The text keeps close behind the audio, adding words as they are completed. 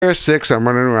6, I'm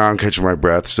running around catching my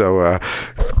breath, so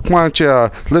why don't you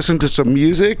listen to some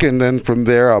music, and then from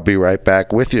there I'll be right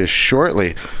back with you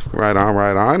shortly. Right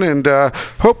on, and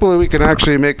hopefully we can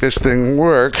actually make this thing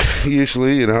work.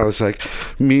 Usually, you know, it's like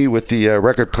me with the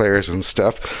record players and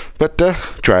stuff, but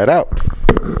try it out.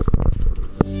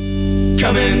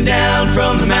 Coming down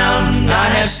from the mountain, I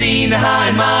have seen the high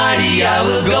and mighty. I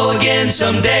will go again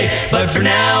someday, but for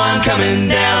now I'm coming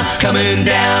down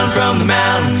from the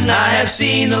mountain. I have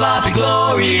seen the lofty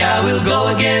glory. I will go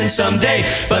again someday,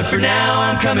 but for now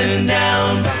I'm coming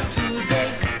down.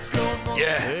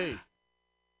 Yeah.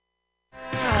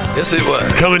 Yes, it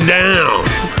was. Coming down.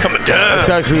 It's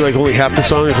actually like only half the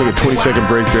song. It's like a 20-second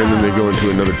break there, and then they go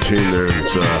into another tune there. And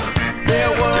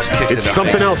it's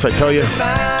something else, I tell you.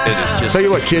 It is just. Tell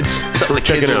you what, kids. Something the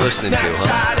kids are listening to,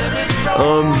 huh? I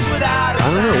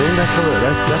don't know. When did that come out?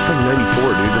 That's like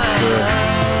 94, dude.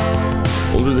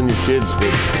 It's older than your kids,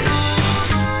 but.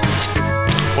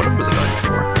 What was it,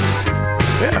 94?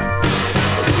 Yeah.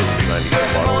 I think it's 94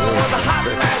 model.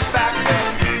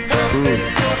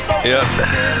 Yeah.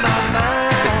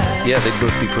 Yeah, they'd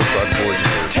both be proof on forge.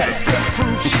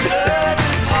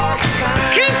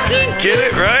 Get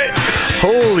it, right?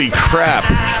 Holy crap.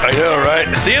 I know, right?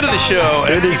 It's the end of the show.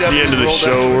 It is the end of the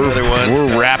show. We're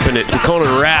wrapping it. We're calling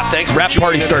it a wrap. Thanks. Rap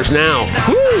party starts now.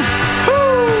 Woo!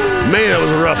 Man, that was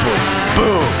a rough one.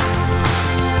 Boom.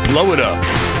 Blow it up.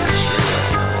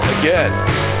 Again.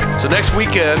 So next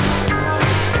weekend,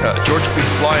 George will be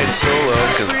flying solo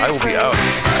because I will be out.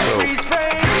 So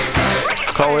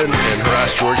call in and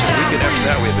harass George. And the weekend after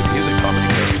that, we have a music comedy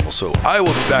festival. So I will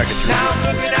be back at 3.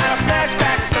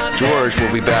 George will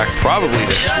be back probably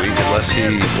next week unless he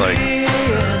burns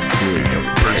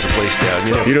the place down.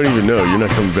 You don't even know. You're not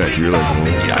coming back. You realize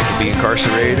it. Yeah, I could be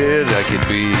incarcerated. I could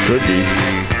be. Could be.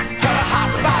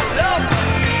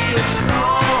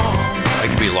 I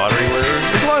could be a lottery winner.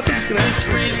 There's a lot of things going to happen.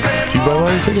 Do you buy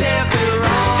lottery tickets?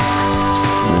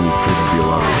 Then you could be a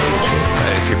lottery winner. So.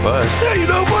 If you're buzzed. Yeah, you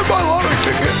know, if I buy a lottery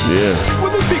ticket. Yeah.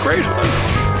 Wouldn't this be great, huh?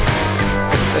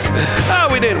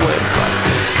 We didn't win.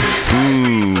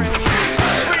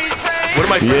 One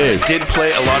of my friends did play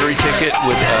a lottery ticket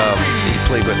with, he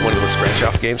played with one of those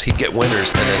scratch-off games. He'd get winners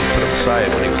and then put them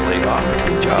aside when he was laid off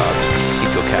between jobs.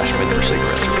 He'd go cash them in for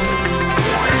cigarettes.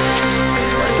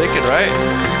 Smart thinking, right?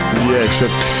 Yeah,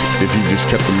 except if you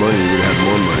just kept the money, you would have had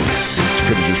more money. You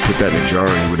could have just put that in a jar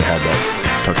and you would have had that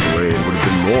tucked away. It would have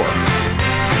been more.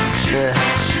 Yeah.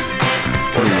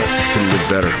 Could have lived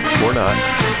better. Or not.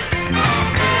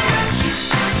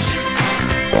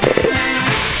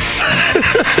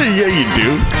 Yeah, you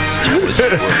do.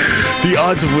 The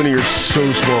odds of winning are so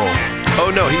small.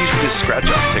 Oh, no, he used to do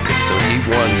scratch-off tickets, so he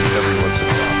won every once in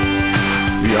a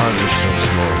while. The odds are so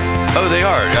small. Oh, they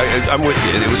are. I'm with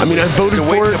you. I voted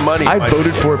for it. I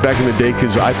voted for it back in the day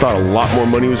because I thought a lot more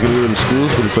money was going to go to the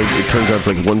schools, but it turns out it's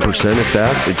like 1%, if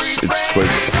that. It's like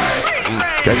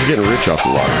guys are getting rich off the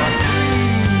lottery.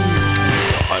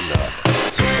 I'm not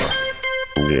so far.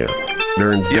 Yeah.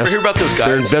 You ever hear about those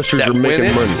guys? Their investors that are making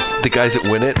money. The guys that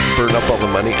win it burn up all the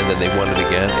money and then they won it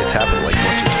again. It's happened like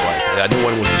once or twice. I know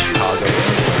one was in Chicago.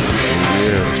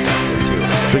 Yeah. It's back there too.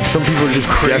 It's like some people are just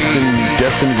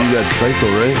destined to do that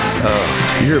cycle, right?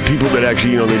 You hear of people that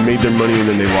actually, they made their money and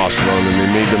then they lost it all, and then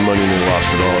they made their money and they lost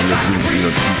it all, and they do,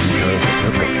 2 times.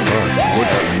 What the fuck?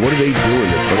 What are they doing?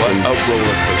 What a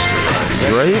roller coaster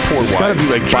ride. Right? It's got to be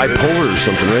like bipolar or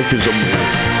something, right? Because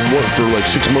for like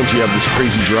 6 months you have this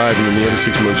crazy drive, and then the other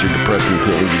 6 months you're depressed and you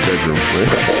can't leave your bedroom. Right?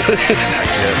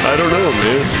 I don't know,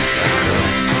 man.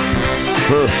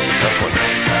 Tough one.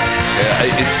 Yeah,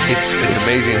 it's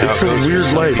amazing how it's it goes. It's a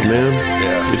weird life, people. man.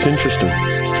 Yeah. It's interesting.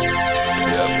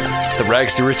 Yeah. The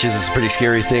rags to riches is a pretty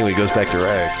scary thing when it goes back to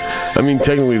rags. I mean,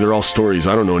 technically they're all stories.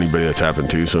 I don't know anybody that's happened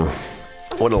to, so.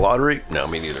 Won a lottery? No,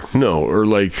 me neither. No, or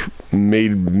like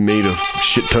made a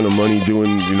shit ton of money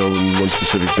doing, one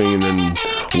specific thing and then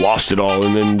lost it all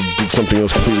and then did something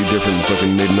else completely different and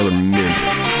fucking made another mint.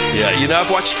 Yeah,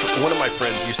 I've watched, one of my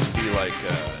friends used to be like,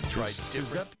 tried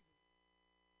different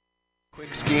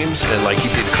quick schemes and like he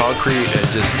did concrete and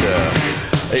just,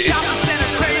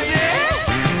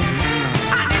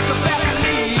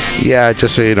 Yeah,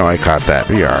 just so you know, I caught that.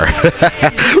 We are.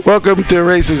 Welcome to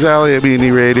Racers Alley at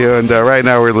MutinyRadio, and right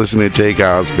now we're listening to Jake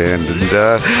Giles Band, and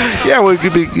we'll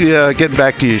be getting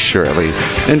back to you shortly.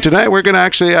 And tonight we're going to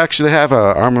actually have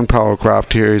Armand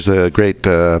Powell-Croft here. He's a great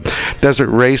desert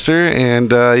racer,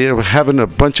 and having a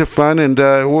bunch of fun, and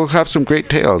we'll have some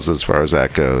great tales as far as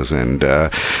that goes. And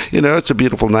it's a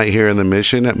beautiful night here in the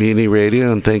Mission at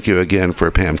MutinyRadio, and thank you again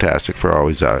for Pamtastic for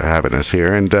always having us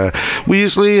here. And we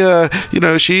usually,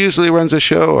 she usually runs a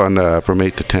show on from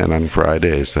 8 to 10 on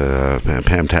Fridays.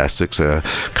 Pamtastic's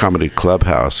Comedy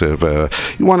Clubhouse. If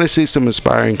you want to see some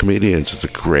inspiring comedians, it's a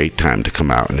great time to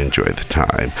come out and enjoy the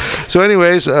time. So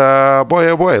anyways, boy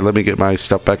oh boy, let me get my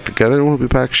stuff back together and we'll be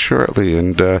back shortly,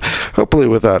 and hopefully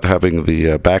without having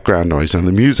the background noise on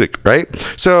the music, right?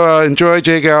 So enjoy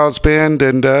Jay Gal's band,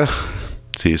 and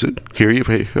see you soon. See you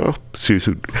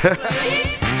soon.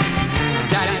 Daddy's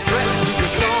threatened to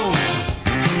disown.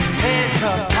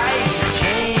 Handcuffed tight,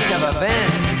 chain of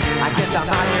events. I guess I'm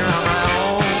out here on my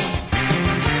own.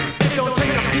 It don't take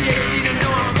a PhD to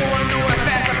know I'm going nowhere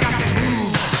fast. I've got to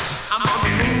move. I'm on the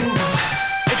move.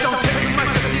 It don't take too much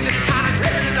to see this time is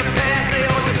living in the past. They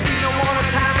all just seem to want to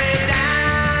tie me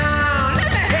down.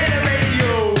 Let me hit the radio.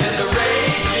 There's a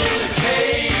rage in the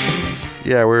cage.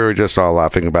 Yeah, we were just all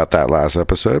laughing about that last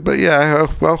episode, but yeah,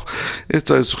 well, it's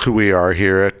who we are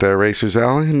here at Racers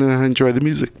Alley, and enjoy the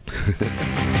music.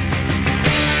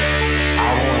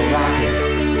 I wanna rock it.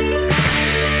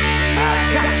 I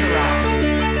got to rock it.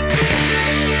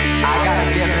 I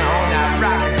gotta get me on that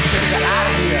rocket ship to out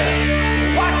of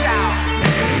here. Watch out!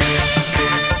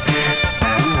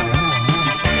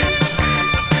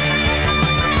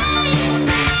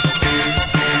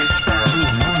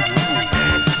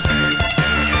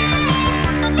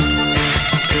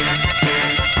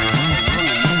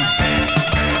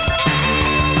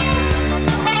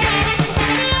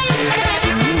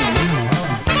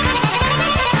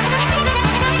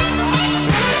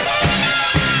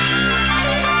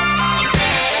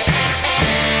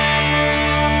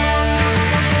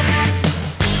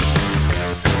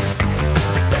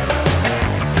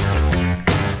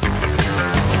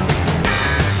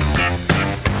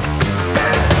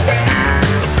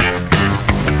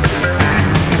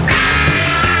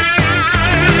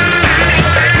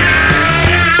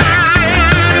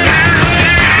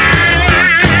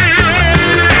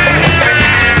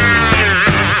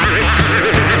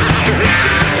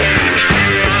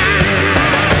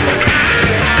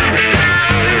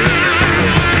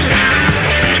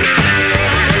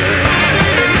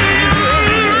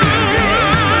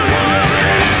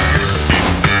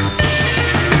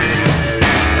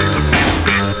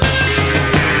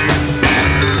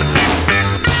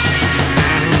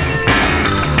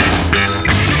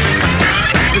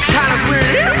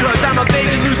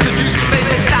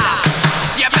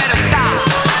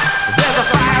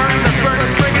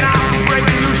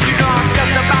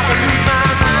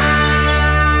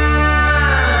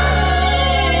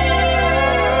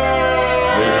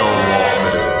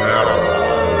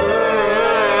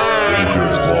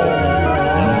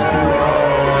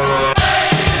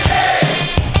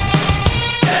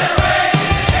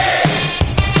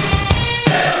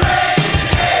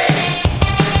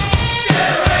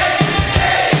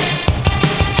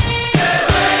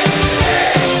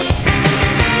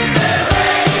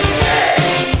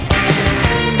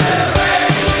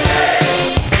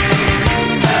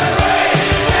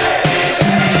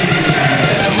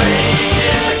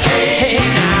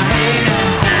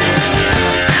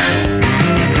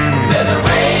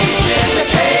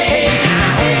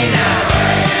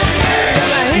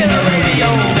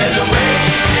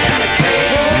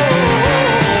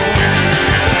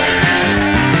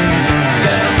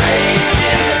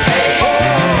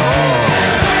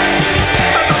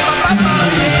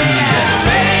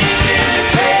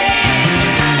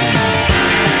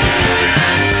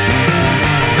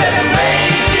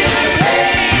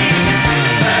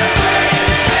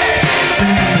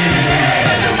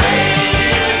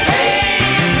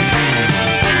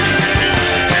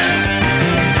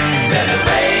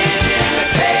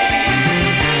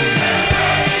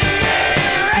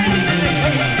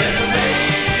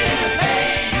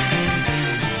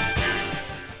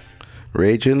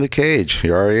 Rage in the Cage.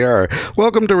 Yar yar.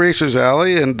 Welcome to Racers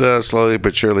Alley, and slowly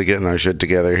but surely getting our shit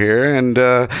together here. And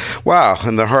wow,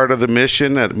 in the heart of the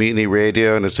mission at Mutiny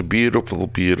Radio, and it's a beautiful,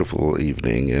 beautiful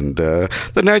evening. And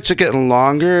the nights are getting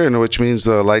longer, and which means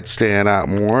the lights staying out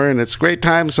more. And it's a great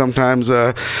time sometimes.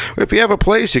 If you have a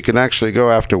place you can actually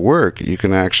go after work, you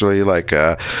can actually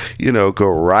go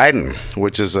riding,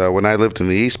 which is when I lived in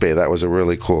the East Bay, that was a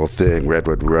really cool thing.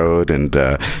 Redwood Road, and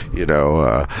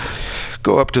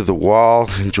go up to the wall,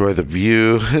 enjoy the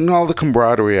view, and all the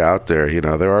camaraderie out there. You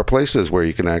know, there are places where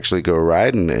you can actually go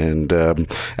riding, and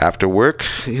after work,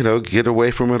 get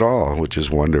away from it all, which is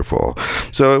wonderful.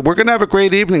 So we're going to have a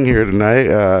great evening here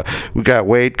tonight. We got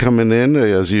Wade coming in,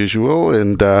 as usual,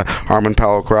 and Harmon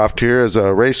Powell-Croft here as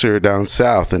a racer down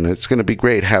south, and it's going to be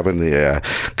great having the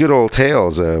good old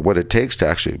tales, what it takes to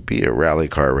actually be a rally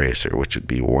car racer, which would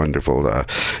be wonderful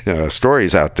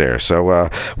stories out there. So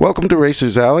welcome to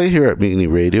Racers Alley here at Mutiny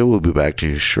Radio. We'll be back to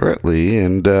you shortly,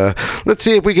 and let's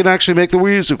see if we can actually make the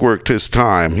music work this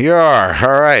time. Yeah,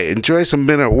 all right. Enjoy some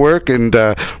Men at Work, and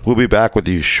we'll be back with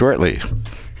you shortly.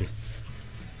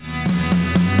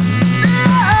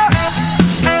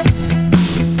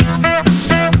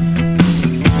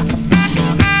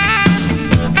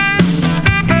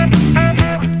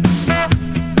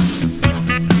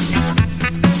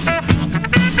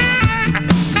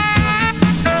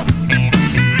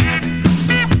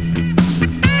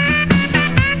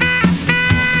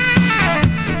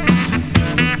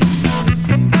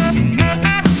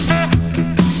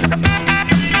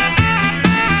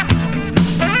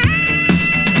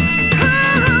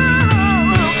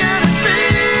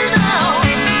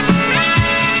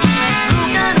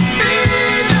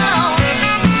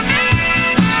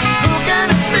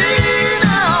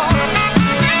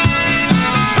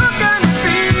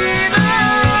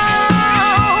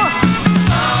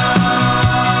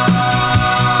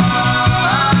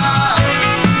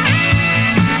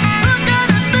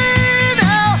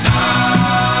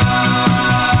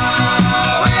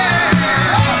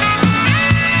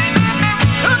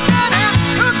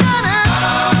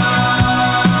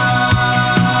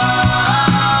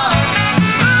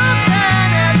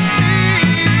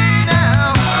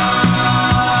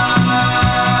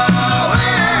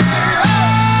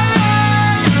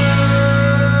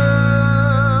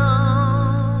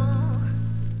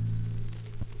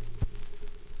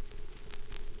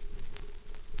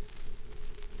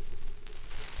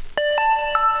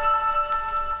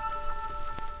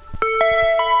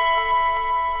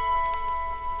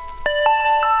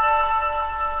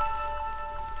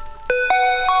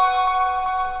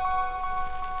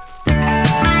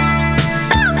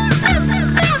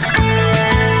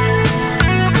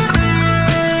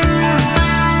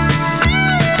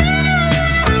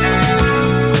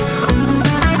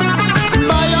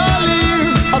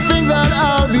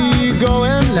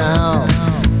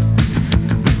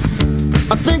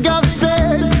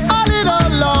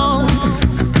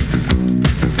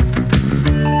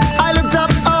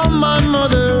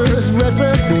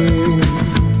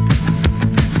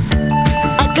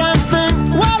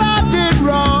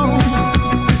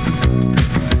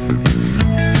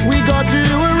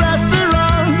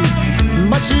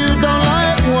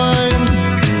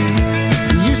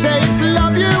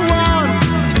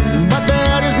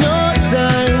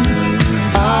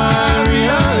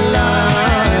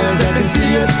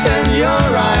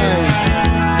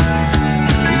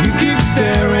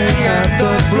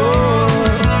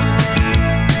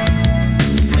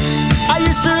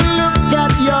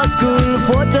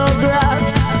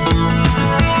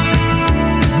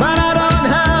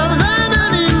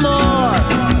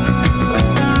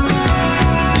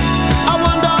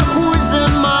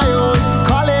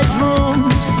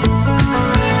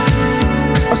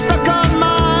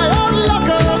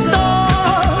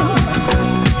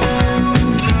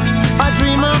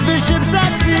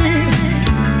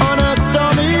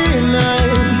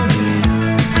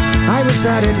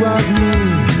 That it was me,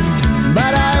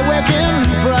 but I wake in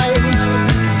fright.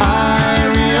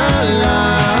 I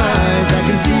realize I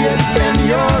can see it in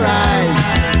your eyes.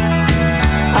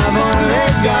 I've only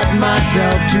got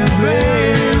myself to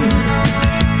blame.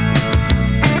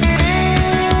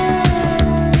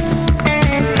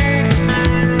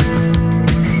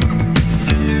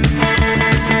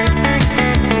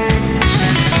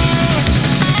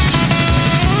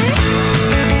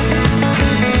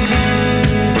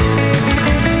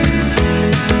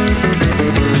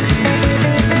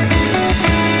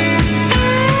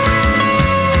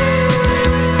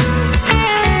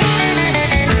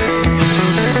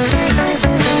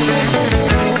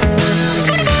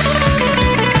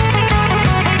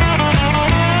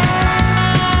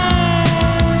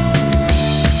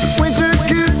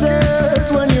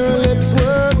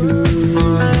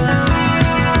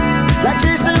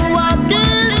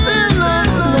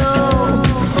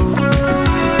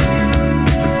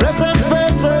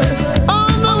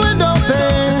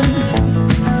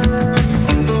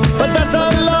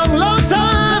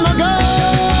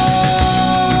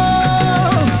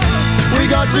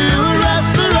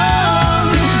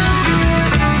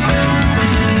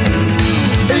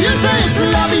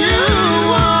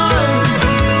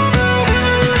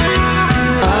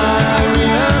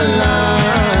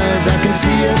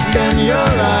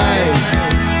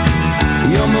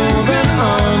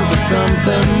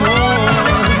 Something more.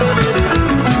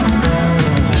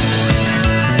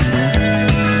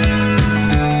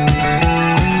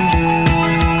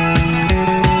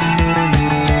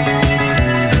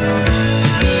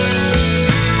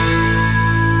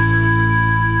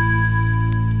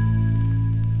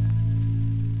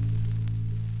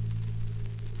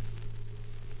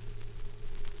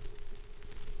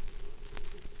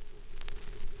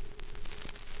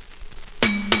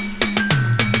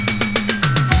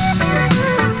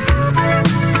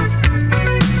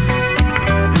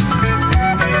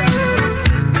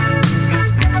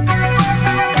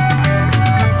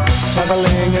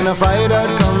 a fried-out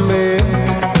combi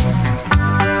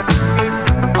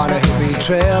on a hippie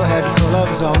trailhead full of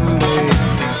zombies.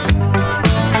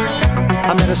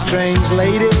 I met a strange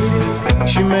lady,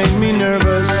 she made me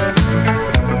nervous.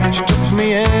 She took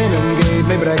me in and gave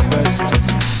me breakfast.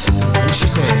 And she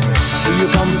said, do you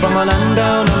come from a land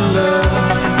down under,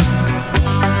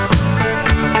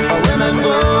 where women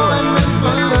go and men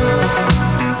wonder?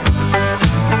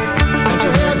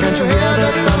 Can't you hear the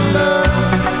thunder?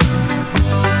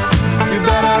 You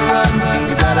better run,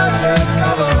 you better take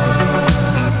cover.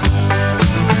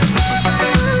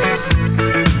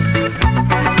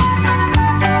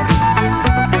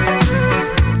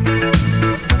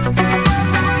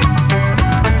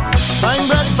 Buying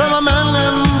bread from a man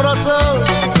in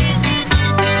Brussels.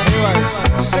 He was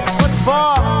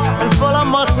 6'4" and full of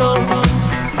muscle.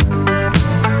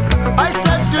 I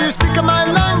said, do you speak my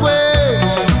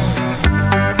language?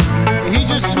 He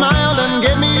just smiled and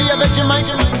gave me a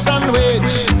Vegemite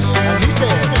sandwich. And he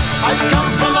said, I come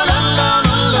from a land down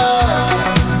under,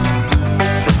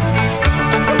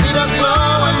 where Peter's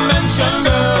flow and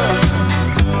Menchunder.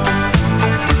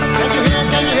 Can you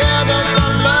hear the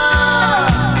thunder?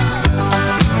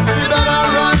 You better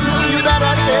run, you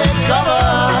better take cover.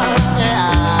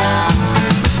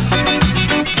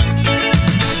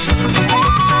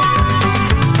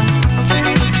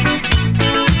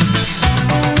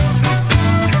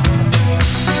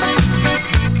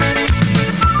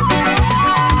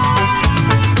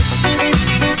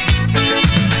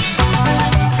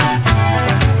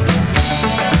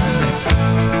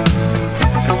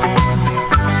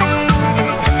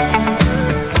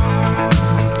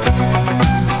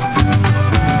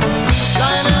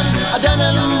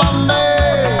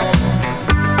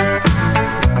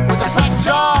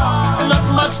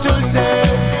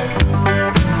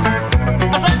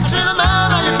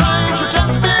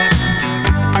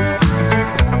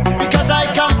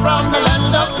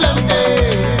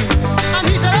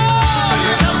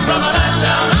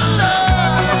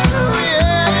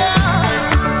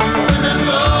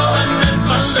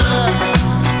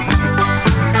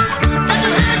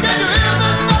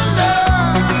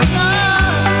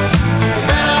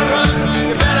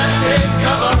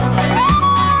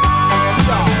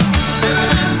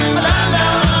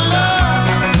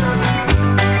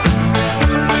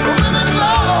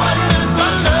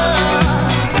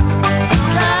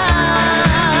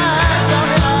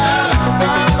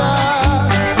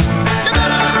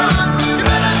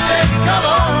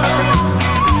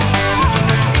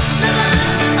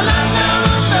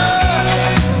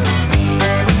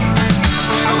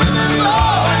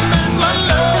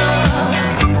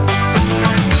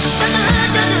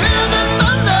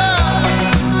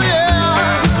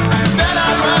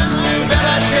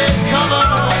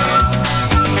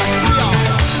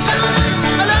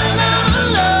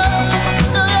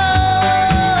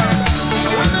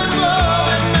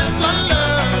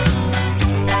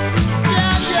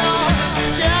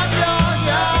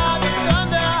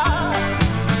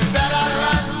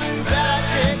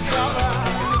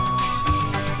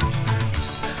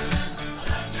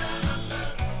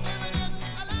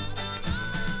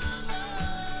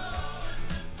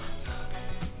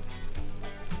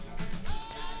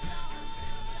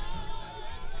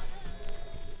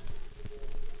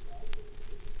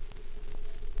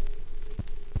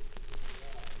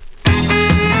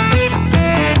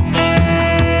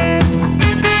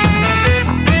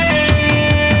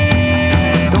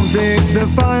 The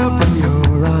fire from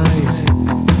your eyes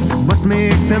must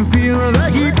make them feel the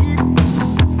heat.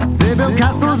 They build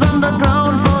castles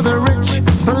underground for the rich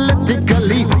political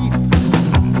elite.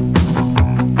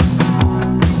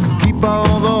 Keep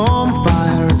all the home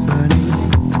fires burning,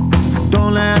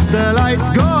 don't let the lights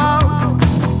go out.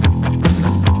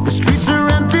 The streets are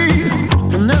empty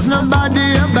and there's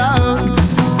nobody about.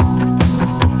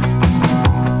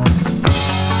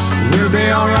 We'll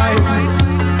be alright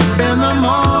in the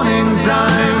morning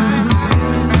time,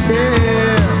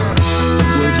 yeah,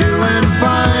 we're doing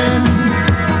fine.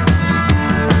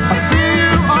 I see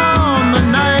you on the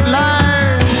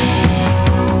nightline.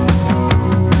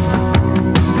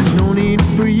 There's no need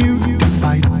for you to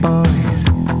fight, boys.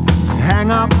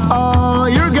 Hang up all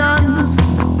your guns,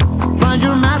 find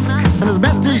your mask, and as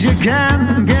best as you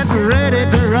can, get ready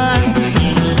to run.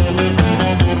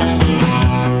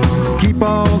 Keep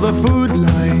all the food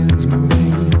lines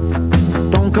moving,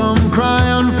 don't come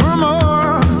crying for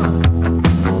more.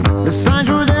 The signs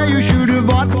were there, you should have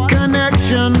bought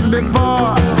connections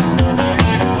before.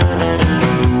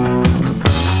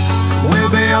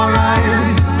 We'll be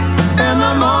alright in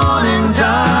the morning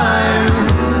time,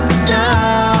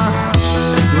 yeah,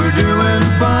 we're doing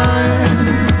fine.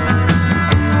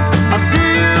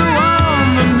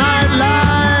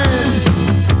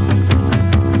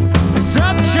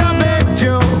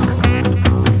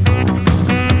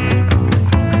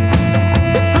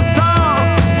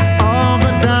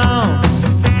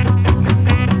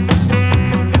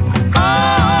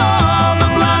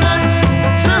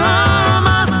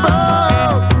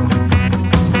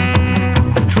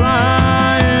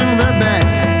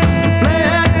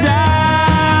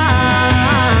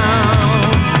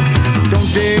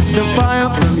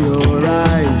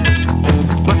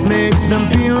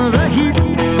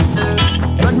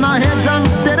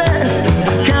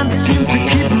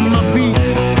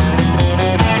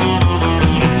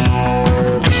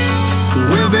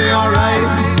 be alright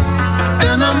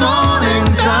in the morning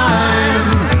time.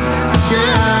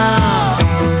 Yeah,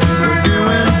 we're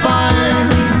doing fine.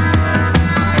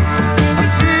 I'll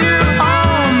see you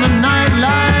on the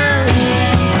nightlight.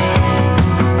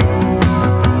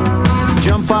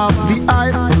 Jump off the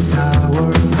Eiffel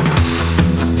Tower.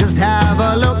 Just have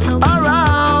a look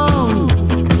around.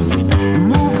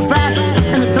 Move fast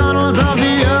in the tunnels of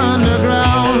the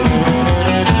underground.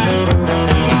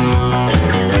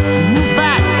 Move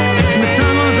fast in the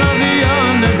tunnels of the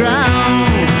underground.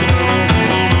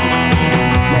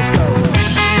 Let's go.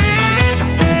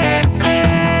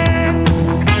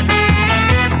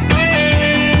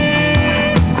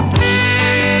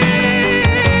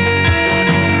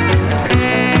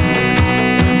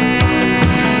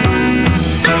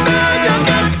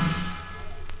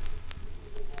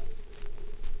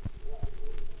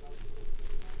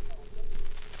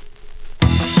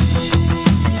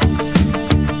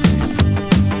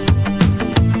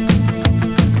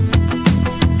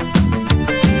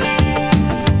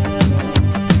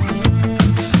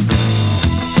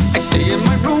 I stay in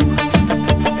my room,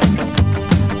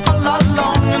 all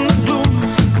alone in the gloom.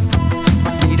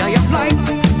 Need I have light?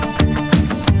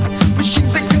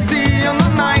 Machines I can see in the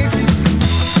night.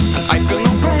 I feel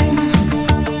no pain.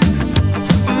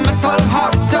 Metal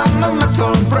heart and a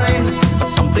metal brain, but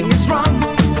something is wrong.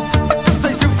 Because I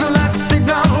still feel that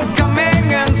signal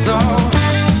coming, and so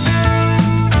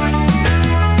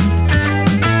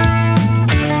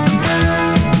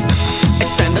I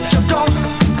stand at your door.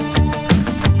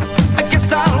 I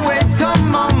guess I'll wait a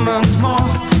moment more.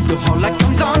 The whole light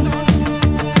comes on,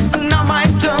 and now my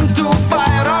turn to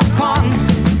fire upon.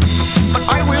 But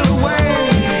I will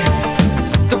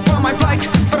wait to form my plight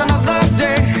for another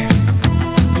day.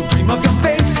 To dream of your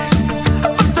face,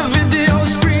 but the video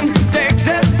screen takes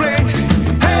its place.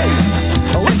 Hey,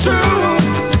 oh it's true,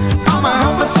 I'm a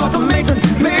helpless automaton,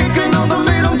 making all the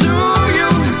freedom to you.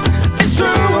 It's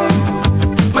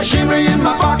true, machinery in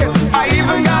my pocket, I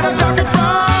even got a docket from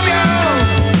you.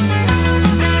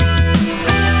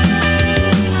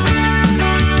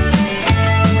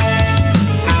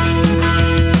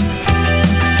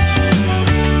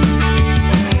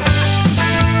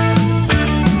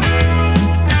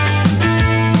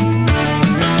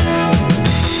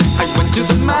 I went to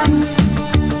the man,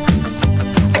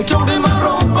 I told him a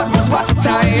robot was what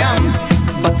I am,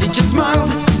 but he just smiled,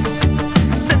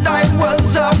 said I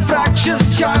was a fractious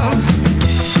child.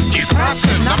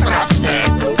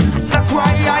 That's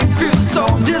why I feel so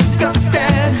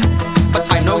disgusted.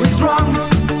 But I know he's wrong,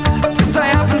 because I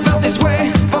haven't felt this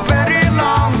way for very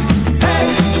long. Hey,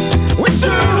 we're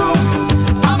true,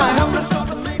 I'm a helpless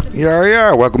automaton. Yeah.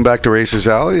 Welcome back to Racers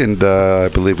Alley, and I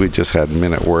believe we just had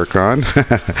minute work on,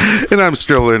 and I'm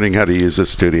still learning how to use the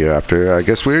studio. After I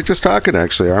guess we were just talking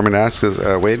actually. Armin asked us,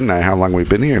 Wade and I, how long we've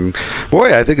been here, and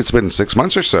boy, I think it's been 6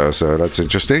 months or so. So that's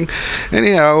interesting.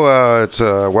 Anyhow, it's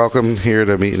welcome here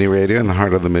to Mutiny Radio in the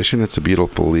heart of the mission. It's a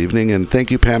beautiful evening, and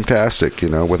thank you, Pamtastic.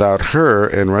 Without her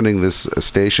and running this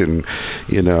station,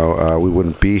 we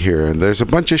wouldn't be here. And there's a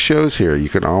bunch of shows here. You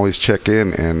can always check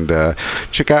in and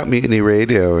check out Mutiny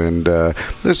Radio. And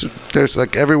there's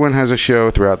like everyone has a show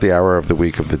throughout the hour of the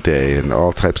week of the day, and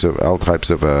all types of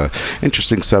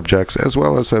interesting subjects, as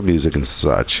well as music and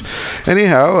such.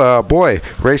 Anyhow, boy,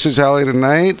 Racers Alley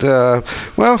tonight.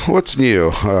 Well, what's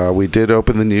new? We did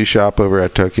open the new shop over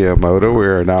at Tokyo Moto.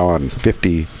 We're now on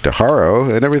 50 Deharo,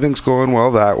 and everything's going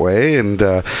well that way. And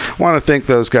want to thank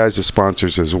those guys as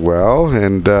sponsors as well.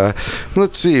 And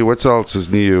let's see what else is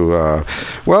new.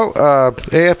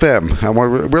 AFM. I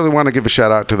really want to give a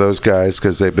shout out to those guys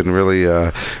because they've been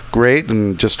really great,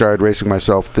 and just started racing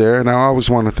myself there. And I always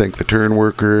want to thank the turn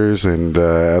workers and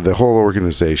the whole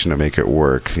organization to make it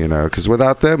work. Because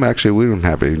without them, actually, we don't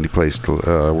have any place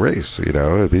to race.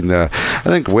 I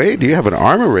think, Wade, you have an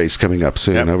ARMA race coming up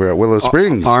soon over at Willow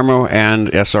Springs. ARMA and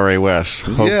SRA West.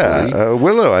 Hopefully. Yeah,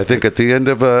 Willow. I think at the end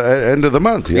of the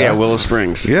month. Yeah, Willow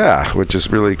Springs. Yeah, which is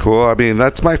really cool. I mean,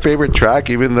 that's my favorite track.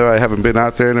 Even though I haven't been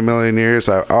out there in a million years,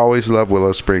 I always love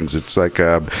Willow Springs. It's like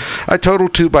I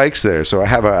totaled 2 bikes there, so I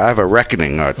have a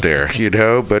reckoning out there.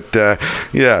 But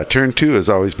turn 2 has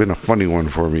always been a funny one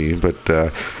for me.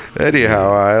 But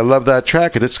anyhow, I love that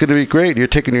track, and it's going to be great. You're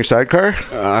taking your sidecar?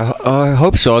 I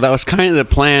hope so. That was kind of the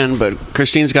plan, but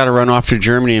Christine's got to run off to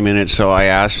Germany a minute, so I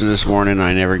asked her this morning, and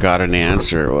I never got an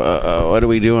answer. What are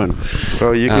we doing?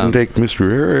 Oh, you can take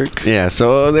Mr. Eric. Yeah,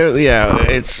 so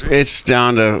it's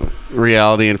down to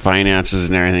reality and finances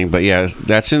and everything, but yeah,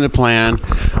 that's in the plan.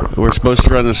 We're supposed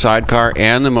to run the sidecar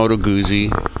and the Moto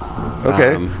Guzzi.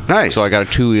 Okay, nice. So I got a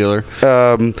 2-wheeler.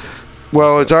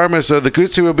 Well, it's Armin, so the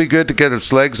Guzzi will be good to get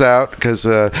its legs out, because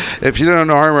if you don't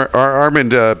know Armin,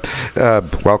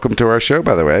 welcome to our show,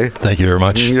 by the way. Thank you very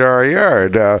much.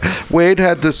 Yard. Wade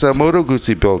had this Moto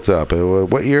Guzzi built up.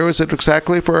 What year was it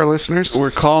exactly for our listeners?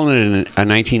 We're calling it a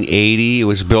 1980. It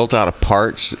was built out of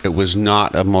parts. It was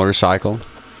not a motorcycle.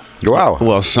 Wow.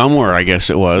 Well, somewhere I guess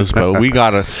it was, but we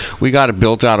got it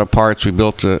built out of parts. We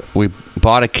bought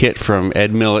a kit from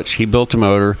Ed Milich. He built a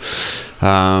motor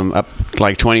up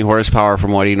like 20 horsepower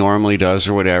from what he normally does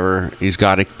or whatever. He's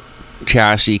got a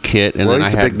chassis kit, and then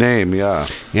he's a big name, yeah.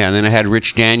 Yeah, and then I had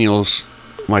Rich Daniels,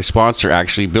 my sponsor,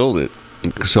 actually build it.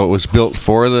 So it was built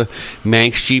for the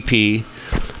Manx GP,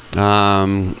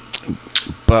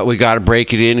 but we got to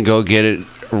break it in and go get it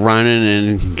running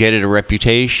and get it a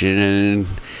reputation and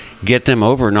get them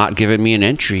over not giving me an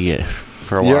entry yet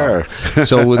for a while. Yeah.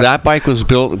 So that bike was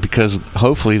built because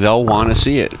hopefully they'll want to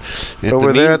see it.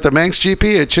 Over there at the Manx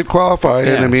GP, it should qualify.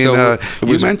 Yeah, and I mean, so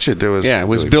you mentioned it was. Yeah, it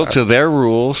was really built fast. to their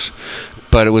rules,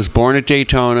 but it was born at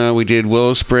Daytona. We did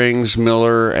Willow Springs,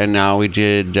 Miller, and now we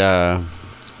did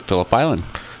Phillip Island.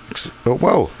 Oh,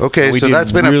 whoa. Okay, We so did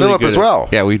that's been really at Phillip good as well.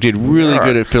 Yeah, we did really Yeah.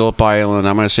 good at Phillip Island.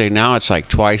 I'm going to say now it's like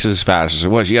twice as fast as it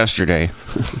was yesterday.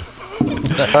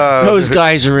 Those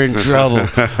guys are in trouble.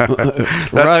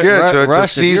 That's good. So it's a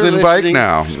seasoned bike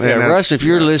now. Yeah, And, Russ, if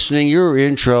you're listening, you're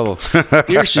in trouble.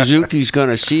 Your Suzuki's going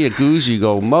to see a Guzzi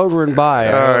go motoring by.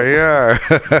 yeah.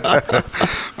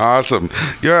 Awesome.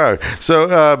 Yeah.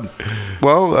 So,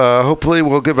 hopefully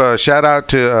we'll give a shout out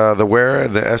to the Ware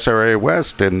and the SRA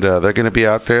West, and they're going to be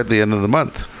out there at the end of the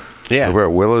month. Yeah. Over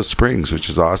at Willow Springs, which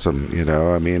is awesome.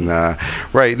 I mean,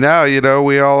 right now,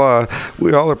 we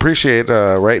all appreciate.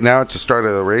 Right now, it's the start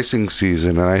of the racing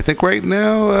season, and I think right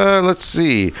now, let's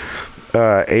see.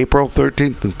 April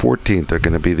 13th and 14th are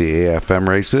going to be the AFM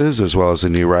races, as well as the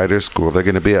new rider school. They're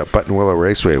going to be at Buttonwillow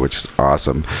Raceway, which is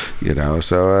awesome.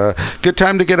 So good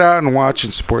time to get out and watch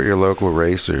and support your local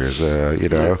racers.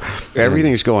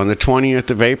 Everything's going. The 20th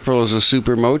of April is a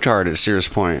super motard at Sears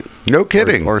Point. No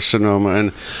kidding. Or Sonoma.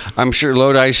 And I'm sure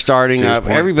Lodi's starting Sears up.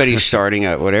 Point. Everybody's starting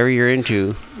up, whatever you're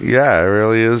into. Yeah, it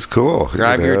really is cool.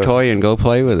 Grab your toy and go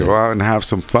play with it. Go out and have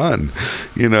some fun.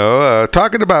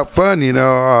 Talking about fun,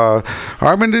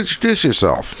 Armin, introduce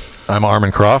yourself. I'm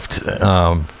Armin Croft,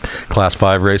 Class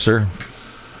 5 racer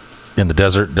in the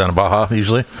desert down in Baja,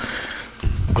 usually.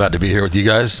 I'm glad to be here with you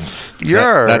guys.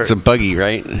 That's a buggy,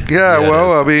 right? Yeah,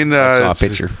 well, I mean, I saw a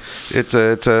picture. It's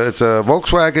a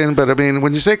Volkswagen, but I mean,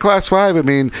 when you say Class 5, I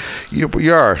mean, you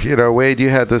are, Wade, you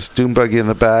had this dune buggy in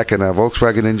the back and a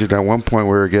Volkswagen engine at one point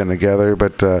we were getting together,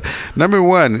 but number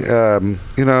one,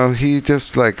 he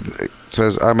just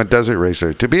says, I'm a desert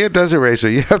racer. To be a desert racer,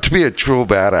 you have to be a true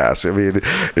badass. I mean,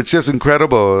 it's just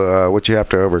incredible what you have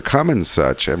to overcome and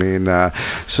such. I mean,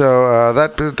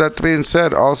 that being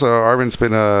said, also, Armin's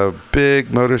been a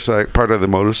big part of the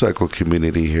motorcycle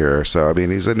community here. So, I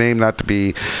mean, he's a name not to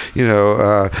be,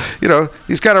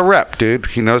 he's got a rep, dude.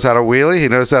 He knows how to wheelie. He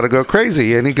knows how to go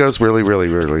crazy, and he goes really, really,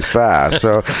 really fast.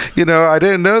 So, I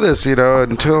didn't know this,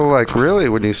 until, really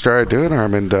when you started doing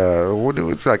Armin, it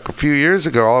was like a few years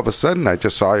ago, all of a sudden, I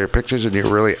just saw your pictures and you're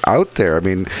really out there. I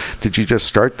mean, did you just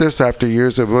start this after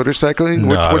years of motorcycling? No,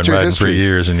 What's I've been your riding history? for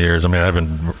years and years. I mean, I've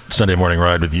been Sunday morning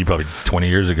ride with you probably 20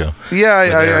 years ago. Yeah,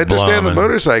 I understand the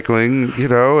motorcycling,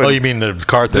 and you mean the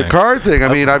car thing? the car thing. I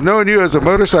mean, I've known you as a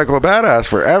motorcycle badass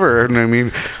forever. And I mean,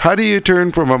 how do you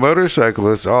turn from a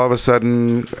motorcyclist all of a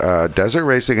sudden desert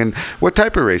racing? And what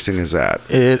type of racing is that?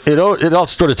 It all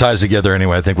sort of ties together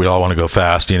anyway. I think we all want to go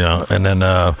fast, and then,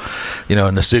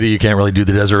 in the city, you can't really do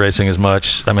the desert racing as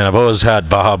much. I mean, I've always had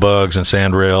Baja bugs and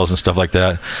sand rails and stuff like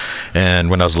that. And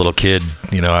when I was a little kid,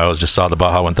 I always just saw the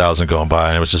Baja 1000 going by,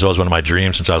 and it was just always one of my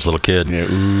dreams since I was a little kid. Yeah,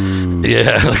 ooh.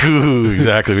 Yeah, ooh,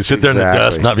 exactly. We'd sit there in the Exactly.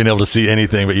 dust, not being able to see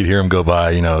anything, but you'd hear them go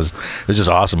by. It was just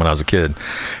awesome when I was a kid.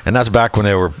 And that's back when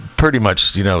they were pretty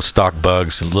much, stock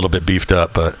bugs, a little bit beefed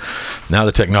up. But now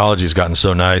the technology's gotten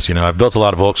so nice. I've built a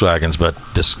lot of Volkswagens, but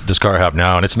this car I have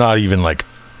now, and it's not even like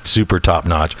super top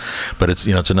notch, but it's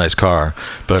it's a nice car,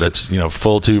 but it's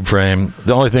full tube frame.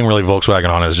 The only thing really Volkswagen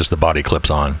on it is just the body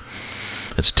clips on.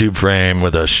 It's a tube frame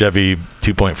with a Chevy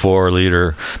 2.4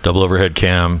 liter double overhead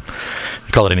cam.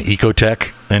 They call it an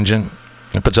Ecotech engine.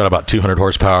 It puts out about 200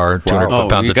 horsepower, 200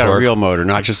 foot-pounds you of got torque. a real motor,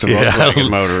 not just a Volkswagen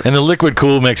motor. And the liquid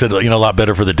cool makes it a lot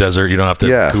better for the desert. You don't have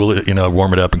to cool it,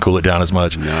 warm it up and cool it down as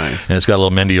much. Nice. And it's got a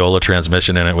little Mendiola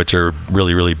transmission in it, which are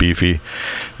really, really beefy.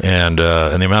 And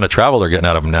the amount of travel they're getting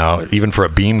out of them now, even for a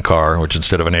beam car, which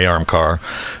instead of an A-arm car,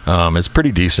 is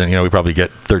pretty decent. We probably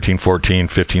get 13, 14,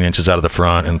 15 inches out of the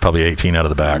front and probably 18 out of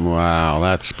the back. Wow,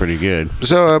 that's pretty good.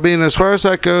 So, I mean, as far as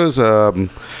that goes,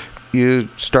 you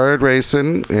started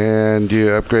racing and you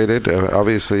upgraded,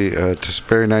 obviously, to some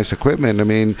very nice equipment. I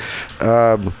mean,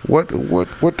 what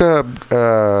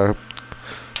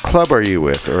club are you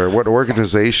with, or what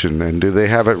organization, and do they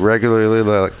have it regularly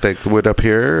like they would up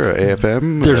here,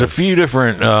 AFM? There's a few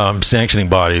different sanctioning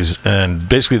bodies, and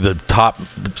basically the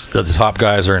top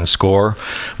guys are in SCORE,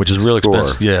 which is real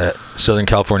expensive. Yeah, Southern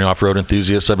California Off-Road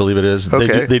Enthusiasts, I believe it is.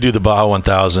 Okay. They do the Baja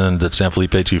 1000, the San Felipe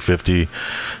 250,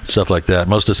 stuff like that.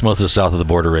 Most of the south of the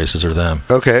border races are them.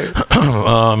 Okay.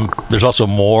 There's also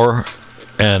more.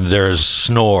 And there's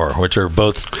Snore, which are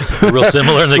both real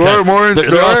similar. Snore.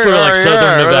 They're also like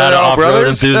Southern Nevada off-road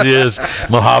enthusiasts,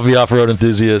 Mojave off-road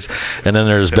enthusiasts, and then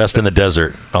there's Best in the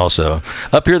Desert also.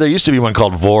 Up here, there used to be one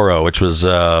called Voro, which was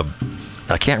I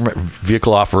can't remember,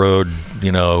 Vehicle Off-Road,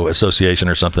 Association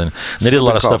or something. And they did a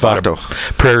lot of stuff out of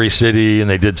Prairie City, and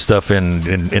they did stuff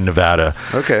in Nevada.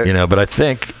 Okay. But I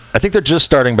think they're just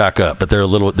starting back up, but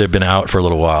they've been out for a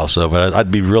little while. So, but I'd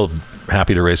be real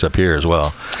happy to race up here as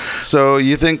well. So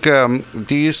you think,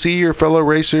 do you see your fellow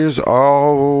racers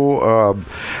all,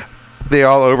 they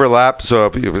all overlap? So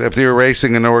if you're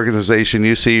racing an organization,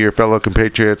 you see your fellow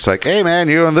compatriots like, hey man,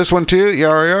 you on this one too?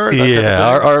 Yeah,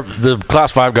 the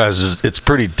Class 5 guys, it's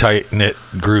pretty tight-knit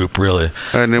group, really.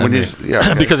 And then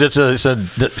okay. Because it's a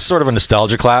sort of a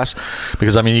nostalgia class,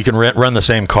 because I mean you can run the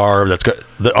same car that's got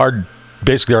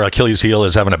basically our Achilles heel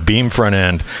is having a beam front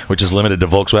end, which is limited to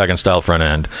Volkswagen style front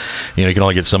end. You can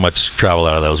only get so much travel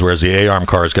out of those, whereas the A-arm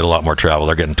cars get a lot more travel.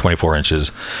 They're getting 24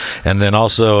 inches. And then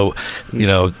also,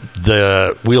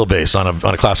 the wheelbase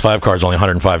on a Class 5 car is only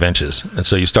 105 inches. And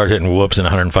so you start hitting whoops in a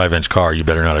 105-inch car, you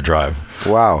better know how to drive.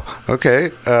 Wow.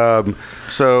 Okay.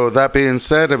 So that being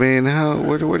said, I mean,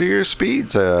 what are your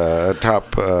speeds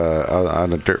top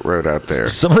on a dirt road out there?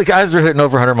 Some of the guys are hitting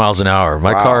over 100 miles an hour.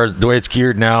 My car, the way it's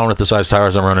geared now with the size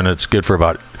tires I'm running, it's good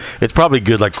for it's probably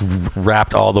good, like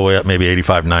wrapped all the way up, maybe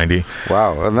 85, 90.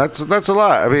 Wow. And that's a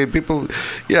lot. I mean, people,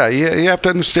 you have to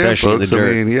understand, especially folks.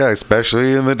 I mean,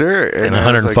 especially in the dirt. And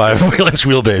 105 inch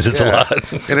wheelbase, it's a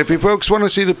lot. And if you folks want to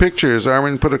see the pictures,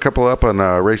 Armin put a couple up on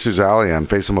Racers Alley on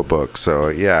Facebook. So,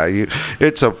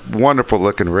 it's a wonderful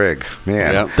looking rig,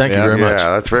 man. Yeah, thank you very much.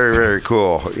 Yeah, that's very, very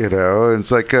cool.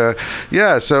 It's like,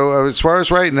 so as far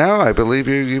as right now, I believe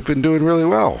you've been doing really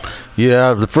well.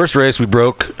 Yeah, the first race we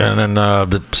broke, and then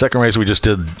the second race we just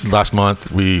did last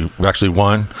month, we actually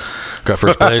won, got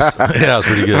first place. Yeah, it was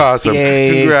pretty good. Awesome.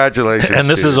 Yay. Congratulations. And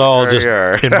this is all just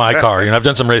in my car. I've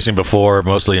done some racing before,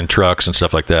 mostly in trucks and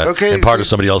stuff like that. Okay. And part of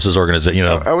somebody else's organization,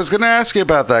 I was going to ask you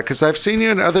about that because I've seen you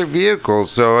in other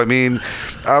vehicles. So, I mean,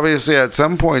 obviously at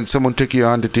some point someone took you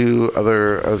on to do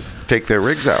take their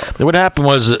rigs out. What happened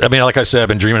was, I mean, like I said, I've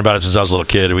been dreaming about it since I was a little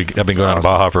kid. I've been going out to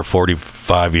Baja for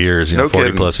 45 years,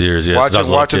 40 plus years. Yeah,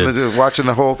 watching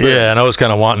the whole thing. Yeah, and I was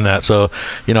kind of wanting that. So,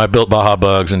 I built Baja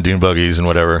bugs and dune buggies and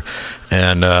whatever.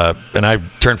 And I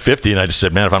turned 50, and I just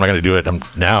said, man, if I'm not going to do it, I'm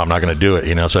not going to do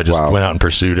it. So I just went out and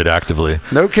pursued it actively.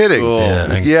 No kidding. Cool.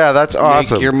 Yeah, that's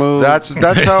awesome. Make your move. That's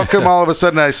how come all of a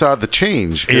sudden I saw the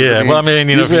change. Yeah,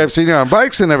 usually I've seen you on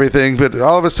bikes and everything, but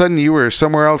all of a sudden you were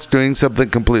somewhere else doing something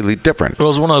completely different. Well, it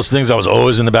was one of those things that was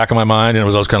always in the back of my mind, and it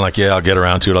was always kind of like, I'll get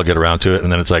around to it.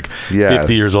 And then it's like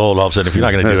 50 years old, all of a sudden, if you're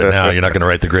not going to do it now, you're not going to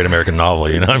write the great American novel.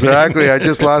 Exactly. I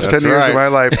just lost 10 years of my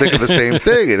life thinking the same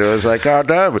thing. And it was like, oh,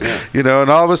 damn.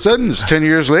 And all of a sudden, it's 10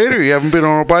 years later, you haven't been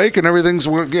on a bike and everything's,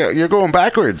 you're going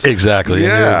backwards. Exactly.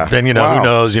 Yeah. And, who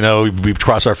knows, we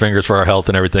cross our fingers for our health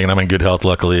and everything, and I'm in good health,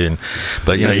 luckily.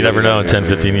 But, you never know in 10,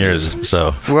 15 years.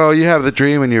 So. Well, you have the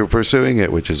dream and you're pursuing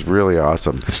it, which is really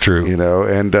awesome. It's true.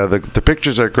 And the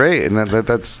pictures are great. And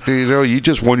that's, you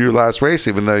just won your last race,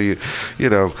 even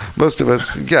though most of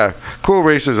us, cool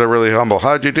racers are really humble.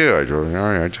 How'd you do?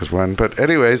 I just won. But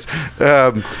anyways,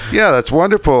 that's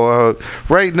wonderful.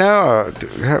 Right now,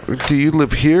 do you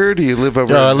live here? Do you live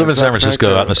over? I live in San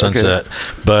Francisco, out in the Sunset. Okay.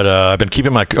 But I've been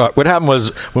keeping my car. What happened was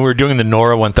when we were doing the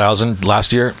Nora 1000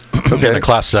 last year, in the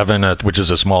Class 7, which is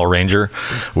a small Ranger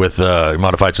with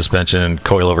modified suspension and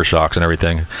coilover shocks and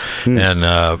everything.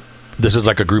 And this is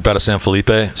like a group out of San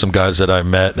Felipe, some guys that I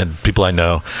met and people I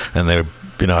know, and they,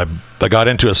 I got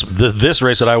into this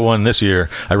race that I won this year.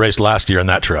 I raced last year in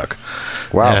that truck.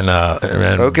 Wow.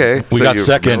 And we got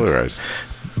second.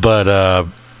 But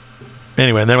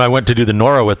anyway, and then I went to do the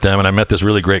NORA with them, and I met this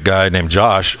really great guy named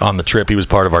Josh on the trip. He was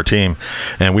part of our team,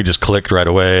 and we just clicked right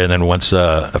away. And then once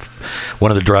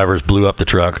one of the drivers blew up the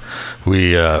truck,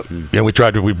 we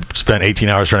spent 18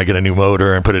 hours trying to get a new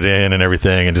motor and put it in and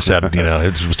everything, and just had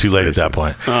it was too late at that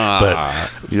point. But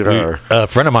a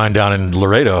friend of mine down in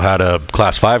Laredo had a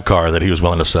Class 5 car that he was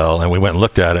willing to sell, and we went and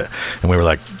looked at it, and we were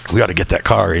like, we got to get that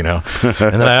car, And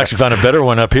then I actually found a better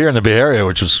one up here in the Bay Area,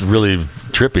 which was really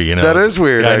trippy, That is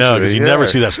weird, I know, because actually. you never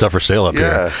see that stuff for sale up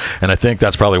here. And I think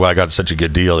that's probably why I got such a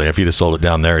good deal. If he'd have sold it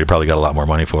down there, he probably got a lot more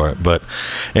money for it. But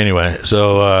anyway,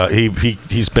 so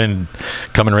he's been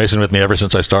coming racing with me ever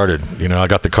since I started. I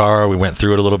got the car, we went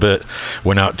through it a little bit,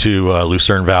 went out to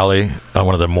Lucerne Valley on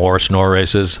one of the more snore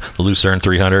races, the Lucerne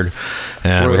 300.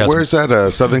 And where's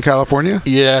that, Southern California?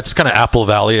 Yeah, it's kind of Apple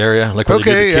Valley area. Like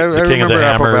Okay, the I King of the remember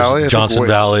Apple Hammers, Valley. Johnson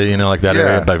Valley, like that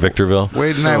area by Victorville.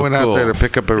 Wade and I went out there to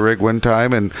pick up a rig one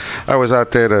time, and I was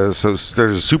out there there's a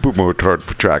supermotor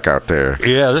track out there.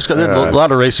 Yeah, there's a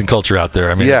lot of racing culture out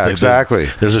there. I mean, exactly.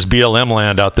 There's this BLM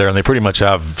land out there, and they pretty much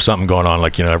have something going on,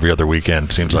 like every other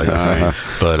weekend. It seems like.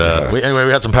 But we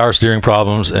had some power steering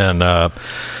problems, and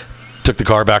took the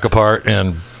car back apart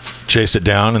and chased it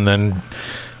down, and then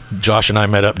Josh and I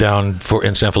met up down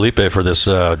in San Felipe for this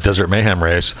Desert Mayhem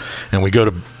race, and we go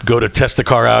to test the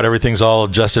car out. Everything's all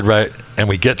adjusted right, and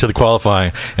we get to the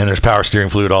qualifying, and there's power steering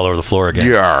fluid all over the floor again.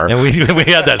 Yeah, and we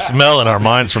had that smell in our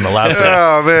minds from the last day.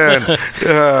 Oh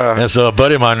man! And so a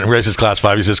buddy of mine races Class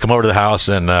 5. He says, "Come over to the house,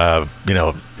 and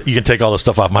you can take all the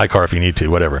stuff off my car if you need to,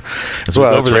 whatever." And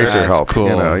so it's racer help,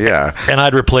 cool. And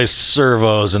I'd replaced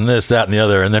servos and this, that, and the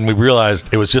other, and then we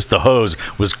realized it was just the hose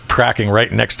was cracking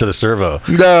right next to the servo.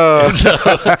 No. So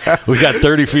we got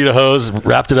 30 feet of hose,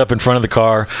 wrapped it up in front of the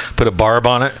car, put a barb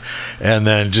on it, and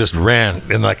then just ran.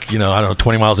 And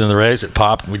 20 miles into the race, it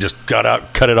popped. We just got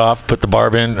out, cut it off, put the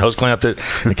barb in, hose clamped it,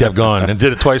 and kept going. And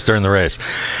did it twice during the race.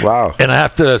 Wow. And I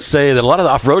have to say that a lot of the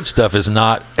off-road stuff is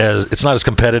not as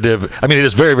competitive. I mean, it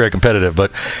is very, very competitive,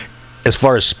 but as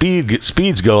far as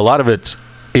speeds go, a lot of it's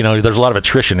there's a lot of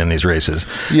attrition in these races.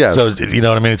 Yes. So you know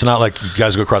what I mean. It's not like you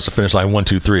guys go across the finish line 1,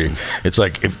 2, 3. It's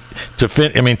like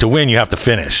to win you have to to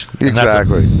finish. And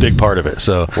exactly. That's a big part of it.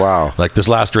 So wow. Like this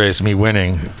last race, me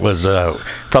winning was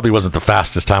probably wasn't the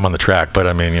fastest time on the track, but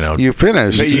I mean you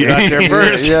finished. But you got there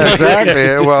first. Yeah,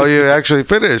 exactly. Well, you actually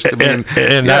finished. I mean,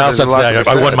 and I also say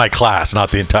I won my class, not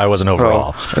the entire. I wasn't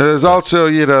overall. There's also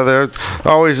there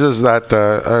always is that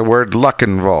word luck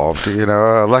involved.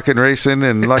 Luck in racing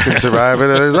and luck in surviving.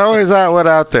 There's always that one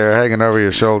out there hanging over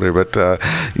your shoulder, but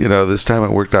this time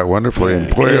it worked out wonderfully.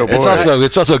 And boy, oh boy,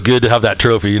 it's also good to have that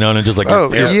trophy, and just like you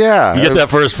get that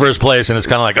first place, and it's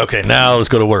kind of like, okay, now let's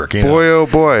go to work. Boy, oh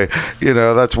boy,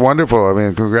 that's wonderful. I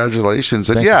mean, congratulations,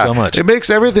 and Thank you so much. It makes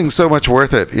everything so much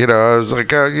worth it. I was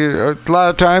like, a lot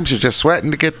of times you're just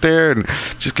sweating to get there and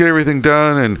just get everything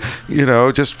done,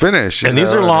 and just finish. And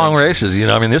these are long races.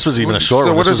 I mean, this was even a short.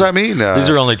 So one. what does that mean? These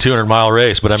are only 200-mile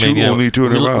race, but I mean, only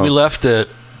 200 miles. We left at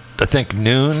I think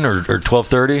noon or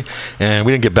 12:30, and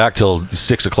we didn't get back till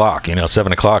 6 o'clock.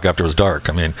 7 o'clock after it was dark.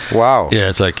 I mean, wow. Yeah,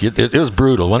 it's like it was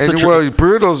brutal.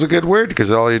 Brutal is a good word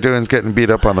because all you're doing is getting beat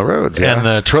up on the roads. Yeah? And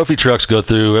the trophy trucks go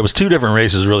through. It was 2 different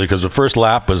races really, because the first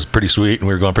lap was pretty sweet and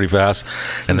we were going pretty fast,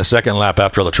 and the second lap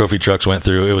after all the trophy trucks went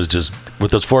through, it was just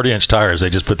with those 40-inch tires. They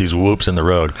just put these whoops in the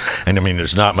road, and I mean,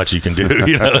 there's not much you can do.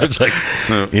 It's like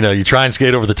you try and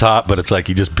skate over the top, but it's like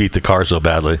you just beat the car so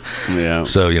badly. Yeah.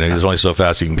 So there's only so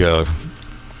fast you can go.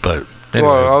 But anyways.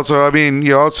 Well, also, I mean,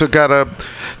 you also gotta.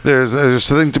 There's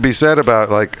something to be said about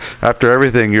like after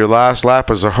everything, your last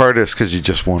lap is the hardest because you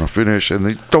just want to finish,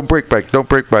 and don't brake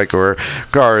bike or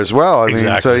car as well. I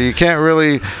mean, so you can't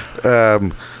really.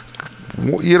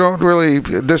 You don't really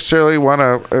necessarily want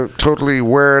to totally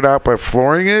wear it out by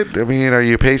flooring it. I mean, are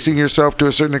you pacing yourself to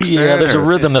a certain extent? Yeah, there's a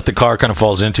rhythm that the car kind of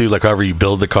falls into, like however you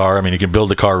build the car. I mean, you can build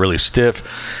the car really stiff,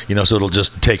 so it'll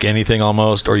just take anything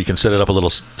almost, or you can set it up a little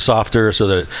softer so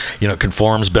that it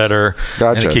conforms better.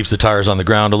 Gotcha. And it keeps the tires on the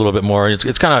ground a little bit more.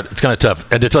 It's kind of tough.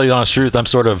 And to tell you the honest truth,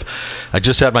 I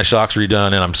just had my shocks redone,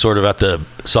 and I'm sort of at the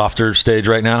softer stage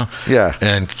right now. Yeah.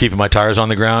 And keeping my tires on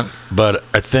the ground, but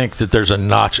I think that there's a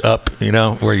notch up.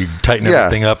 Where you tighten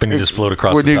everything up and you just float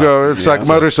across the top. When you go, it's like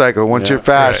motorcycle. Once you're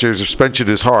fast, your suspension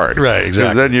is hard. Right,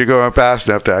 exactly. Then you're going fast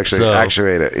enough to actually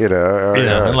actuate it,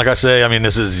 And like I say, I mean,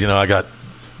 this is, I got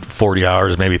 40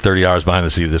 hours, maybe 30 hours behind the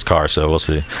seat of this car, so we'll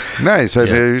see. Nice.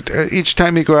 Yeah. Each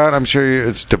time you go out, I'm sure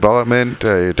it's development.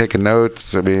 You're taking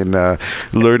notes. I mean,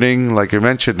 learning, like you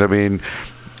mentioned. I mean,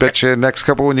 bet you next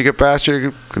couple, when you get faster,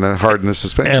 you're going to harden the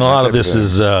suspension. And a lot of this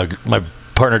is my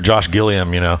partner, Josh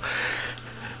Gilliam,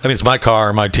 I mean, it's my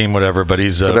car, my team, whatever. But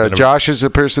he's Josh is the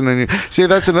person. See,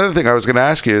 that's another thing I was going to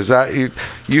ask you. Is that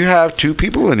you have two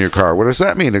people in your car? What does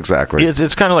that mean exactly?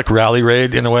 It's kind of like Rally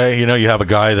Raid in a way. You know, you have a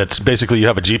guy that's basically you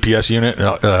have a GPS unit,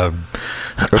 a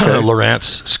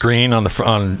Lowrance screen on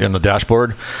the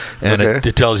dashboard, and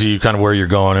it tells you kind of where you're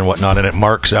going and whatnot, and it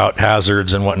marks out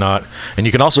hazards and whatnot. And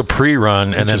you can also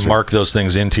pre-run and then mark those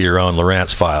things into your own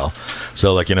Lowrance file.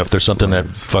 So, like, you know, if there's something that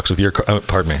fucks with your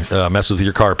car, messes with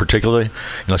your car particularly,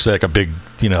 let's say like a big,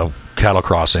 you know, cattle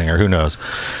crossing or who knows.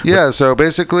 Yeah, so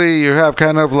basically you have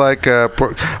kind of like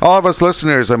all of us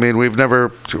listeners, I mean, we've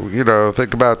never, you know,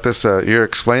 think about this, you're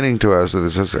explaining to us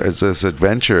this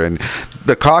adventure, and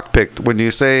the cockpit, when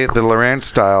you say the Lowrance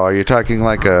style, are you talking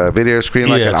like a video screen,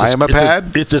 like an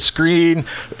IMAPad? It's a screen,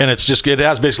 and it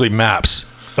has basically maps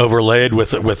overlaid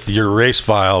with your race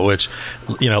file, which,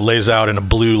 you know, lays out in a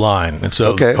blue line, and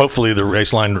so hopefully the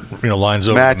race line, you know, lines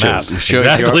over matches. the map. Shows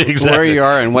Exactly. where you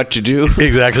are and what to do.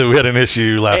 Exactly. We had an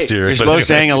issue last year. You're supposed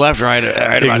to hang a left, right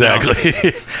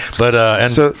exactly. But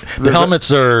and so the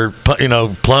helmets are, you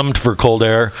know, plumbed for cold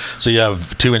air, so you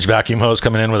have 2-inch vacuum hose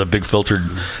coming in with a big filtered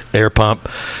air pump,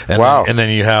 and then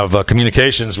you have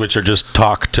communications, which are just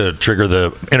talk to trigger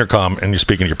the intercom, and you're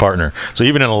speaking to your partner. So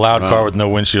even in a loud car with no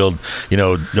windshield, you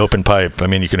know, open pipe, I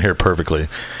mean, you can hear it perfectly.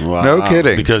 Wow. No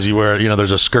kidding. Because you wear, you know,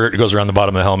 there's a skirt that goes around the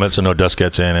bottom of the helmet so no dust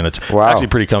gets in, and it's actually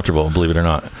pretty comfortable, believe it or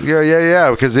not. Yeah,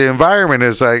 because the environment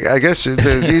is, I guess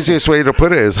the easiest way to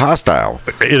put it is hostile.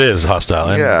 It is hostile.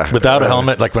 And without a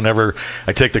helmet, like whenever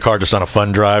I take the car just on a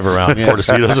fun drive around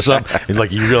Portocitos or something,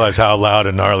 like you realize how loud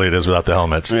and gnarly it is without the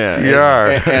helmets.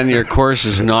 Yeah. And your course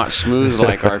is not smooth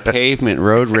like our pavement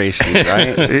road races,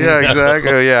 right? Yeah,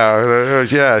 exactly.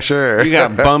 Yeah, sure. You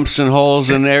got bumps and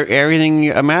holes and everything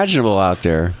imaginable out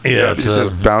there. Yeah, it's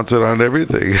just bounce it on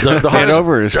everything. The Get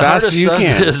over it as fast as you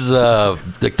can. Is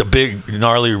like the big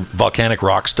gnarly volcanic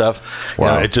rock stuff.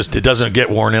 Wow. You know, it doesn't get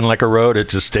worn in like a road. It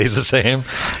just stays the same.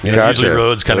 You know, usually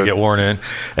roads kind of get worn in,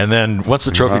 and then once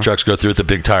the trophy trucks go through with the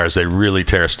big tires, they really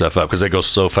tear stuff up because they go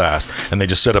so fast, and they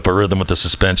just set up a rhythm with the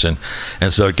suspension,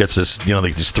 and so it gets this, you know,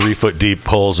 like these 3-foot deep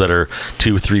holes that are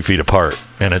 2-3 feet apart,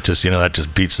 and it just, you know, that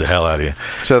just beats the hell out of you.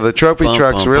 So the trophy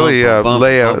trucks really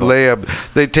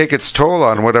they take its toll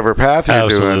on whatever path you're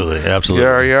doing.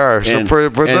 Absolutely. Yeah. So for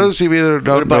those of you that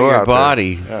don't know your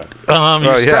body?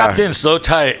 You're strapped in so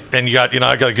tight, and you got, you know,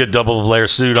 I got a good double layer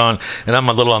suit on, and I'm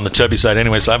a little on the chubby side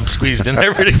anyway, so I'm squeezed in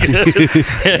there pretty good.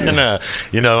 And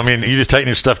you know, I mean, you just tighten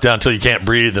your stuff down until you can't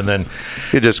breathe, and then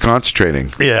you're just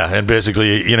concentrating. Yeah, and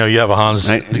basically, you know, you have a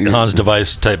Hans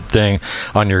device type thing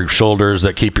on your shoulders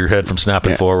that keep your head from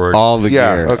snapping forward. All the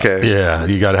gear. Okay. Yeah,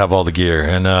 you got to have all the gear,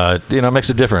 and you know, it makes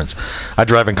a difference. I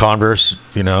drive in Converse,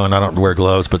 you know, and I don't wear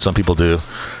gloves, but some people do.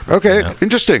 Okay,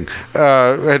 interesting.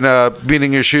 And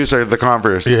meaning your shoes are the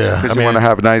Converse. Yeah, because you want to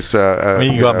have nice. I mean,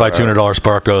 you can go out and buy $200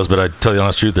 Sparkos, but I tell you the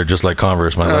honest truth, they're just like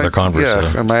Converse, my leather Converse.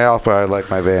 Yeah, and my Alpha, I like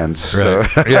my Vans. Right.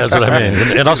 So. Yeah, that's what I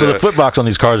mean. And also, the foot box on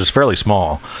these cars is fairly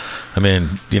small. I mean,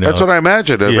 you know, that's what I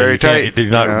imagine. Very tight.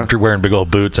 You're not wearing big old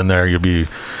boots in there. You'll be, you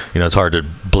know, it's hard to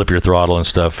blip your throttle and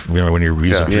stuff. You know, when you're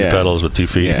using 3 pedals with 2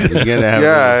 feet. Yeah, you gotta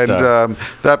have and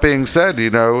that being said, you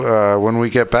know, when we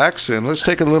get back soon, let's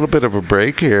take a little bit of a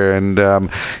break here, and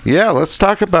let's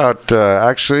talk about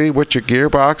actually what your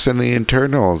gearbox and the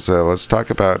internals. Let's talk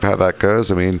about how that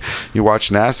goes. I mean, you watch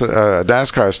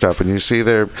NASCAR stuff, and you see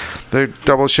they're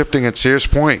double shifting at Sears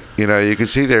Point. You know, you can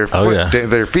see their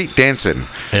their feet dancing.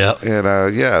 Yeah. And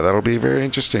that'll be very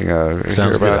interesting.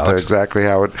 Hear about good, exactly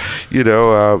how it, you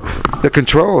know, the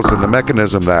controls and the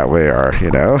mechanism that way are,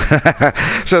 you know.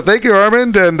 So thank you,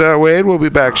 Armand and Wade. We'll be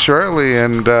back shortly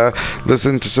and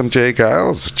listen to some Jay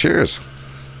Giles. Cheers.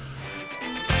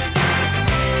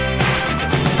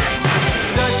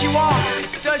 Does she walk?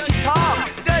 Does she talk?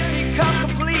 Does she come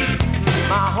complete?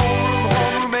 My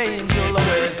homeroom angel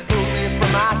always pulled me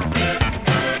from my seat.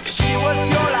 She was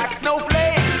pure like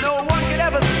snowflakes, no one could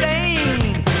ever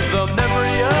stain. The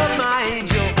memory of my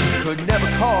angel could never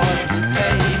cause me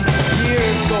pain.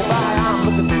 Years go by, I'm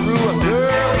looking through a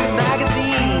girl's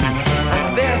magazine,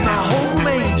 and there's my home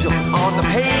angel on the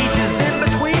pages in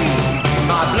between.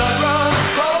 My blood runs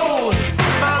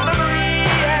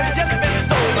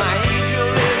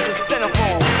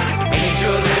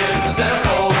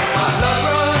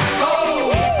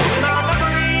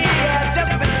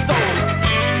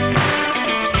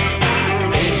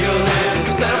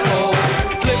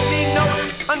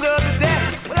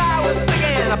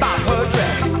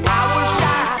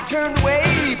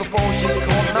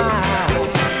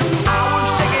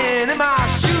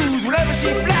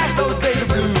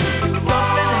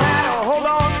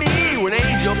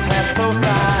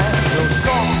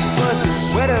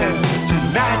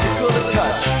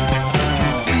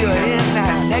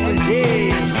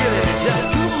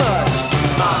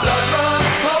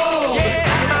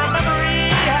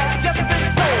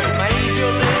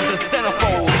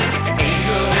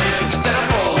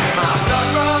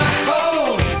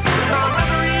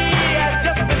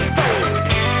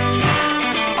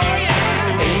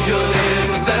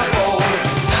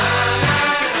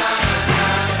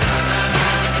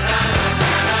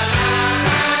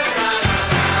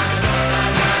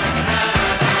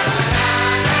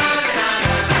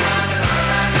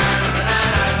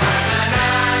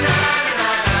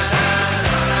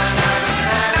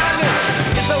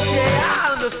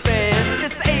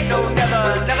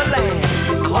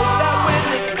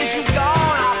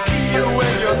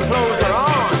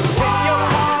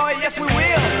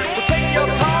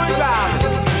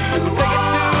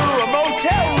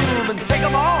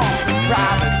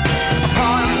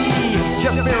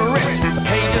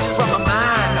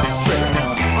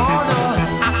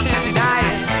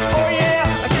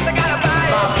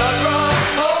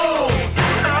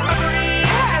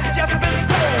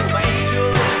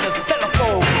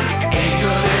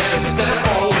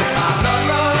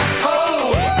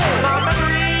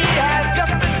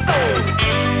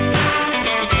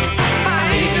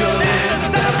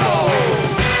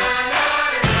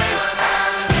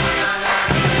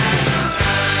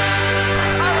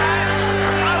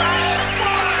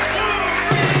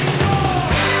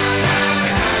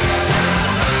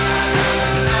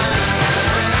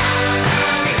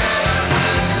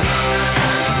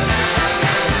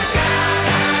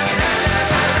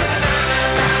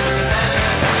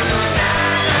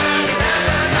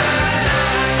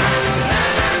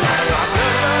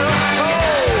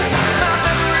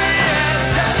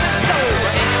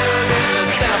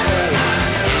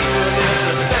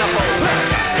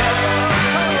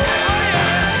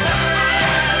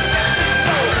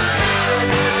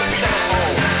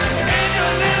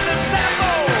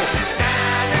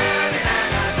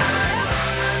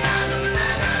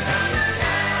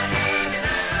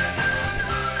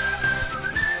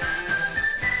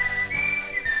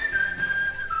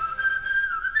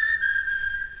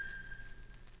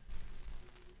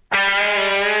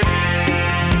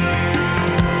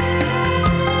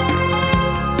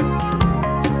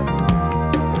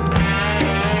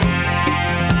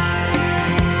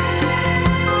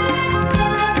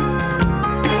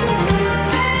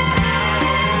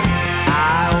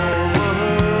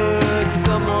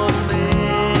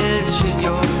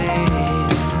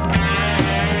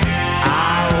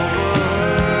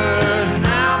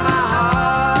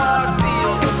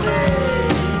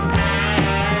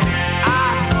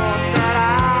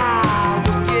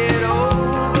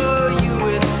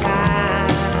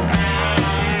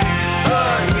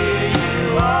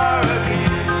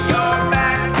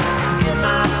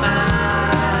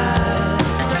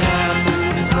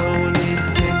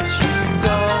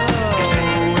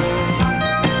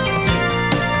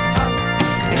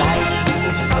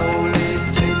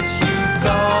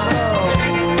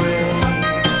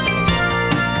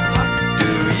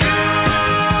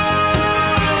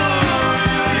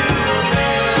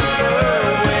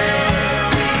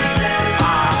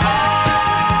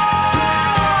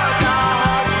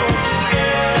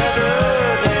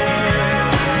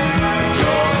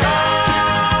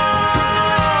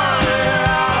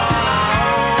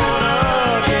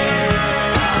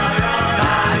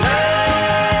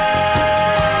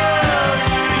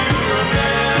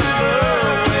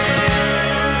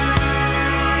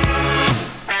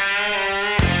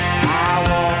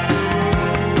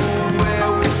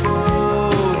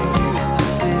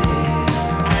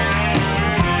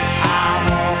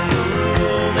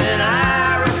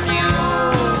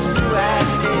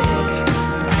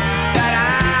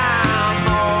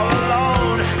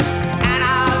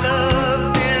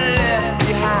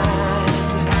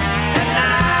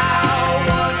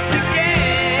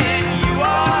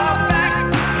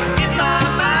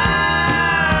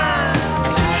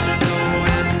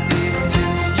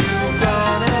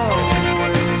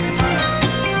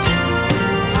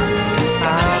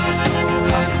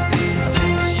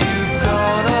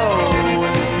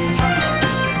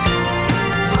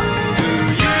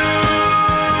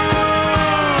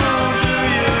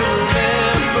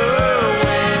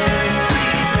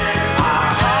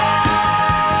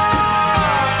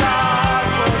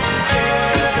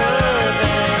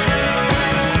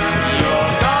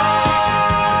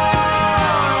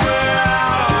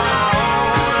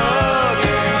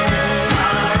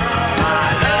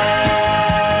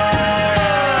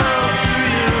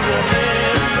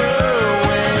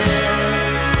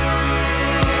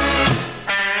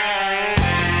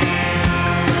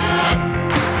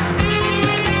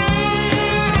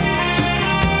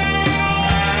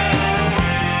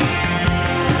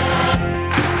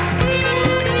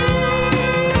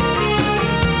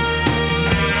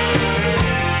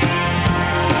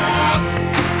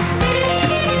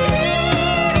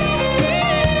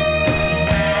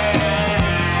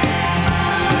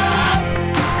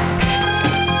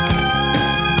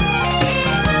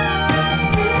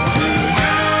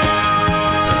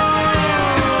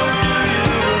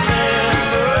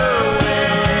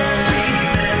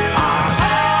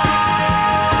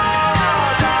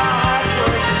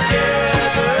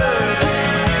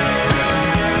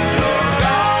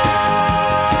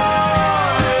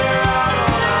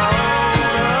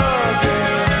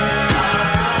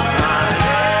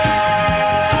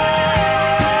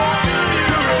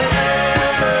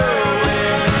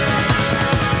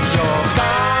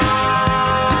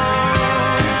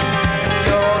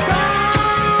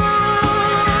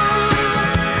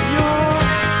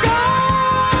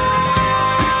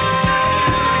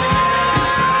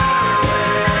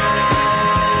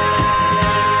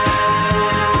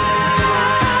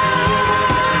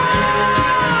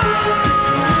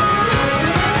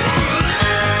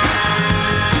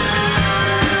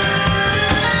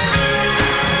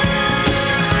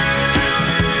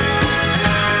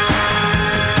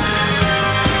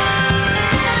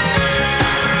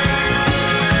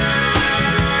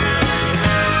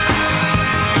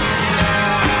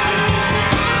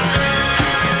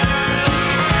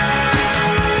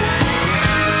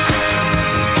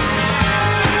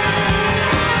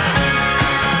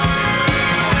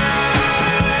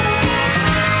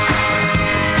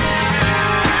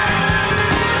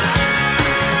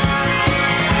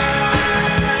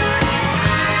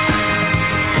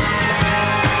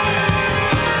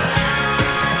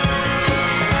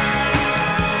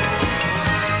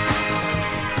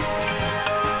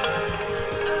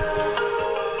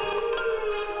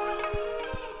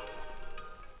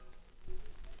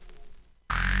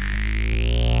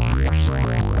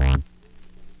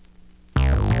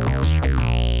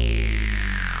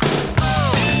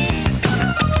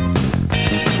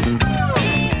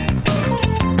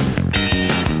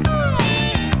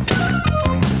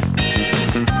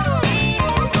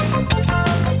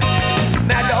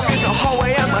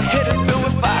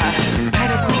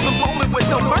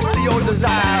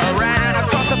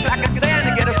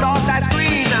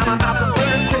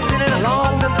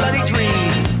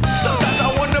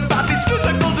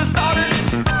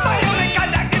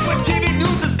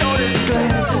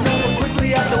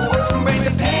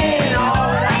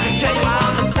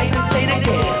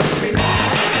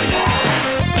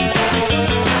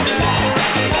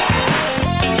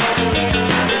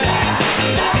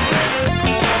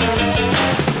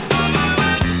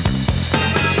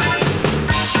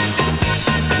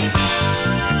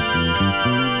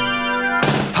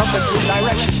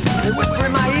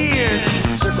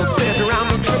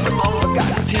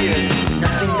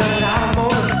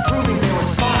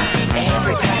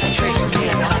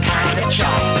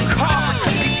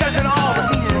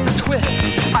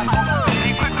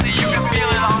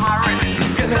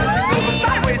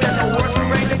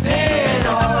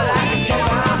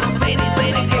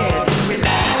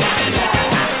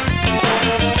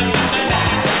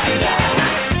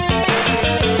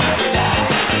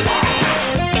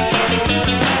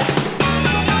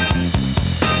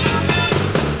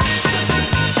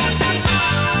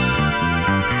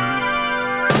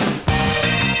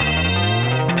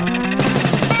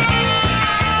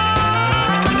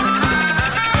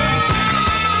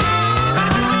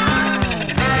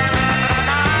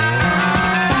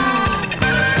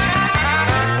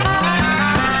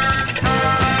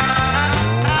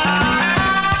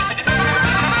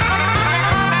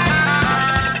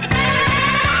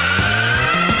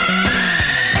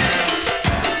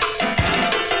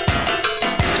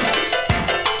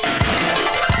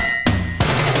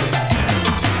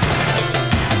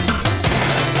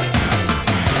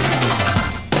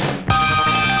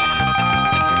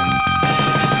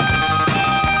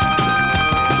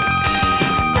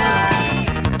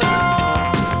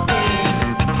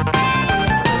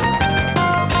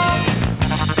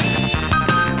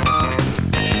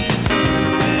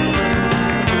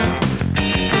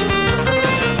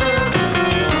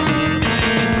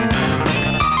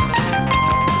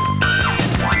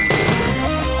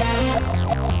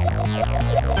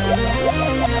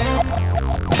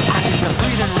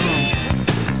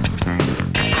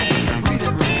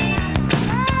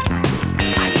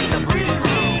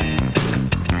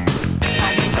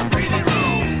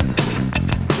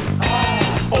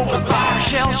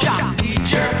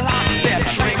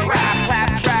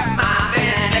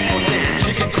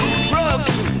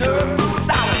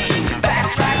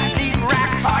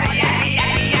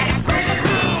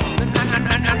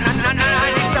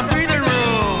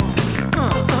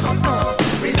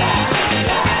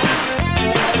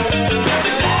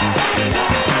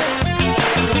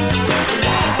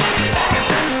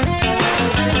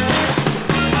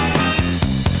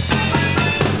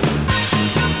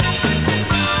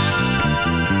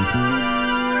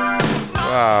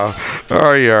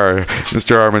Oh, yeah.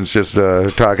 Mr. Armin's just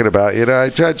talking about, I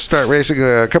tried to start racing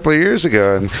a couple of years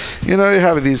ago, and, you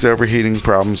have these overheating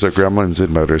problems or gremlins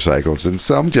in motorcycles, and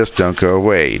some just don't go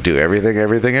away. You do everything,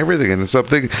 and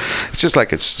it's just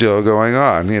like it's still going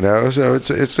on, So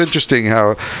it's interesting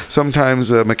how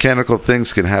sometimes mechanical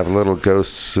things can have little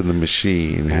ghosts in the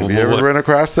machine. Have you ever run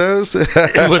across those?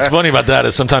 What's funny about that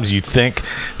is sometimes you think,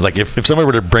 like, if somebody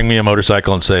were to bring me a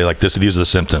motorcycle and say, like, these are the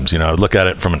symptoms, I would look at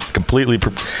it from a completely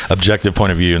objective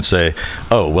point of view and say,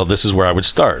 oh, well, this is where I would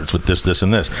start. It's with this,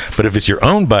 and this. But if it's your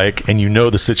own bike and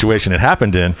the situation it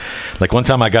happened in, like one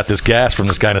time I got this gas from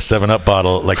this guy in a 7-Up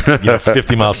bottle, like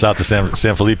 50 miles south of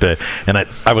San Felipe, and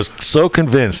I was so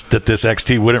convinced that this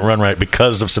XT wouldn't run right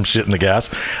because of some shit in the gas.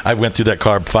 I went through that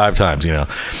carb 5 times,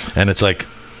 and it's like,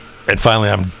 and finally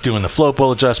I'm doing the flow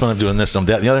pole adjustment, I'm doing this, I'm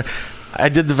that, and the other. I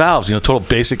did the valves, total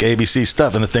basic ABC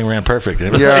stuff, and the thing ran perfect.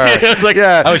 It was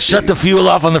I would shut the fuel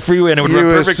off on the freeway, and it would run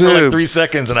perfect for like 3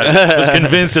 seconds, and I was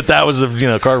convinced that was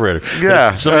the carburetor.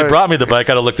 Yeah. If somebody brought me the bike,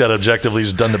 I'd have looked at it objectively,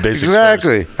 just done the basics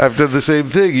Exactly. first. I've done the same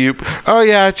thing.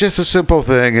 It's just a simple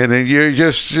thing, and then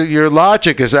your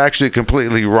logic is actually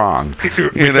completely wrong,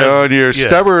 and you're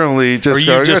stubbornly just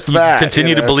going, it's that. You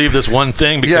continue to believe this one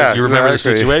thing because you remember the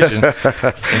situation.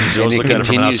 And it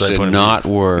continues to not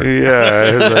work.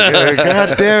 Yeah. It's like,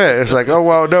 God damn it. It's like, oh,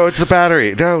 well, no, it's the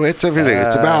battery. No, it's everything.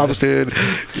 It's the valves, dude.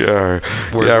 Yeah,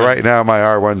 right now my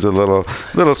R1's a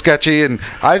little sketchy, and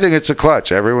I think it's a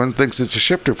clutch. Everyone thinks it's a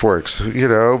shifter forks,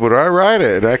 but I ride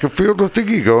it, and I can feel the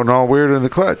thingy going all weird in the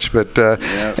clutch, but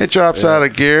it drops out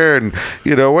of gear, and,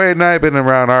 Wade and I have been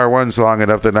around R1s long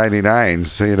enough, the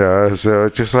 99s, so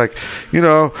it's just like,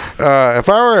 if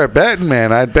I were a betting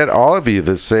man, I'd bet all of you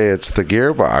that say it's the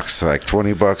gearbox, like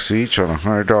 $20 each on a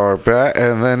 $100 bet,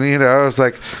 and then, I was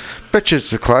like, bet you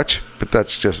it's the clutch, but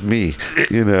that's just me,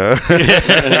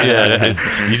 Yeah,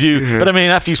 you do. But I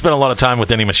mean, after you spend a lot of time with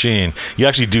any machine, you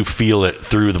actually do feel it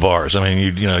through the bars. I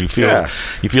mean, you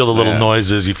feel the little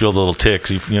noises, you feel the little ticks.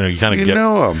 You kind of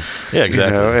know them. Yeah,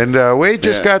 exactly. And Wade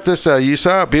just got this. You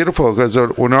saw it beautiful because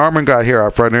when Armin got here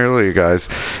up front earlier, guys,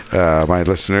 my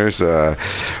listeners,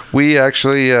 we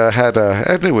actually had.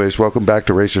 Anyways, welcome back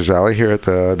to Racers Alley here at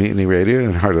the Mutiny Radio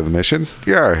in the heart of the mission.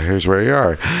 Yeah, here's where you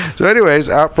are. So, anyways,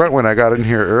 out front when I got in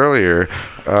here earlier.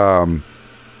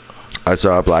 I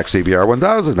saw a black CBR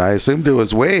 1000. I assumed it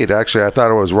was Wade. Actually, I thought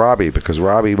it was Robbie because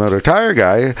Robbie, Motor Tire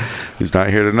Guy, who's not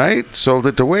here tonight, sold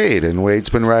it to Wade, and Wade's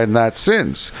been riding that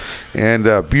since. And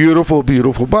beautiful,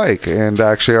 beautiful bike. And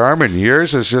actually, Armin,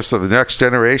 yours is just of the next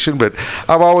generation, but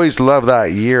I've always loved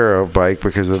that year of bike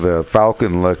because of the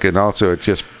Falcon look, and also it's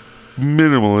just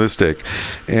minimalistic.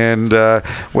 And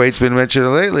Wade's been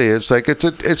mentioning lately, it's like it's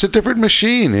a different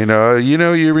machine.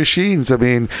 Your machines. I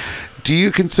mean, do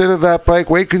you consider that bike?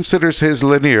 Wade considers his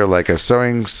linear like a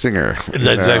sewing singer.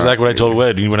 That's exactly what I told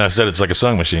Wade when I said it's like a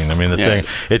sewing machine. I mean, the thing,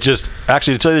 it just,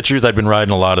 actually, to tell you the truth, I've been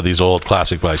riding a lot of these old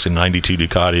classic bikes in 92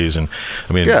 Ducatis. And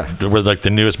I mean, like the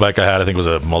newest bike I had, I think was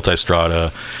a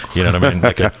Multistrada, you know what I mean?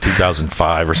 Like a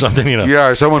 2005 or something,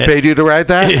 Yeah, someone paid you to ride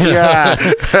that? Yeah.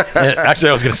 Actually,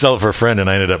 I was going to sell it for a friend and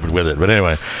I ended up with it. But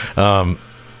anyway,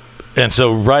 and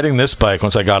so riding this bike,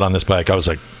 once I got on this bike, I was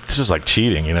like, this is like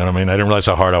cheating, you know what I mean? I didn't realize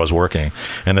how hard I was working.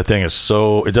 And the thing is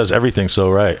it does everything so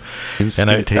right.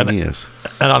 Instantaneous.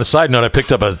 And on a side note, I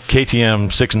picked up a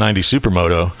KTM 690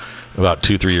 Supermoto about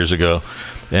 2-3 years ago.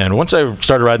 And once I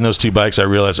started riding those two bikes, I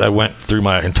realized I went through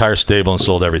my entire stable and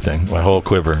sold everything, my whole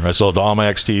quiver. I sold all my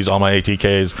XTs, all my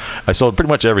ATKs. I sold pretty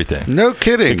much everything. No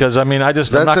kidding. Because, I mean, I'm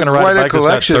not going to ride a bike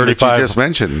that's got 35. That you just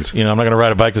mentioned. I'm not going to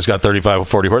ride a bike that's got 35 or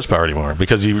 40 horsepower anymore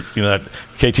because, that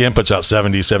KTM puts out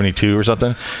 70, 72 or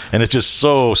something. And it's just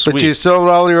so sweet. But you sold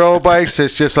all your old bikes.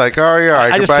 It's just like, oh, yeah,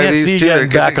 I can buy these too. Getting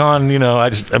back on, I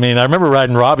remember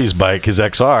riding Robbie's bike, his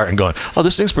XR, and going, oh,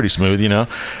 this thing's pretty smooth,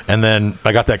 And then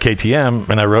I got that KTM,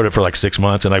 and I rode it for like 6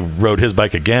 months, and I rode his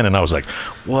bike again, and I was like,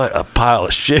 what a pile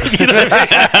of shit.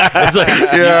 It's like,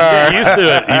 you get used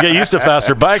to it. You get used to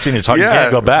faster bikes, and it's hard. You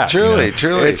can't go back. Truly.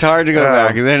 It's hard to go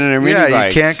back. And then in a mini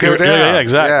bike, you can't go down. Yeah,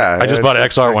 exactly. Yeah, I just bought an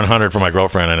XR 100 for my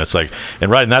girlfriend, and it's like,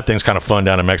 and riding that thing's kind of fun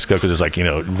down in Mexico because it's like,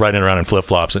 riding around in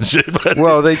flip-flops and shit. But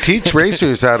well, they teach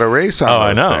racers how to race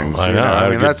on those things. I know. I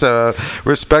mean, that's a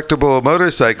respectable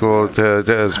motorcycle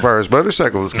as far as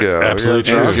motorcycles go.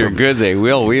 Absolutely. If you're good, they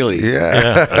will wheelie.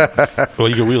 Yeah. Well,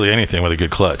 you can wheelie anything with a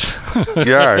good clutch.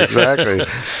 Yeah, exactly.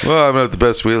 Well, I'm not the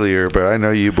best wheelier, but I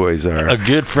know you boys are. A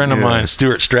good friend of mine,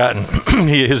 Stuart Stratton,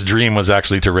 his dream was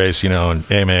actually to race, in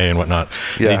AMA and whatnot.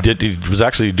 Yeah. And he was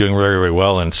actually doing very, very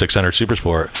well in 600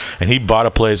 Supersport. And he bought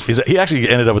a place. He actually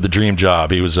ended up with a dream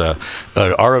job. He was a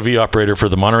ROV operator for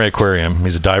the Monterey Aquarium.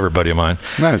 He's a diver buddy of mine.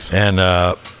 Nice. And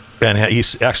and he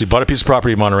actually bought a piece of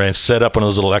property in Monterey and set up one of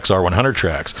those little XR100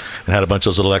 tracks and had a bunch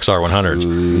of those little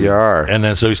XR100s. Yeah. And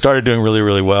then so he started doing really,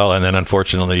 really well, and then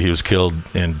unfortunately he was killed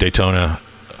in Daytona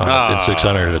in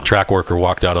 600. A track worker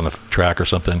walked out on the track or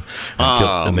something,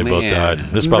 and they both died.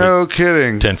 This is probably no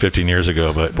kidding. 10, 15 years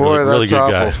ago, but Boy, really that's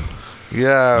good awful. guy.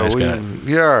 Yeah, Nice guy.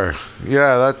 Yeah.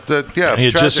 And he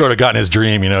had just sort of gotten his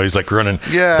dream, he's like running,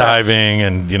 diving,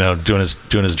 and doing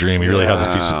his dream. He really had this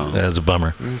piece of, it's a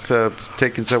bummer. He's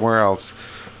taken somewhere else.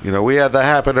 We had that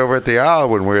happen over at the Isle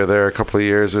when we were there a couple of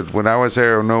years. When I was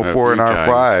there in 04 and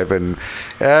 05, and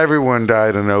everyone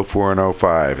died in 04 and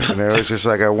 05. And it was just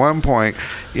like at one point,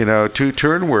 2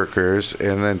 turn workers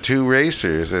and then 2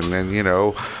 racers. And then,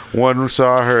 one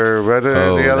saw her rather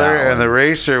than the other. And the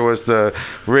racer was the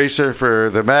racer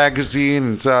for the magazine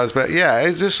and saw us. But yeah,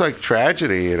 it's just like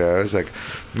tragedy, It's like,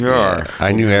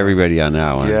 I knew everybody on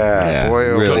that one. Yeah, boy,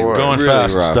 oh really, boy. Going really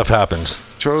fast, rough. stuff happens.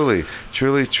 Truly. But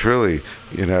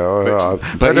you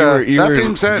that were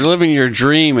being said, living your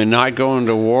dream and not going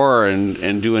to war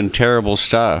and doing terrible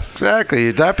stuff. Exactly.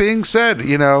 That being said,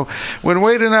 when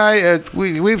Wade and I,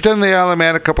 we've done the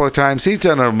Alaman a couple of times. He's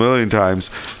done it a million times.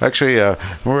 Actually,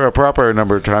 we're a proper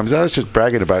number of times. I was just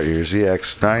bragging about your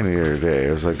ZX9 the other day.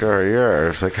 I was like, oh, yeah.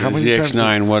 It's like, how many ZX9,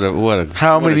 times?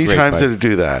 how many times did it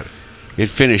do that? It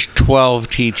finished 12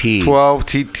 TTs. 12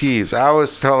 TTs. I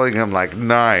was telling him like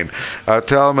 9. I'll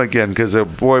tell him again because a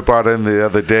boy brought in the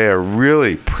other day a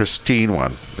really pristine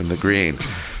one in the green.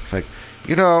 It's like,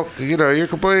 you're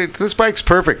complete. This bike's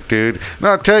perfect, dude. And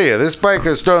I'll tell you, this bike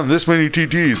has done this many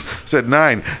TTs. Said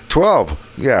 9, 12.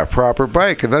 Yeah, proper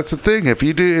bike. And that's the thing. If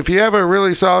you have a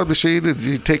really solid machine and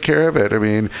you take care of it, I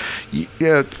mean,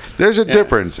 there's a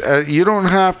difference. You don't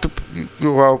have to.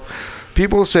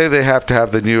 People say they have to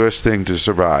have the newest thing to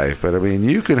survive, but I mean,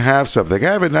 you can have something.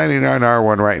 I have a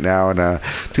 99R1 right now and a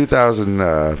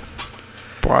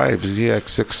 2005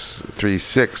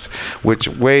 ZX636, which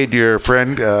Wade, your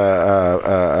friend,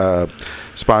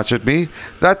 sponsored me.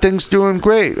 That thing's doing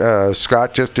great.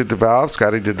 Scott just did the valves.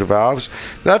 Scotty did the valves.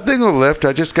 That thing will lift.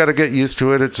 I just got to get used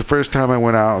to it. It's the first time I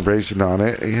went out and racing on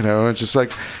it. It's just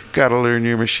like, got to learn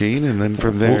your machine, and then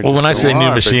from there. Well, when I say new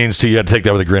machines, too, you got to take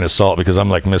that with a grain of salt because I'm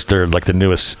like the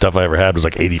newest stuff I ever had was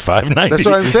like 85, 90. That's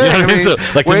what I'm saying. I mean? So,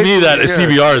 to me, that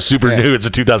CBR is super new. It's a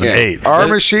 2008. Our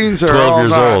machines are 12 all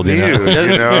years not old. new.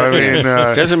 I mean,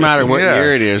 doesn't matter what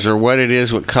year it is or what it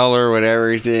is, what color, what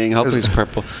everything. Hopefully it's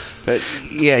purple. But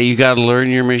yeah, you got to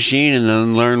learn your machine and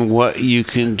then learn what you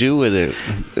can do with it.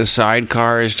 The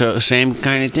sidecar is the same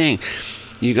kind of thing.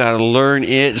 You got to learn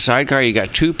it. Sidecar, you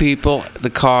got 2 people, the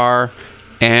car,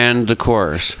 and the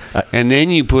course, and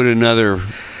then you put another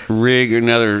rig,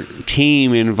 another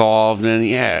team involved, and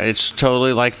it's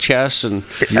totally like chess, and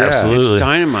absolutely, it's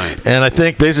dynamite. And I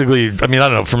think basically, I mean, I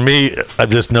don't know. For me,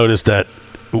 I've just noticed that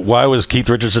why was Keith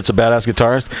Richards such a badass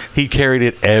guitarist? He carried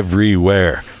it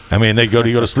everywhere. I mean, you go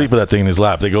to sleep with that thing in his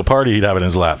lap. They go party, he'd have it in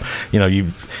his lap.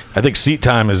 I think seat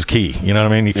time is key. You know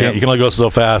what I mean? You can only go so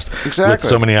fast with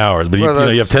so many hours. But you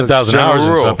have 10,000 hours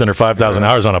or something, or 5,000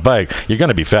 hours on a bike. You're going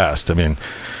to be fast. I mean,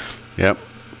 Yep.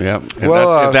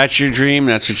 If that's your dream,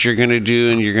 that's what you're going to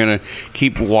do, and you're going to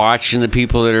keep watching the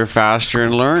people that are faster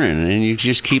and learning, and you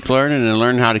just keep learning and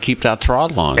learn how to keep that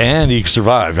throttle on. And you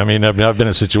survive. I mean, I've been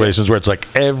in situations where it's like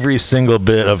every single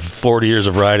bit of 40 years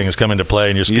of riding has come into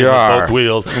play, and you're skidding with both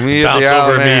wheels, bounce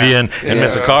over a median, and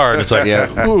miss a car, and it's like,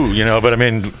 ooh, But I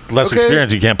mean, less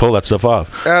experience, you can't pull that stuff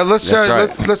off. Let's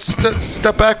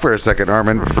step back for a second,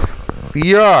 Armin.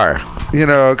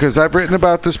 Because I've written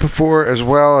about this before as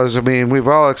well as, I mean, we've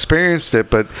all experienced it,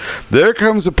 but there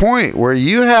comes a point where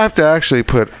you have to actually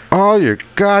put all your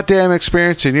goddamn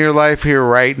experience in your life here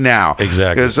right now.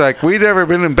 Exactly. Because, like, we've never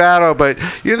been in battle, but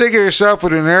you think of yourself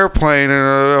with an airplane and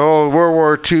a whole World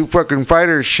War II fucking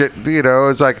fighter shit,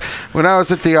 it's like, when I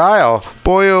was at the Isle,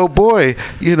 boy, oh boy,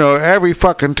 every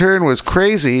fucking turn was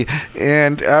crazy,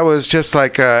 and I was just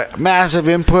like massive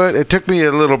input. It took me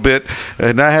a little bit,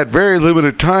 and I had very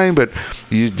limited time, but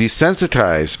you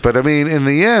desensitize. But I mean, in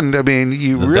the end,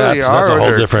 you really are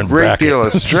under a great deal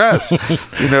of stress.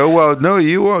 Well, no,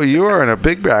 you are in a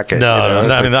big bracket. No,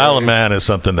 I mean, the Isle of Man is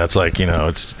something that's like,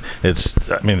 it's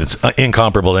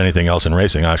incomparable to anything else in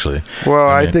racing, actually. Well,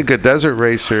 I think a desert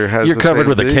racer has. You're covered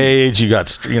with a cage. You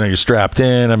got, you're strapped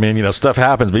in. I mean, stuff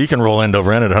happens, but you can roll end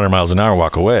over end at 100 miles an hour and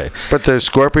walk away. But there's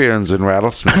scorpions and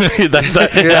rattlesnakes. That's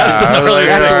what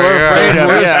we're afraid of.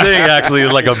 Worst thing, actually,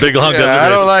 like a big long desert race. I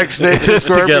don't like snakes. Just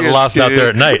to get lost out there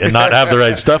at night and not have the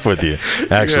right stuff with you.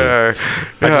 Actually, I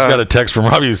just got a text from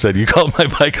Robbie who said, "You called my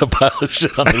bike a pile of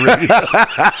shit on on the radio.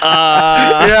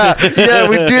 Yeah,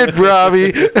 we did,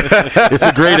 Robbie. It's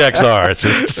a great XR. It's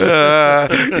just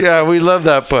Yeah, we love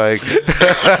that bike.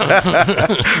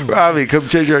 Robbie, come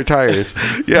change our tires.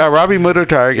 Yeah, Robbie Motor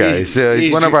Tire Guys.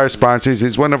 He's one of our sponsors.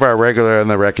 He's one of our regular on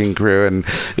the wrecking crew. And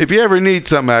if you ever need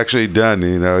something actually done,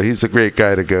 he's a great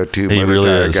guy to go to. He Motor really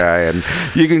Tire is. Guy. And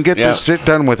you can get this shit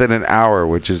done within an hour,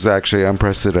 which is actually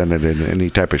unprecedented in any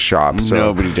type of shop. So,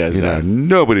 Nobody does that.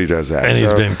 Nobody does that. and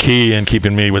he's been key in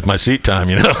keeping me with my seat time.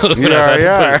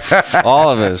 Yeah. All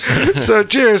of us. So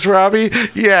cheers, Robbie.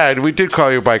 Yeah, and we did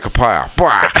call your bike a pile.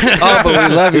 Oh, but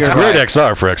we love It's a your great bike.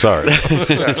 XR for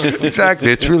XR.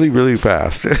 Exactly. It's really, really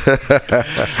fast.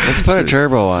 Let's put a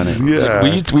turbo on it. Yeah.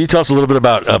 Will you tell us a little bit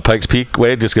about Pikes Peak,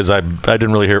 Wade? Just because I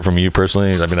didn't really hear it from you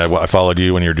personally. I mean, I followed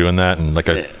you when you were doing that, and like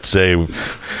I say,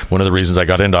 one of the reasons I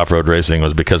got into off-road racing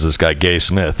was because of this guy Gay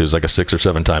Smith, who's like a 6 or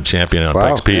 7 time champion on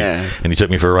Pikes Peak, Yeah. and he took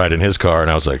me for a ride in his car,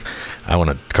 and I was like, I want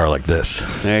a car like this.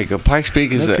 There you go. Pikes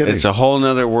Peak is it's a whole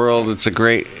nother world. It's a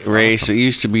great race. It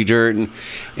used to be dirt, and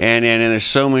there's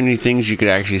so many things you could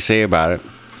actually say about it.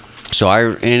 So I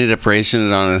ended up racing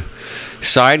it on a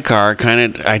sidecar.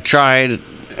 I tried.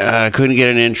 Couldn't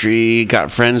get an entry.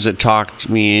 Got friends that talked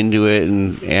me into it,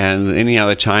 and anyhow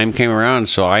the time came around,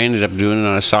 so I ended up doing it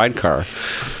on a sidecar,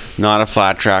 not a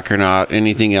flat track or not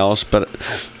anything else. But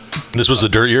This was the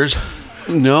dirt years?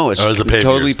 no, it's Or was it paved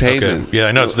totally years? pavement. Okay. Yeah,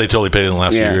 I know they totally paved in the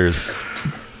last few years.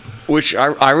 Which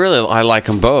I like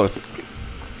them both.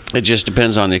 It just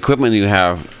depends on the equipment you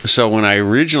have. So when I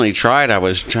originally tried, I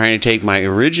was trying to take my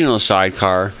original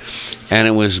sidecar, and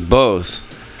it was both.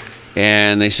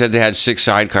 And they said they had 6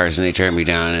 sidecars, and they turned me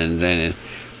down. And then,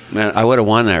 man, I would have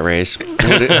won that race.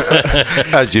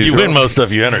 As usual. You win most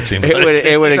stuff you enter, it seems like.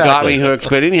 It would have got me hooked.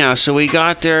 But anyhow, so we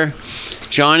got there.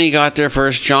 Johnny got there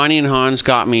first. Johnny and Hans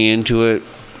got me into it.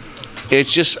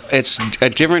 It's a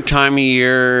different time of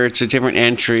year. It's a different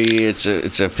entry. It's a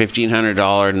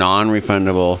 $1,500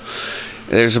 non-refundable.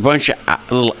 There's a bunch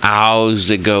of little ows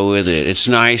that go with it. It's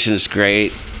nice and it's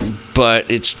great, but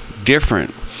it's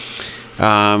different.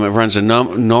 It runs a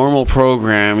normal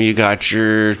program. You got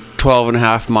your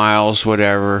 12.5 miles,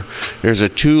 whatever. There's a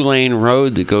 2-lane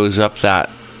road that goes up that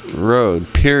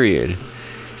road, period.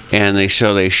 And they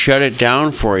shut it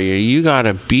down for you. You got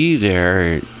to be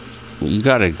there. You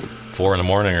got to 4 in the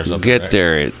morning or something. get right?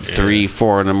 there at 3,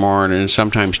 4 in the morning, and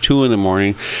sometimes 2 in the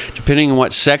morning, depending on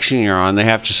what section you're on. They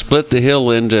have to split the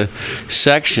hill into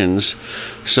sections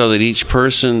so that each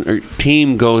person or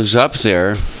team goes up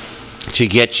there to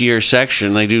get to your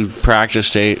section. They do practice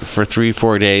day for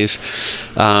 3-4 days.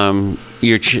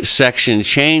 Your section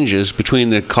changes between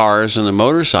the cars and the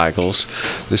motorcycles.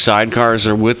 The sidecars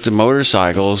are with the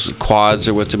motorcycles, the quads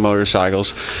are with the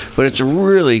motorcycles, but it's a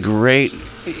really great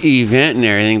event and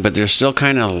everything, but they're still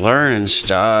kind of learning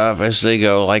stuff as they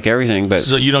go, like everything. But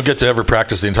So you don't get to ever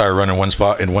practice the entire run in one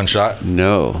spot, in one shot?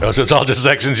 no. Oh, so it's all just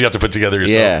sections you have to put together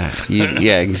yourself?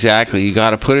 Yeah, exactly. You got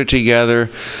to put it together.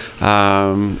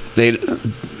 They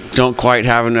don't quite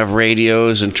have enough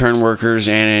radios and turn workers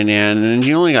and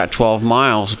you only got 12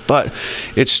 miles, but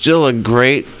it's still a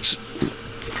great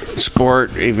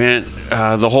sport event.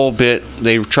 The whole bit,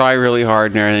 they try really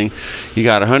hard and everything. You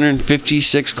got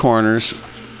 156 corners.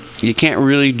 You can't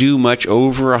really do much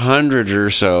over 100 or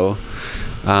so.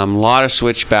 A lot of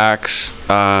switchbacks.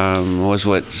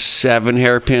 7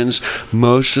 hairpins.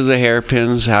 Most of the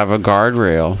hairpins have a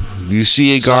guardrail. You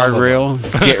see a guardrail,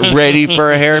 get ready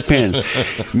for a hairpin.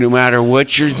 No matter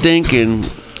what you're thinking,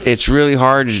 it's really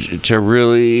hard to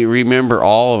really remember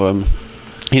all of them.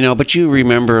 But you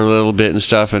remember a little bit and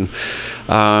stuff, and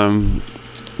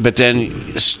but then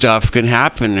stuff can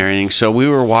happen and everything. So we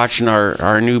were watching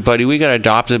our new buddy. We got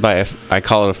adopted by I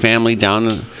call it a family down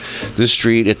the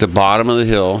street at the bottom of the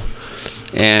hill,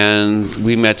 and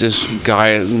we met this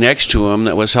guy next to him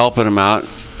that was helping him out.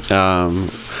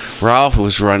 Ralph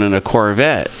was running a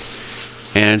Corvette,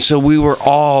 and so we were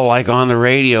all like on the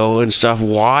radio and stuff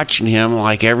watching him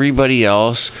like everybody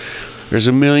else. There's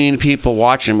a million people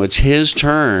watching him. It's his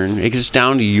turn. It gets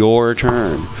down to your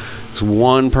turn. There's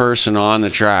one person on the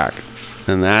track,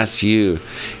 and that's you.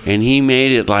 And he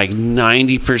made it like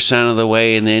 90% of the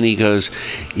way, and then he goes,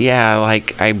 yeah,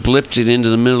 like I blipped it into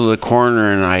the middle of the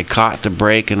corner, and I caught the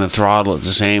brake and the throttle at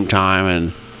the same time,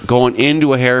 and going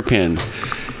into a hairpin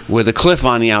with a cliff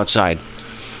on the outside.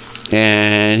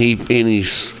 And he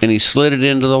slid it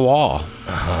into the wall.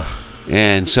 Uh-huh.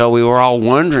 And so we were all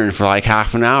wondering for like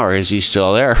half an hour, is he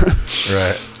still there?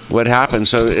 Right. What happened?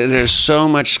 So there's so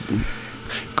much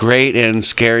great and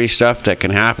scary stuff that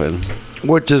can happen.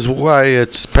 Which is why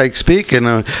it's Pikes Peak,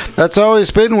 and that's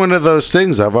always been one of those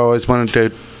things I've always wanted to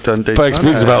Pikes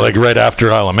Peak is about like right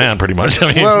after Isle of Man, pretty much.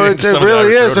 I mean, well, it some of the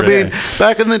really Irish is. I Road, mean, yeah.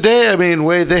 back in the day, I mean,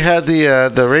 they had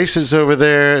the races over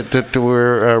there that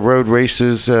were road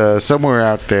races somewhere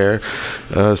out there,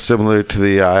 similar to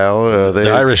the Isle. The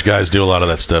Irish guys do a lot of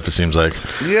that stuff. It seems like.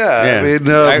 Yeah, I mean,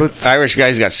 but Irish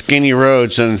guys got skinny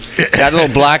roads, and that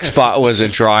little black spot was a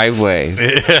driveway.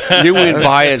 You went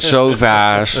by it so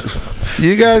fast.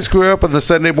 you guys grew up on the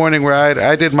Sunday morning ride.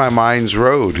 I did my Mines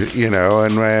Road,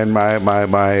 and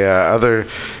my other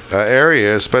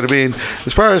areas. But I mean,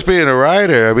 as far as being a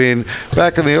rider, I mean,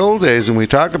 back in the old days, when we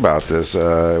talk about this,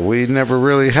 we never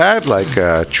really had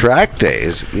like track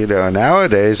days.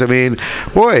 Nowadays, I mean,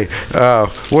 boy,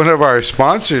 one of our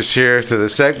sponsors here to the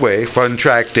Segway, Fun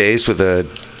Track Days with a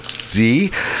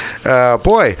Z.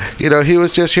 Boy, he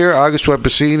was just here, August Weber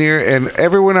Sr., and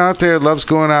everyone out there loves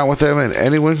going out with them, and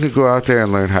anyone can go out there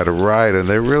and learn how to ride, and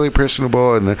they're really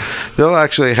personable, and they'll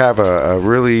actually have a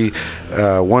really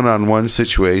one-on-one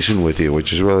situation with you,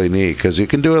 which is really neat, because you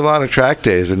can do a lot of track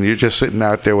days, and you're just sitting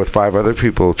out there with 5 other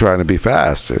people trying to be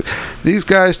fast. These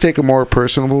guys take a more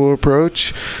personable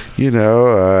approach.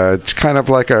 It's kind of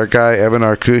like our guy Evan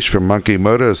Arkush from Monkey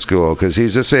Moto School, because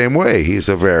he's the same way. He's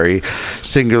a very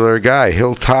singular guy.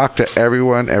 He'll talk to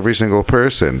everyone, every single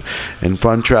person. In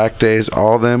Fun Track Days,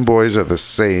 all them boys are the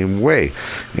same way.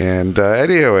 And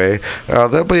anyway,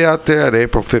 they'll be out there on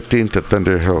April 15th at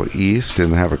Thunderhill East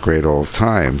and have a great old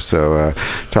time. So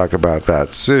talk about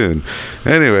that soon.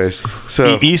 Anyways,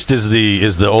 so East is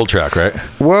the old track, right?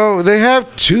 Well, they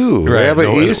have two. Right. They have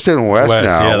an East and West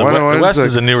now. Yeah, the West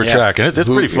is a newer track, and it's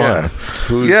pretty fun.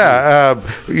 Yeah.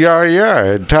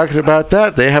 And talking about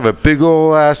that, they have a big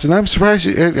old ass, and I'm surprised.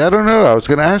 I don't know. I was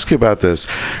going to ask you about this.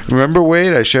 Remember,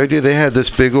 Wade? I showed you they had this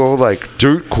big old like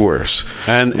dirt course,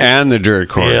 and the dirt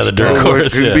course. Yeah, the dirt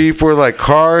course. It could be for like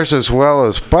cars as well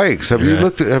as bikes. Have you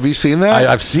looked? Have you seen that?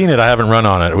 I've seen it. I haven't run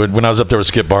on it. When I was up there with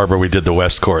Skip Barber, we did the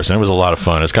West course, and it was a lot of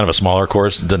fun. It's kind of a smaller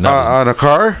course. On a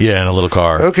car? Yeah, in a little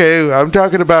car. Okay, I'm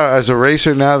talking about as a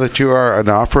racer now that you are an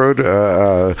off-road.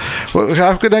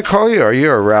 How can I call you? Are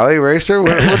you a rally racer?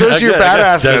 What is your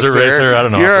badassness? Desert racer? I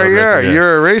don't know.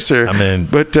 You're a racer. I mean,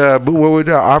 but what would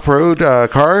off-road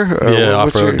car?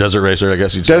 Off-road desert racer, I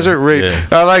guess you'd say. Desert racer.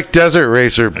 Yeah. I like desert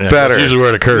racer better. That's usually where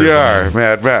it occurs. You are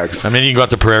Mad Max. I mean, you can go out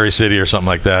to Prairie City or something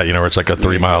like that, where it's like a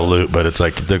 3-mile loop, but it's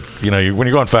like when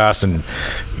you're going fast and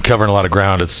covering a lot of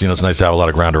ground, it's nice to have a lot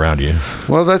of ground around you.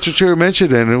 Well, that's what you were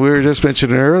mentioning, and we were just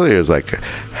mentioning earlier. It's like,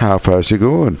 how fast are you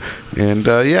going? And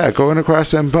going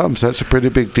across them bumps, that's a pretty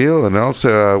big deal. And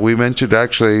also, we mentioned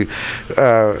actually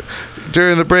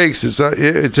during the breaks,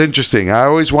 it's interesting. I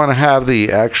always want to have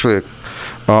the actually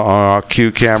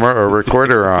cue camera or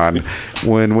recorder on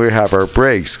when we have our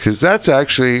breaks, because that's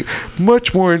actually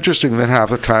much more interesting than half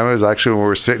the time is actually when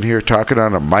we're sitting here talking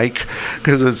on a mic,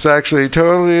 because it's actually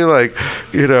totally like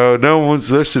no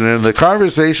one's listening. The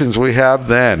conversations we have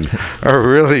then are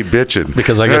really bitching,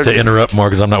 because I get to interrupt more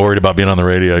because I'm not worried about being on the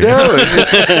radio. No,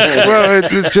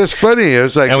 it's just funny.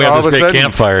 It's like, and we all have of this a big sudden,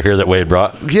 campfire here that Wade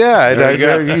brought. Yeah,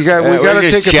 we got to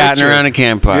take a chatting picture around a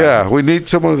campfire. Yeah, we need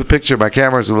someone with a picture. My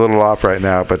camera's a little off right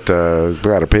now, but we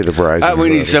got to pay the Verizon. We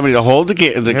need somebody to hold the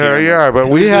camera. Yeah, but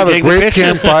we have a great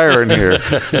campfire in here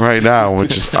right now,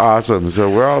 which is awesome. So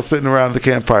we're all sitting around the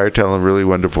campfire telling really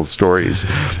wonderful stories,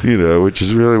 which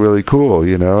is really, really cool,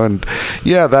 And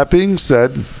that being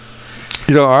said,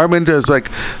 Armand is like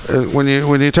when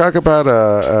you talk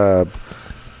about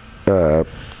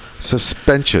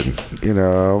suspension,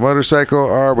 a motorcycle,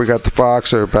 or we got the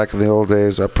Fox, or back in the old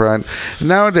days up front.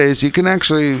 Nowadays, you can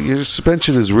actually, your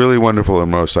suspension is really wonderful in a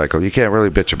motorcycle. You can't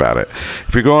really bitch about it.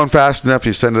 If you're going fast enough,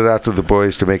 you send it out to the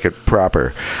boys to make it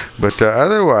proper. But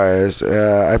otherwise,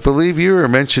 I believe you were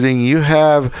mentioning you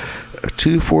have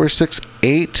 2, 4, 6,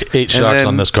 8 shocks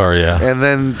on this car, yeah. And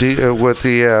then with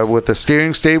the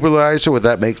steering stabilizer, would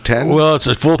that make 10? Well, it's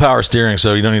a full power steering,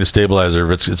 so you don't need a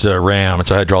stabilizer. It's a ram.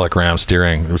 It's a hydraulic ram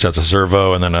steering, which has a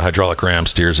servo, and then a hydraulic ram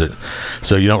steers it.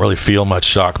 So you don't really feel much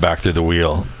shock back through the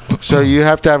wheel. So you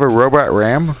have to have a robot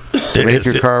ram to make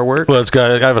your car work? Well,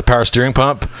 I have a power steering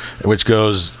pump, which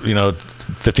goes,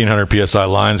 1,500 psi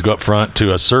lines go up front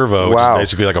to a servo, which is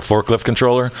basically like a forklift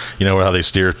controller. You know how they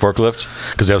steer forklifts,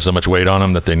 because they have so much weight on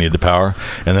them that they need the power,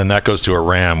 and then that goes to a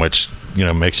ram, which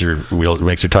makes your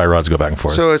tie rods go back and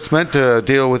forth. So it's meant to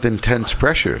deal with intense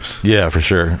pressures. Yeah, for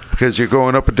sure. Because you're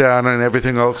going up and down and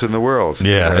everything else in the world.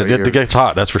 Yeah, it gets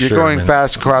hot. That's for sure. You're going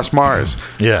fast across Mars.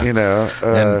 Yeah, and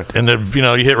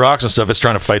you hit rocks and stuff. It's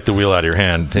trying to fight the wheel out of your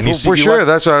hand. And for sure,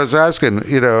 that's what I was asking.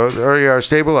 Or your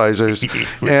stabilizers,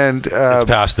 and it's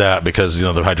past that, because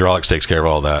the hydraulics takes care of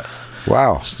all that.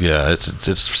 Wow. Yeah,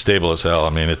 it's stable as hell. I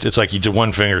mean, it's like you do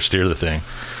one finger steer the thing.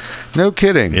 No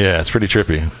kidding. Yeah, it's pretty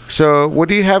trippy. So, what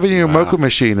do you have in your mocha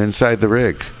machine inside the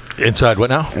rig? Inside what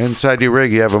now? Inside your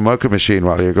rig, you have a mocha machine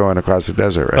while you're going across the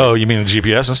desert, right? Oh, you mean the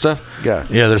GPS and stuff? Yeah.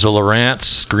 Yeah, there's a Lowrance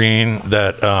screen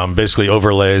that basically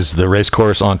overlays the race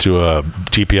course onto a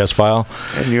GPS file.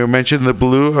 And you mentioned the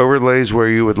blue overlays where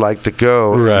you would like to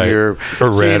go. Right. You're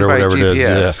Or seen red or by whatever GPS. it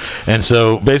is. Yeah. And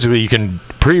so basically you can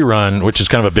pre-run, which is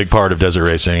kind of a big part of desert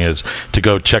racing, is to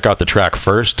go check out the track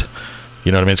first.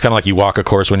 You know what I mean? It's kind of like you walk a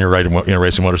course when you're riding,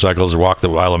 racing motorcycles, or walk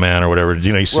the Isle of Man or whatever.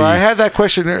 You see. Well, I had that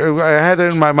question. I had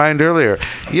it in my mind earlier.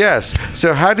 Yes.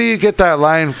 So how do you get that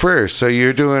line first? So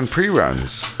you're doing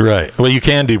pre-runs. Right. Well, you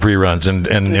can do pre-runs, and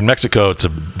in Mexico, it's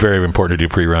very important to do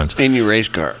pre-runs. In your race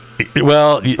car.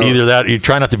 Well, either that, you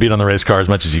try not to beat on the race car as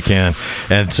much as you can,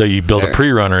 and so you build a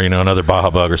pre-runner, another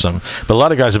Baja Bug or something. But a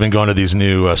lot of guys have been going to these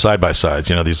new side-by-sides,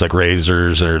 these like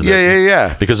Razors or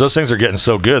yeah. because those things are getting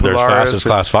so good. They're as fast as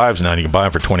Class 5s now, and you can buy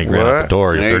them for 20 grand at the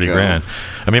door, or 30 grand.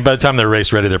 I mean, by the time they're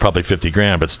race ready, they're probably 50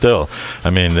 grand, but still, I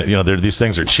mean, these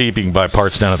things are cheap. You can buy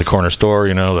parts down at the corner store,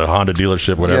 the Honda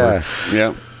dealership, whatever.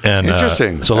 Yeah. And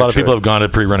interesting. So a lot of people have gone to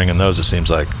pre-running in those, it seems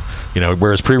like.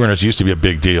 Whereas pre-runners used to be a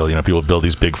big deal. People build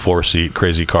these big 4-seat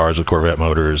crazy cars with Corvette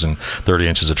motors and 30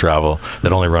 inches of travel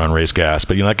that only run on race gas.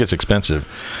 But, that gets expensive.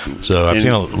 So I've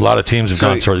seen a lot of teams have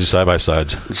gone towards these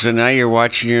side-by-sides. So now you're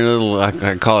watching your little,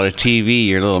 I call it a TV,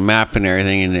 your little map and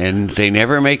everything, and they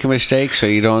never make a mistake, so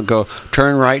you don't go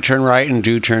turn right, and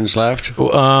do turns left?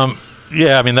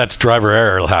 Yeah, I mean, that's driver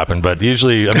error will happen, but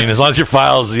usually, I mean, as long as your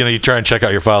files, you try and check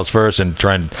out your files first and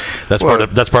try and that's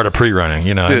part of pre-running,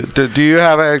 Do you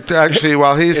have actually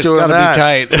while he's doing that?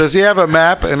 Tight. Does he have a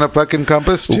map and a fucking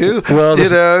compass too? Well,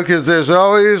 because there's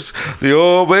always the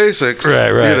old basics, right.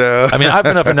 I mean, I've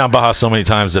been up and down Baja so many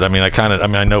times that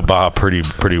I know Baja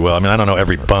pretty well. I mean, I don't know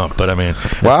every bump, but I mean,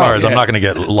 as far as I'm not going to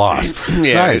get lost.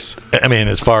 Nice. I mean,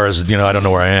 as far as I don't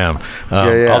know where I am.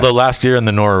 Although last year in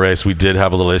the Nora race, we did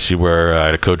have a little issue where I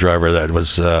had a co-driver that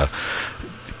was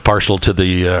partial to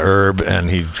the herb, and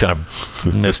he kind of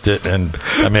missed it, and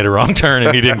I made a wrong turn,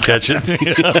 and he didn't catch it.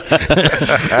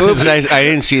 Oops, I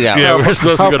didn't see that. Yeah, we were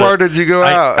supposed How to go far did you go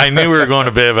out? I knew we were going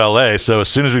to Bay of LA, so as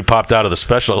soon as we popped out of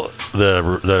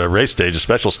the race stage, the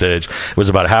special stage, it was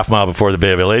about a half mile before the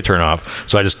Bay of LA turnoff,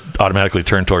 so I just automatically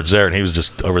turned towards there, and he was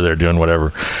just over there doing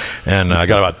whatever. And I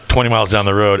got about 20 miles down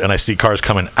the road, and I see cars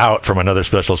coming out from another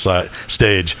special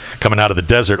stage, coming out of the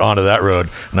desert onto that road,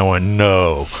 and I went,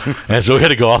 no. And so we had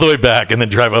to go all the way back and then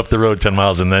drive up the road 10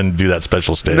 miles and then do that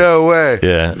special stage. No way.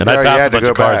 Yeah. And I passed a bunch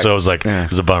of cars, so it was like, it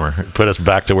was a bummer. It put us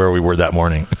back to where we were that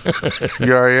morning.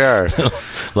 Yeah.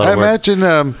 I imagine,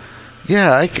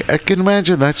 I can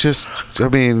imagine that's just,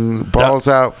 balls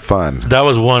out fun. That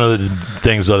was one of the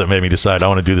things, though, that made me decide I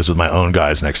want to do this with my own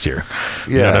guys next year.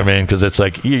 You know what I mean? Because it's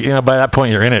like, by that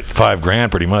point, you're in it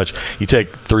 $5,000 pretty much. You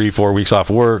take 3-4 weeks off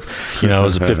work, it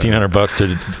was $1,500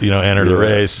 to, enter the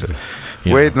race.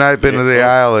 Wade and I have been to the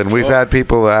Isle, and we've had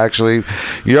people actually,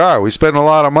 we spent a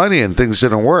lot of money and things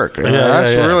didn't work.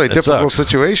 That's a really difficult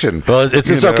situation. Well, it's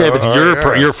okay if it's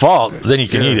your fault, then you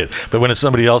can eat it. But when it's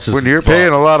somebody else's when you're fault,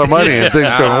 paying a lot of money and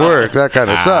things don't work, that kind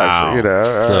of sucks.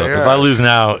 So if I lose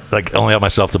now, I only have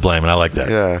myself to blame, and I like that.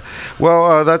 Yeah.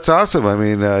 Well, that's awesome.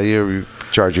 You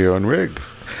charge your own rig.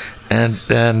 And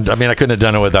I couldn't have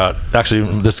done it without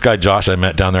actually this guy Josh I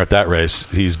met down there at that race.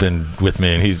 He's been with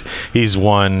me, and he's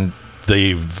won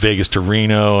the Vegas to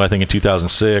Reno, I think in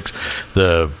 2006,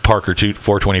 the Parker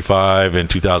 425 in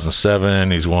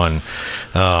 2007. He's won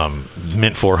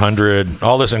Mint 400,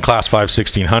 all this in Class 5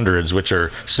 1600s, which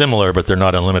are similar, but they're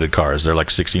not unlimited cars. They're like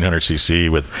 1600cc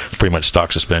with pretty much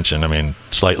stock suspension.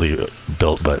 Slightly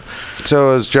built, but.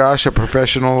 So is Josh a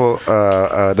professional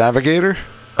navigator?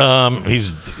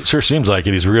 He's sure seems like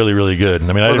it. He's really, really good.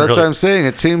 That's what I'm saying.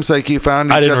 It seems like you found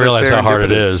each other. I didn't realize how hard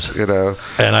it is.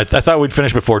 And I thought we'd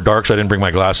finish before dark, so I didn't bring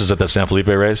my glasses at that San Felipe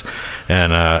race.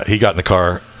 And he got in the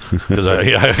car because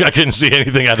I couldn't see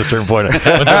anything at a certain point. Once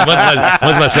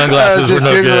my sunglasses were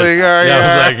no good.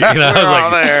 I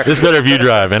was like, this better view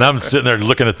drive. And I'm sitting there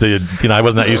looking at the. I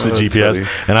wasn't that used to the GPS, funny.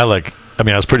 And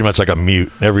I was pretty much like a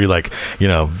mute every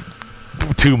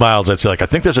 2 miles. I'd say I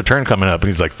think there's a turn coming up, and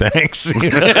he's like, thanks.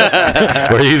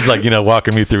 Where he's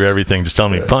walking me through everything, just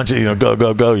telling me punch it,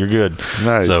 go, you're good.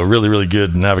 Nice. So really, really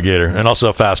good navigator, and also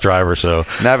a fast driver. So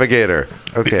navigator,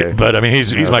 okay. But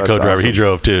he's my co-driver. Awesome. He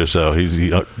drove too, so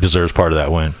he deserves part of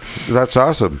that win. That's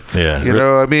awesome. Yeah.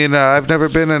 I've never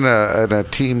been in a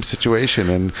team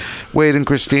situation, and Wade and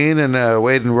Christine and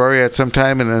Wade and Rory at some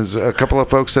time, and there's a couple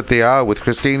of folks at the Isle with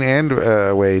Christine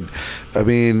and Wade.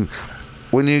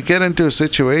 when you get into a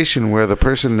situation where the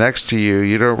person next to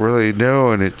you don't really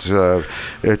know, and it's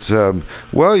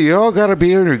well, you all got to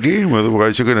be in your game,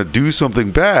 otherwise you're going to do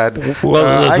something bad.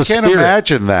 Well, I can't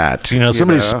imagine that.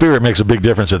 Somebody's spirit makes a big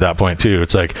difference at that point too.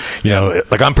 It's like,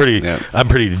 like I'm pretty,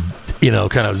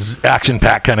 kind of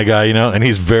action-packed kind of guy, and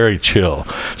he's very chill.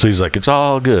 So he's like, it's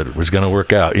all good. It's going to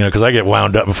work out, because I get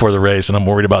wound up before the race, and I'm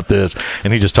worried about this,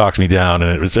 and he just talks me down,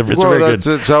 and it's very good.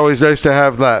 It's always nice to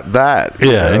have that.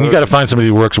 Yeah, and you got to find somebody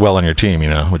who works well on your team,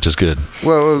 which is good.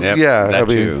 Well, yeah, I mean,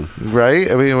 too. right?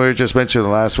 I mean, we were just mentioning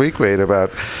last week, Wade, about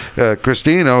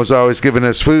Christina was always giving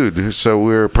us food, so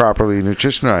we were properly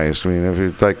nutritionized. I mean, if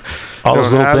it's like all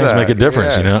those little things make a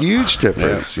difference, huge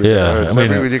difference. Yeah, I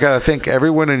mean, you got to think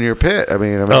everyone in your pit. I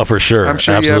mean, oh, for sure. I'm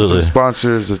sure Absolutely. you have some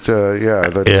sponsors that,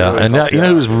 that really and help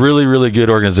who's really, really good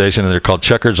organization, and they're called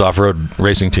Checkers Off-Road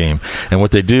Racing Team. And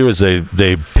what they do is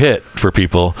they pit for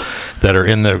people that are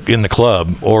in the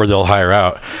club, or they'll hire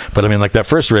out. But I mean, like that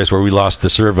first race where we lost the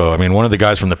servo. I mean, one of the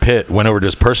guys from the pit went over to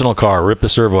his personal car, ripped the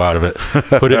servo out of it,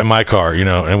 put it in my car,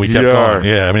 and we kept going.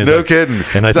 Yeah, I mean, no kidding.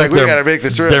 And it's like we got to make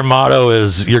this race. Their motto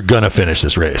is, "You're gonna finish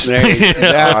this race."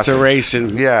 That's a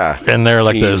racing. Yeah, and they're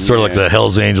like the sort of like the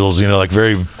Hell's Angels, like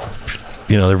very.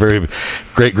 They're very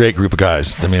great group of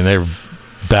guys. I mean, they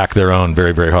back their own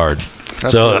very, very hard.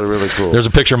 That's really cool. There's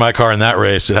a picture of my car in that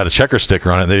race. It had a checker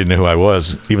sticker on it. They didn't know who I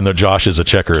was, even though Josh is a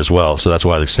checker as well. So that's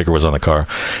why the sticker was on the car.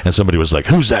 And somebody was like,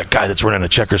 "Who's that guy that's running a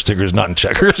checker sticker? Is not in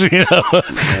checkers?"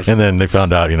 Yes. And then they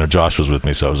found out, Josh was with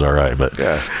me, so it was all right. But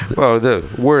well,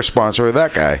 we're a sponsor of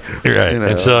that guy, right?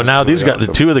 And so now these guys,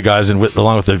 the two of the guys,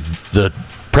 along with the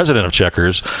president of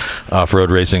Checkers Off-Road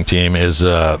Racing Team is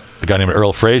a guy named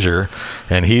Earl Frazier,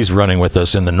 and he's running with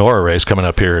us in the NORA race coming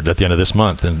up here at the end of this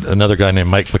month. And another guy named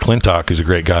Mike McClintock, who's a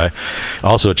great guy,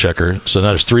 also a checker. So now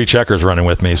there's 3 checkers running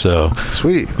with me. So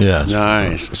sweet, yeah,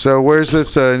 nice. So where's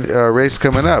this race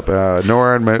coming up?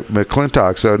 NORA and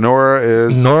McClintock. So NORA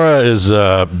is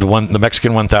the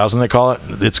Mexican 1000 they call it.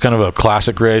 It's kind of a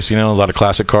classic race, a lot of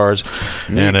classic cars,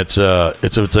 and it's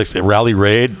like a rally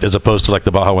raid as opposed to like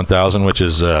the Baja 1000, which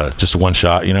is just one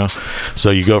shot, So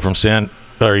you go from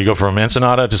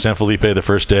Ensenada to San Felipe the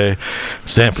first day,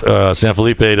 San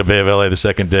Felipe to Bay of LA the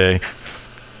second day.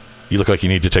 You look like you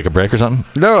need to take a break or something?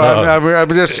 No, I'm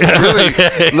just really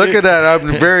looking at it.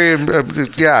 I'm very,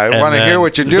 I want to hear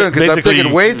what you're doing, because I'm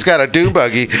thinking Wade's got a dune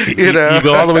buggy, You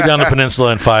go all the way down the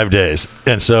peninsula in 5 days.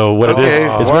 And so what it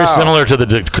is, it's very similar to the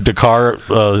Dakar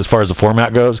as far as the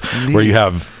format goes, where you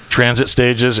have transit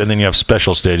stages, and then you have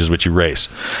special stages which you race.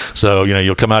 So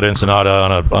you'll come out of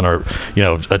Ensenada on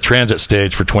a transit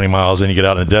stage for 20 miles, and you get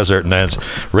out in the desert, and then it's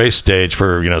race stage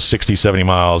for 60-70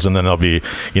 miles, and then there'll be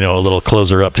a little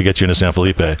closer up to get you into San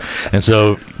Felipe. And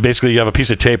so basically you have a piece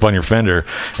of tape on your fender,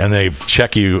 and they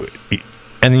check you.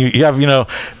 And you have,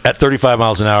 at 35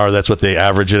 miles an hour, that's what they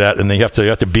average it at, and then you have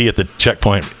to be at the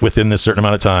checkpoint within this certain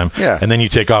amount of time. Yeah. And then you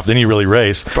take off, then you really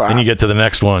race, and you get to the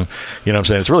next one. You know what I'm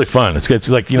saying? It's really fun. It's like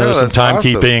some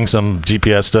timekeeping, some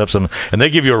GPS stuff, and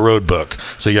they give you a road book,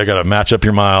 so you got to match up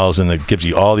your miles, and it gives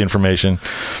you all the information,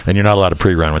 and you're not allowed to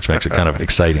pre-run, which makes it kind of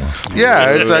exciting.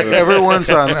 Yeah, it's like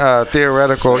everyone's on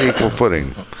theoretical equal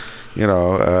footing.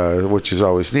 Which is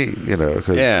always neat,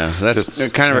 Cause that's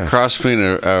kind of a cross between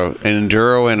an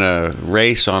enduro and a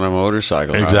race on a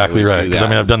motorcycle. Exactly right. Because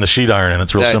I've done the sheet iron, and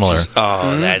it's real similar.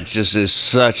 That just is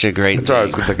such a great. That's what I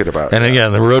was thinking about. And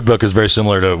again, the road book is very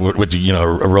similar to what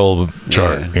a roll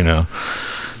chart.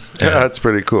 Yeah, that's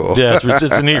pretty cool. Yeah, it's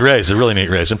a neat race, a really neat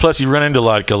race. And plus, you run into a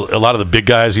lot of the big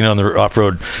guys, in the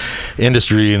off-road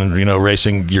industry, and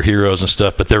racing your heroes and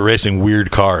stuff. But they're racing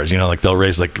weird cars, like they'll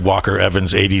race like Walker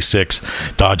Evans' '86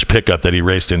 Dodge pickup that he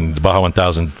raced in the Baja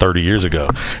 1000 30 years ago,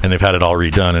 and they've had it all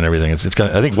redone and everything. It's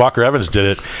kind of, I think Walker Evans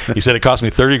did it. He said it cost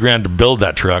me $30,000 to build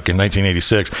that truck in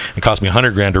 1986. It cost me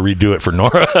 $100,000 to redo it for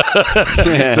NORA.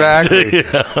 Exactly.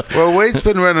 Yeah. Well, Wade's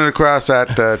been running across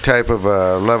that type of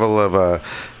level of.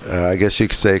 I guess you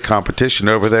could say competition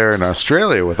over there in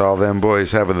Australia with all them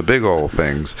boys having the big old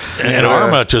things. And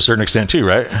Arma to a certain extent too,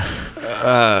 right?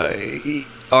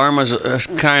 Arma's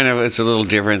it's a little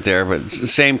different there, but it's the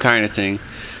same kind of thing.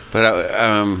 But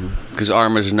because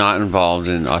Arma's not involved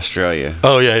in Australia.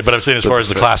 Oh yeah, but I'm saying as far as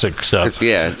the classic stuff.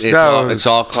 It's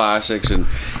all classics, and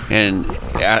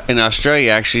in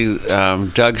Australia actually,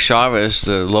 Doug Chavez,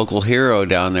 the local hero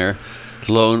down there,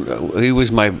 he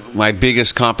was my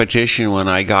biggest competition when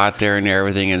I got there and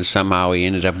everything, and somehow he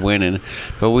ended up winning.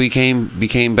 But we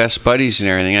became best buddies and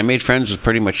everything. I made friends with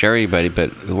pretty much everybody,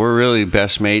 but we're really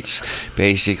best mates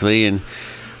basically. And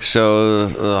so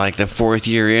like the 4th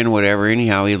year in, whatever,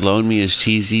 anyhow, he loaned me his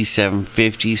TZ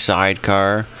 750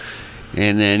 sidecar,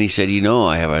 And then he said,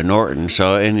 I have a Norton.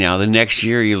 So, and now the next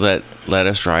year you let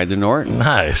us ride the Norton.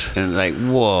 Nice. And like,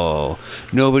 whoa,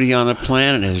 nobody on the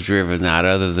planet has driven that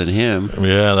other than him.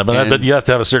 Yeah, but you have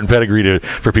to have a certain pedigree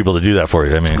for people to do that for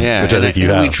you. I mean, which I think you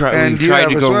have. We tried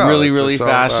to go really, really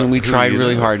fast, and we tried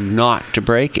really hard not to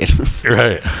break it.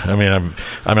 Right. I mean,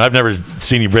 I've never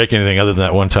seen you break anything other than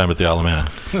that one time at the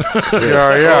Alameda.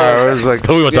 Yeah. I was like,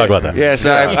 but we won't talk about that. Yeah,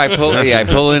 so I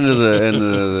pull into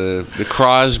the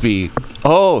Crosby.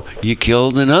 Oh, you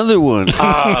killed another one.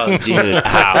 Oh, dude.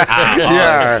 Ow.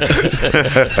 Yeah.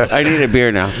 I need a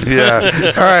beer now.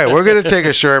 Yeah. All right, we're going to take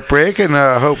a short break, and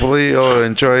hopefully you'll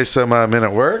enjoy some Men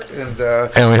at Work. And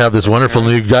we have this wonderful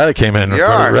new guy that came in from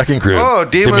the Wrecking Crew. Oh,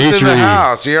 Dima's in the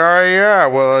house. Yeah.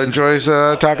 We'll enjoy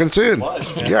talking soon.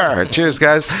 Yeah. Cheers,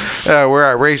 guys. We're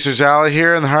at Racers Alley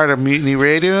here in the heart of Mutiny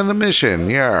Radio and the Mission.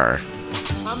 Yeah.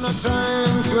 I'm not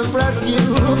trying to impress you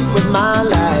with my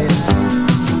lies.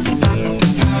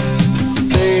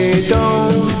 They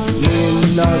don't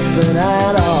mean nothing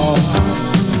at all.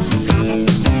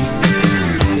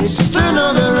 It's just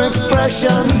another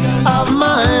expression of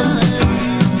mine.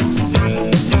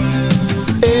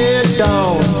 It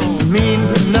don't mean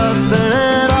nothing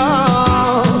at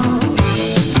all.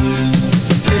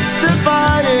 It's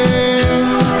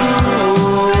dividing,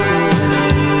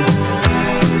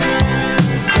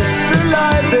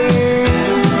 crystallizing.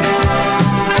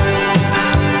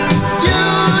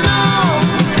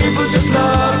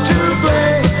 Love to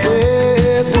play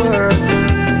with words.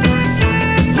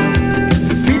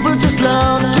 People just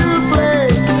love to play.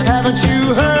 Haven't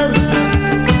you heard?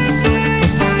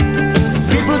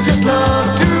 People just love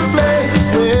to play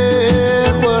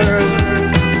with words.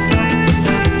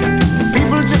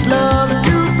 People just love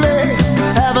to play.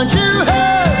 Haven't you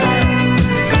heard?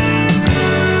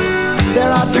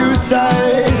 There are two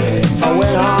sides, a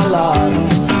win or loss.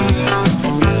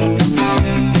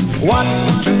 What's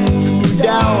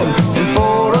down and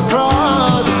 4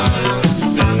 across,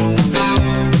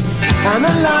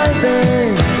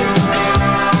 analyzing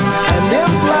and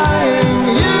implying,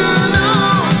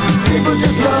 people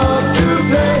just love to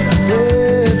play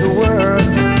with the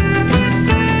words.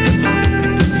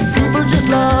 People just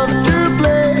love to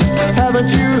play, haven't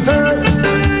you heard?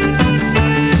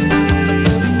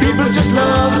 People just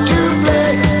love to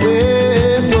play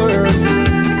with words.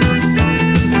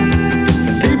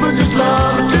 People just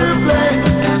love to play.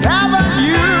 How about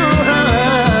you?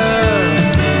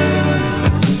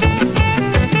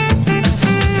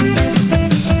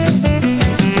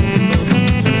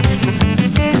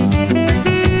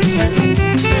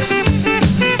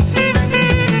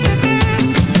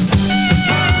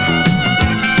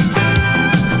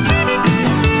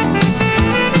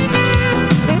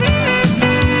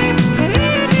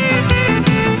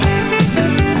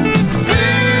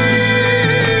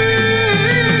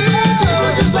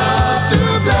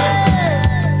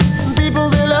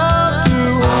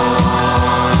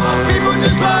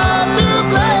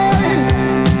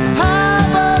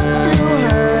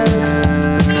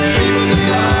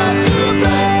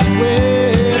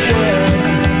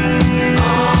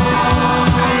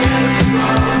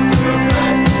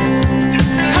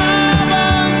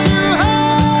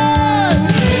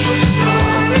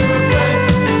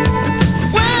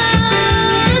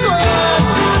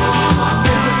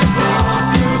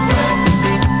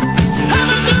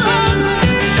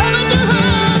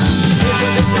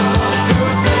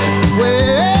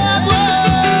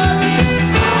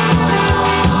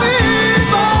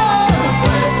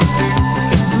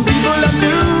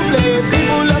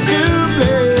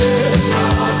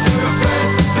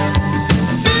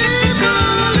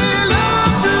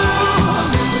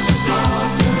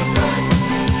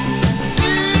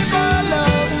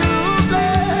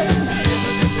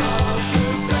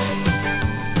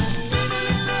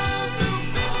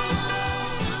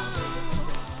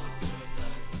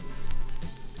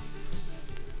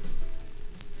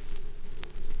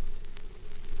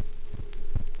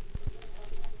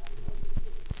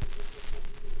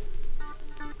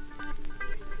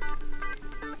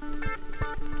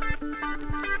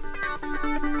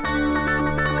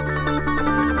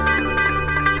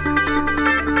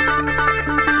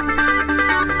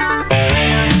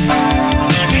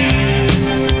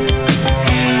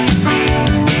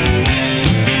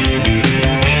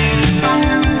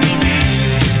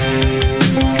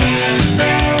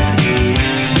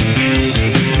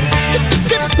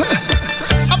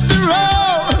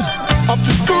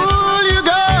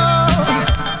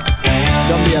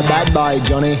 boy,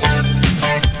 Johnny.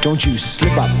 Don't you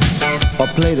slip up or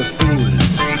play the fool.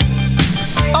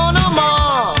 Oh no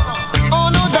more, oh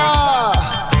no da,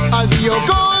 I'll be your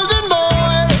golden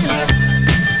boy.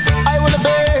 I will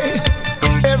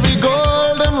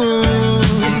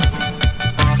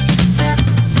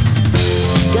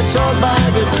by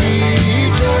the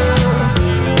teacher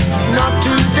not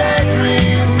to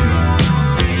daydream,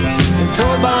 and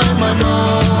told by my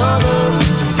mother,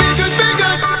 bigot,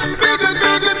 bigot, bigot,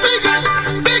 bigot, bigot,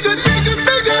 bigot, bigot,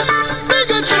 bigot,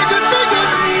 bigot, chicken, bigot,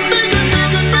 bigot,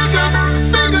 bigot,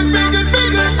 bigot, bigot,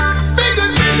 bigot, bigot,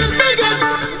 bigot, bigot, bigot,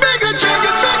 bigot,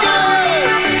 chicken, bigot.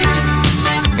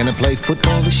 Gonna play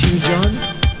football this year, John?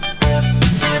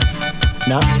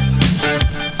 No?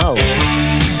 Oh,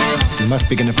 you must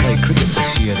be gonna play cricket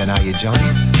this year then, are you, John?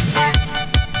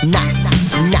 Nah.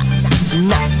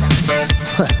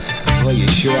 Well, you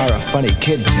sure are a funny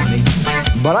kid, Johnny.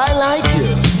 But I like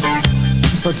you.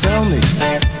 So tell me,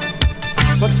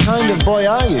 what kind of boy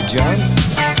are you, John?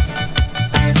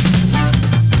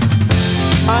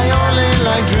 I only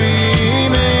like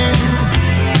dreaming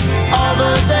all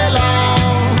the day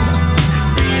long,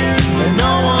 and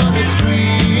no one is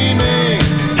screaming.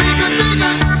 Bigot,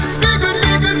 bigot, bigot,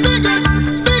 bigot, bigot,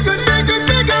 bigot, bigot,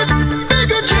 bigot,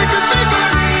 bigot, chicken, bigot,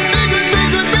 bigot,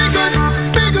 bigot,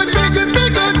 bigot, bigot,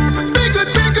 bigot, bigot, bigot,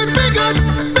 bigot, bigot,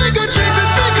 bigot, chicken,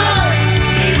 bigot.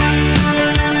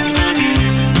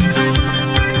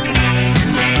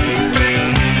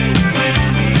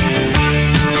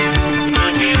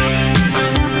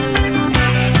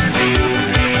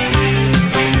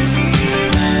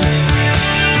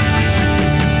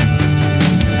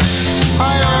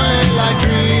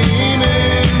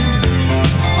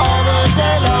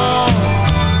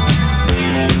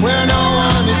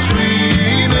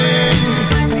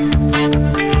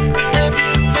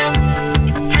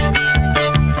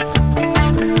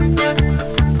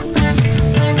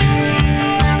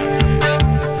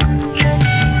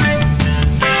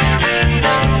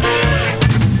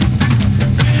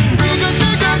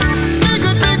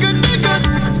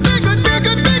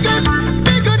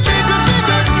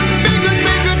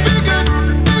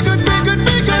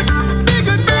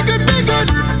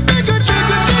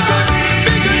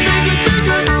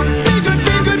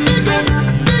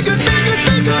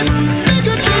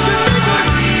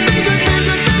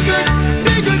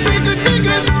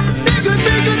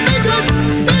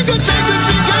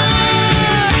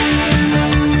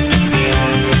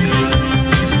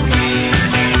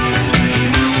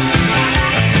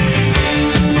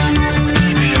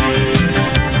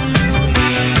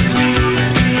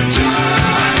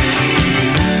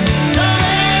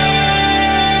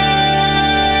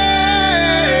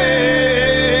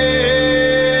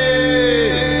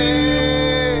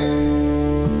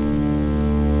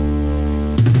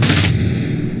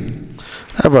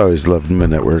 I've always loved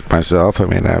Men at Work myself. I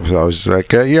mean, I was always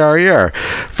like, yeah.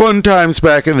 Fun times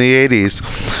back in the 80s.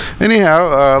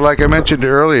 Anyhow, like I mentioned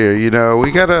earlier, you know,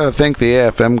 we got to thank the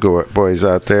AFM boys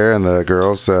out there and the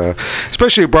girls,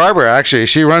 especially Barbara, actually.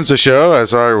 She runs the show,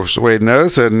 as Wade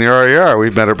knows, and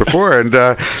we've met her before, and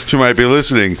she might be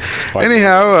listening.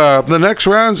 Anyhow, the next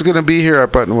round is going to be here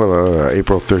at Buttonwillow,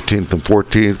 April 13th and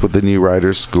 14th with the New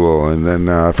Writers School. And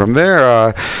then from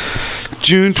there,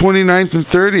 June 29th and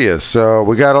 30th. So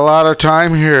we got a lot of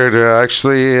time here to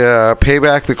actually pay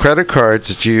back the credit cards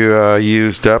that you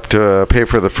used up to pay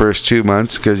for the first 2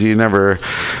 months, because you never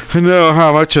know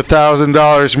how much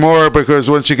 $1,000 more,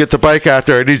 because once you get the bike out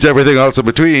there, it needs everything else in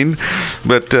between.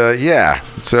 But yeah,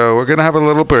 so we're going to have a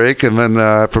little break, and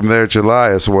then from there, July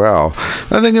as well.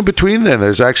 I think in between then,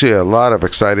 there's actually a lot of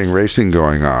exciting racing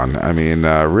going on. I mean,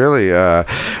 really,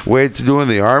 Wade's doing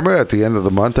the ARMA at the end of the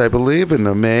month, I believe, in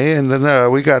May, and then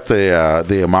we got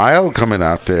the mile coming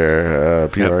out there,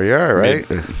 PRER, right?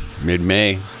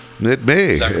 Mid-May.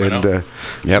 Sacramento.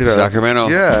 And Sacramento.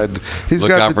 Yeah, and he's Look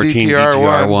got out the for Team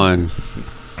DTR1.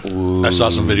 Ooh. I saw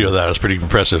some video of that. It was pretty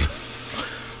impressive.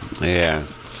 Yeah.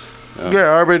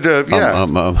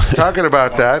 Talking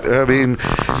about that, I mean,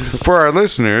 for our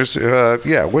listeners,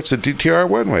 what's the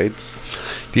DTR1, Wade?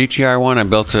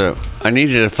 DTR1, I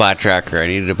needed a flat tracker. I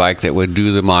needed a bike that would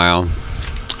do the mile.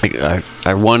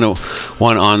 I won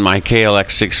on my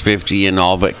KLX 650 and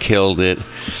all but killed it.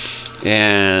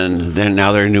 And then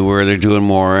now they're newer, they're doing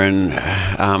more, and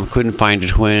couldn't find a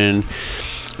twin.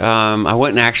 I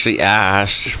went and actually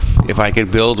asked if I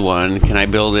could build one. Can I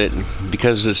build it?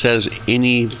 Because it says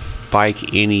any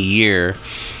bike, any year.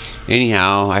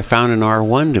 Anyhow, I found an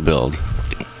R1 to build.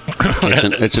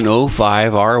 It's an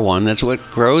 05 R1. That's what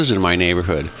grows in my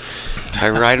neighborhood. I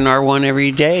ride an R1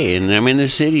 every day, and I'm in the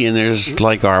city, and there's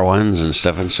like R1s and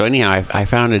stuff. And so anyhow, I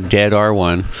found a dead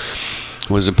R1. It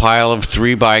was a pile of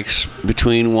 3 bikes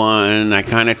between one. I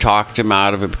kind of talked him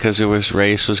out of it because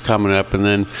race was coming up, and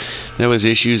then there was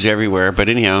issues everywhere. But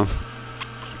anyhow,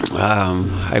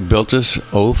 I built this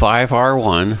 05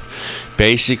 R1,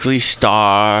 basically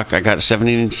stock. I got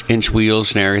 17-inch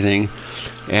wheels and everything.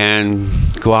 and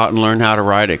go out and learn how to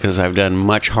ride it, because I've done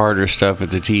much harder stuff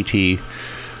at the TT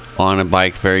on a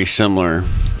bike very similar,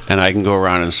 and I can go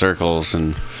around in circles,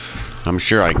 and I'm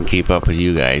sure I can keep up with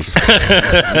you guys.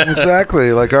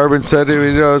 Exactly. Like Armin said,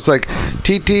 it's like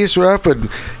TT's rough, and,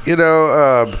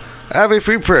 I have a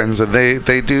few friends, and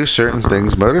they do certain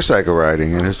things motorcycle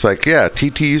riding, and it's like, yeah,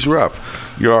 TT's rough.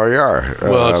 Yar.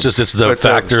 Well, it's the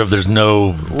factor of there's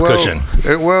no cushion.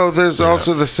 There's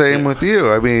also the same with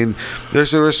you. I mean,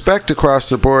 there's a respect across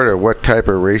the board of what type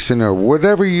of racing or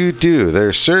whatever you do.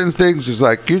 There's certain things, it's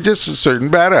like, you're just a certain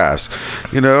badass,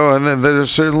 and then there's a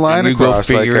certain line and you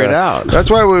across. Go figure it out. That's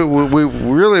why we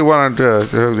really wanted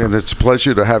to, and it's a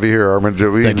pleasure to have you here, Armin.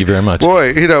 Thank you very much.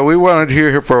 Boy, we wanted you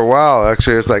here for a while,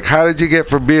 actually. It's like, how did you get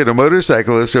from being a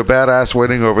motorcyclist to a badass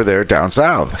winning over there down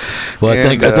south? Well,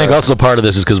 I think also part of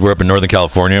this is because we're up in Northern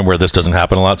California, where this doesn't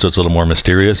happen a lot, so it's a little more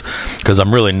mysterious. Because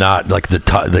I'm really not like at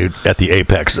the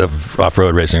apex of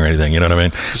off-road racing or anything. You know what I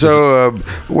mean? So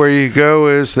where you go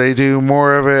is they do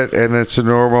more of it, and it's a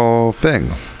normal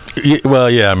thing. Well,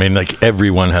 yeah, I mean, like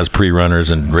everyone has pre-runners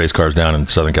and race cars down in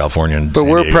Southern California. And but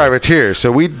we're privateers,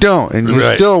 so we don't, and you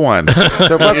still won.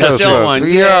 So fuck those folks.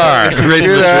 Yeah.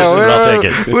 I'll take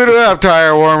it. We don't have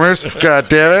tire warmers. God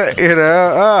damn it.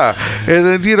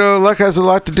 And then, luck has a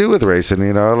lot to do with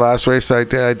racing. Last race I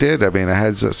did, I mean, I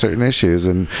had certain issues,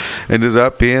 and ended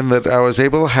up being that I was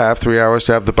able to have 3 hours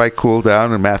to have the bike cool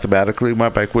down, and mathematically my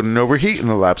bike wouldn't overheat in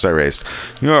the laps I raced.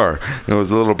 It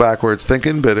was a little backwards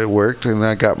thinking, but it worked, and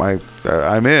I got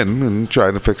I'm in and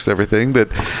trying to fix everything. But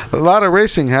a lot of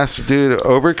racing has to do to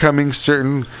overcoming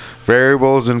certain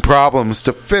variables and problems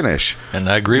to finish. And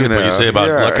I agree with what you say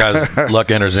about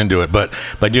luck enters into it. But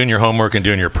by doing your homework and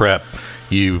doing your prep,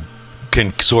 you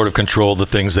can sort of control the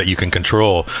things that you can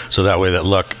control, so that way that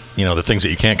luck, the things that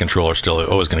you can't control are still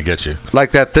always going to get you.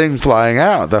 Like that thing flying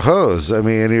out, the hose. I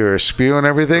mean, you were spewing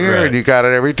everything here, and you got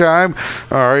it every time.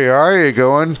 You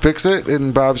go and fix it,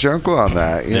 and Bob's your uncle on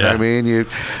that. You know what I mean?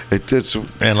 It's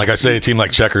and like I say, a team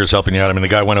like Checkers helping you out. I mean, the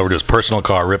guy went over to his personal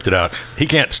car, ripped it out. He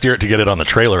can't steer it to get it on the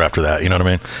trailer after that. You know what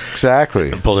I mean?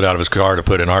 Exactly. And pulled it out of his car to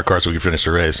put in our car so we could finish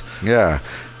the race. Yeah.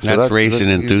 So that's racing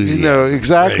enthusiasm.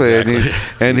 Exactly. Exactly.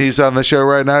 And he's on the show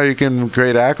right now. You can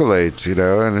great accolades,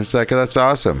 and it's like, that's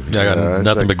awesome. Yeah, I got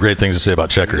nothing but great things to say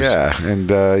about Checkers. Yeah, and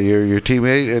your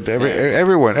teammate, and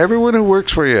everyone who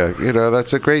works for you,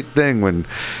 that's a great thing when,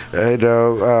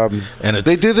 and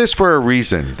they do this for a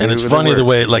reason. And it's funny the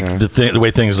way, the way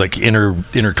things like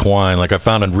intertwine. Like I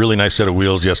found a really nice set of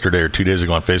wheels yesterday or 2 days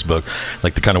ago on Facebook,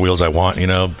 like the kind of wheels I want.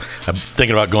 I'm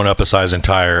thinking about going up a size in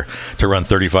tire to run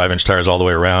 35-inch tires all the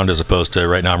way around, as opposed to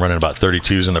right now I'm running about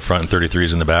 32s in the front and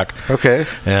 33s in the back. Okay.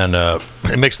 And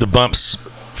it makes the bumps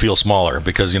feel smaller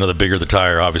because the bigger the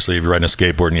tire, obviously if you're riding a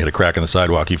skateboard and you hit a crack in the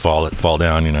sidewalk, you fall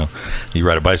down. You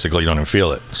ride a bicycle, you don't even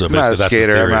feel it. So I'm not a skater. That's the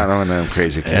theory. I'm not one of them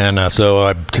crazy kids. And so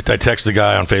I text the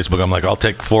guy on Facebook. I'm like, I'll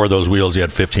take 4 of those wheels. He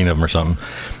had 15 of them or something.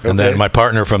 And then my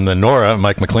partner from the Nora,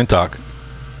 Mike McClintock,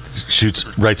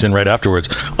 writes in right afterwards,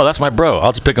 oh, that's my bro,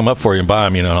 I'll just pick him up for you and buy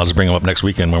him, and I'll just bring him up next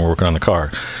weekend when we're working on the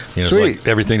car. Sweet. Like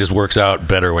everything just works out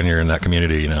better when you're in that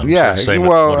community. Yeah,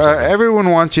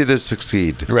 everyone wants you to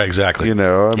succeed. Right, exactly. I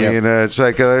mean, it's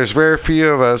like there's very few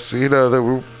of us, that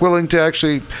were willing to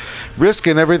actually risk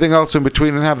and everything else in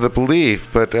between and have the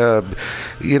belief. But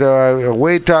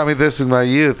Wade taught me this in my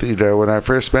youth. When I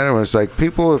first met him, it was like,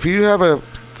 people, if you have a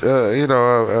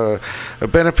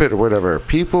benefit or whatever,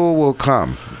 people will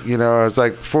come. I was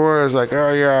like, before I was like,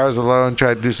 I was alone,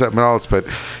 tried to do something else, but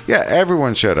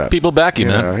everyone showed up. People back you,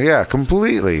 man. Yeah,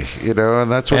 completely.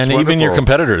 And that's what's and wonderful. Even your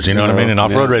competitors, what I mean, in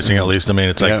off-road racing at least. I mean,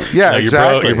 it's like,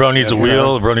 exactly. Your bro needs a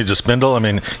wheel, your bro needs a spindle. I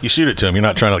mean, you shoot it to him. You're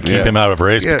not trying to keep him out of a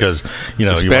race because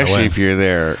especially if you're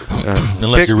there,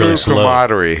 unless you're really slow.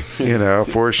 Camaraderie,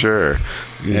 for sure.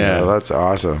 That's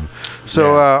awesome.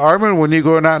 So, Armin, when are you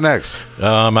going out next?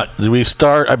 We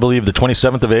start, I believe, the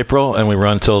 27th of April, and we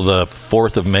run till the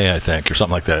 4th of May, I think, or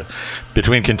something like that.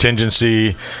 Between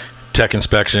contingency, tech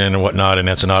inspection, and whatnot, and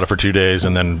Ensenada for 2 days,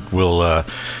 and then we'll...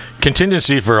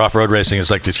 Contingency for off-road racing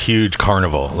is like this huge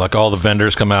carnival. Like all the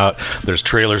vendors come out. There's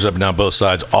trailers up and down both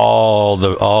sides. All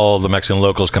the Mexican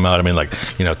locals come out. I mean,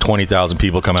 20,000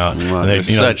 people come out. Well, and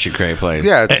it's such a great place.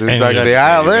 Yeah, it's like the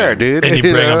aisle there, dude. And you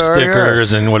bring them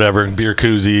stickers and whatever, and beer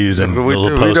koozies and we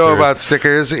know about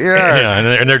stickers. Yeah,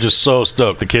 and they're just so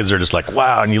stoked. The kids are just like,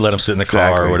 wow, and you let them sit in the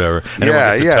car or whatever. And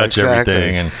everyone gets to touch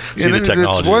everything and see the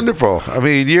technology. It's wonderful. I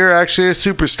mean, you're actually a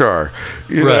superstar.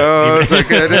 It's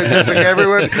like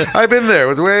everyone. I've been there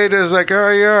with Wade. It was like,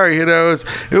 RER, you know,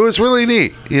 it was really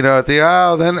neat, you know, at the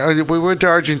aisle. Then we went to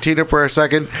Argentina for a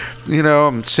second, you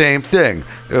know, same thing.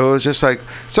 It was just like,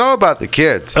 it's all about the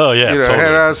kids. Oh, yeah, you know, totally.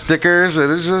 had out stickers,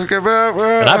 and it's just like,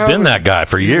 and I've been that guy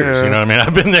for years, Yeah. you know what I mean?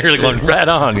 I've been there like right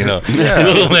on, you know.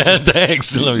 Little man,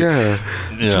 thanks. Yeah,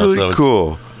 it's You know, really so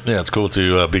cool. It's cool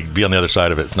to be on the other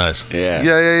side of it. It's nice.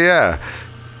 Yeah.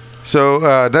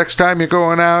 So next time you're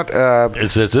going out,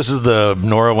 This is the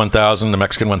Nora 1000, the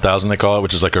Mexican 1000 they call it,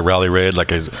 which is like a rally raid,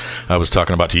 like I was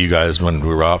talking about to you guys when we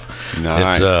were off.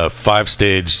 Nice. It's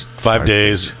 5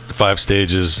 days, 5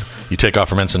 stages. You take off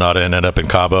from Ensenada and end up in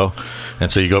Cabo.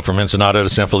 And so you go from Ensenada to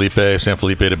San Felipe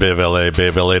to Bay of LA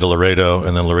to Laredo,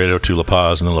 and then Laredo to La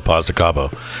Paz, and then La Paz to Cabo.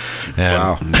 And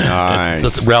Wow. Nice.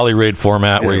 it's a rally raid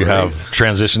format where you right. have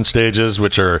transition stages,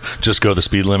 which are just go the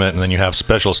speed limit, and then you have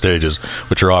special stages,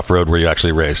 which are off-road where you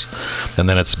actually race. And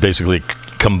then it's basically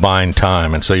combined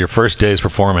time. And so your first day's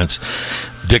performance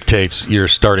dictates your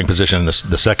starting position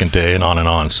the second day, and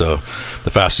on. So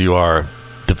the faster you are,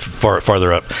 the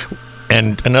farther up.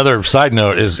 And another side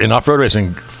note is in off-road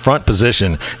racing, front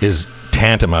position is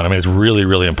tantamount. I mean, it's really,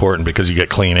 really important because you get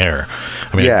clean air.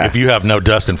 I mean, Yeah. if you have no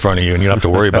dust in front of you and you don't have to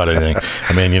worry about anything,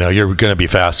 I mean, you know, you're going to be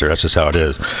faster. That's just how it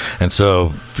is. And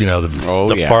so, you know,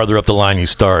 the farther up the line you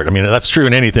start, I mean, that's true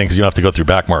in anything because you don't have to go through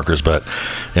back markers, but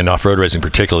in off-road racing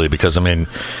particularly because, I mean,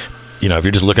 you know, if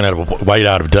you're just looking at a white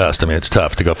out of dust, I mean, it's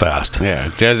tough to go fast. Yeah,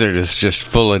 desert is just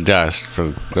full of dust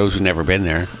for those who've never been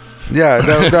there. Yeah,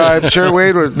 no, I'm sure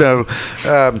Wade was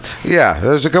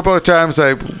there's a couple of times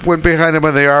I went behind him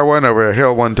on the R1 over a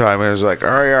hill one time, and it was like,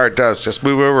 RER dust, just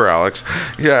move over, Alex.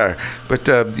 Yeah, but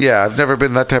I've never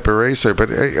been that type of racer, but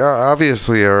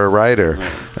obviously you're a rider.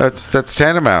 That's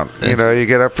tantamount. You know, you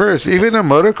get up first. Even in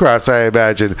motocross, I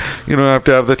imagine you don't have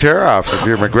to have the tear-offs if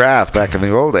you're McGrath back in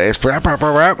the old days.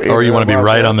 Or you want to be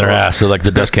right on their ass, so like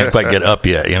the dust can't quite get up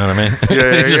yet. You know what I mean?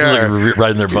 Yeah. Like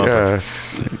right in their bumper. Yeah.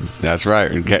 That's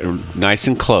right. Get nice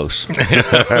and close.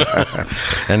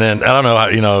 And then I don't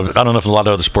know if a lot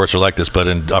of other sports are like this, but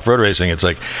in off-road racing, it's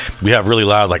like we have really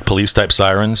loud like police type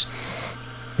sirens.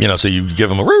 You know, so you give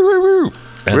them a woo woo woo.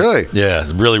 And, Really?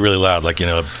 Yeah, really, really loud. Like, you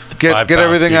know, Get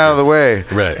everything out of the way.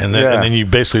 Right, and then you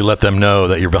basically let them know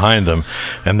that you're behind them,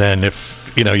 and then if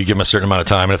you know you give them a certain amount of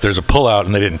time, and if there's a pullout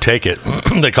and they didn't take it,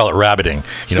 they call it rabbiting.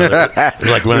 You know,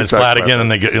 like when it's flat again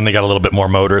and they got a little bit more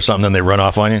motor or something, then they run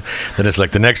off on you. Then it's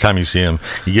like the next time you see them,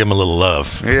 you give them a little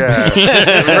love. Yeah,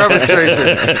 rub it,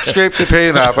 trace scrape the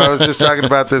paint off. I was just talking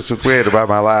about this with Wade about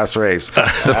my last race. The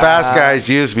fast guys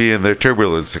used me in their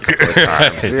turbulence a couple of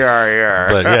times. Yeah.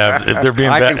 But yeah, if they're being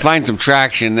I bad, can find some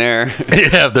traction there.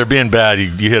 yeah, if they're being bad,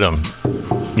 you hit them.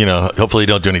 You know, hopefully you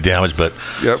don't do any damage, but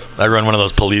Yep. I run one of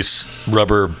those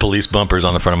rubber police bumpers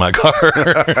on the front of my car.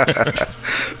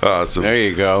 Awesome. There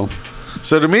you go.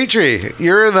 So, Dimitri,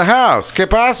 you're in the house. ¿Qué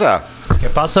pasa?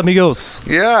 ¿Qué pasa, amigos?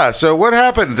 Yeah, so what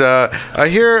happened? I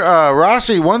hear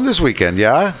Rossi won this weekend,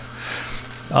 yeah?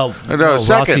 Oh, No,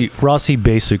 second. Rossi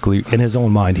basically, in his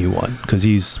own mind, he won because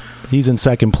he's in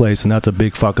second place, and that's a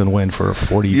big fucking win for a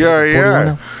 40.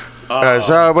 Yeah. I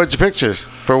saw a bunch of pictures.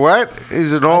 For what?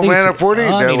 He's an old man at 40?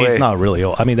 I No mean, way. he's not really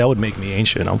old. I mean, that would make me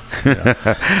ancient.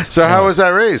 So how was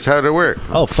that race? How did it work?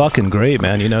 Oh, fucking great,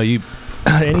 man. You know,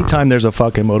 anytime there's a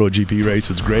fucking MotoGP race,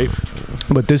 it's great.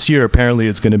 But this year, apparently,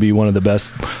 it's going to be one of the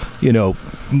best, you know,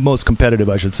 most competitive,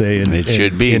 I should say,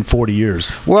 in 40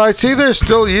 years. Well, I see they're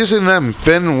still using them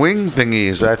fin wing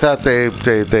thingies. I thought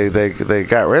they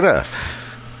got rid of.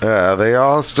 They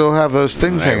all still have those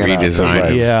things hanging out.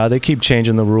 redesigned. Yeah, they keep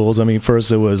changing the rules. I mean,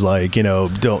 first it was like, you know,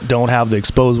 don't have the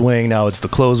exposed wing. Now it's the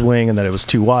closed wing, and then it was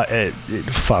too wide.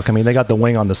 Fuck. I mean, they got the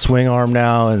wing on the swing arm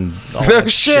now, and all No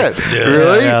that shit. Yeah.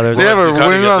 Really? Yeah, they have a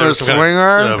wing on the swing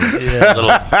arm?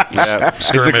 It's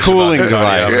a cooling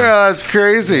device. Yeah, that's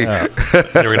crazy. Yeah.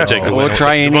 They were gonna take the We'll win.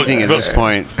 try anything at this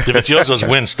point. Vizioso's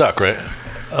win stuck, right?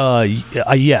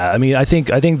 Yeah. I mean, I think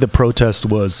the protest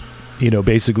was, you know,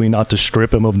 basically not to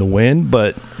strip him of the win,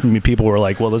 but I mean, people were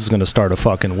like, well, this is going to start a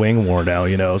fucking wing war now,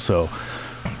 you know, so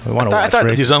I want to I watch thought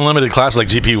race. these unlimited classes like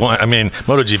GP1, I mean,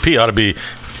 MotoGP ought to be,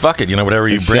 fuck it, you know, whatever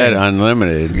you It bring. said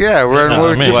unlimited. Yeah, we're No,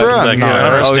 I mean, to like- run. like, you know.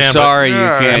 I Oh, understand, but- sorry, you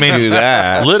can't I mean, do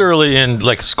that. Literally in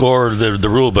like score the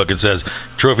rule book, it says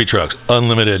trophy trucks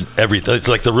unlimited everything. It's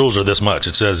like the rules are this much.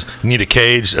 It says you need a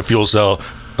cage, a fuel cell,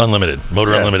 Unlimited,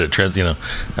 motor unlimited.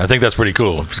 I think that's pretty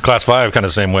cool. Class 5 kind of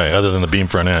the same way, other than the beam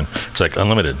front end. It's like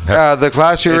unlimited. The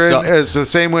class you're in is the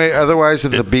same way. Otherwise,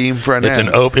 than the beam front end. It's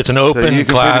an open so you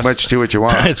can class. pretty much do what you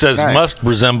want. It says must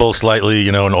resemble slightly,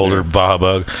 an older Baja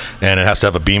Bug, and it has to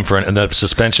have a beam front, and the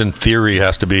suspension theory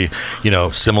has to be,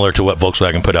 similar to what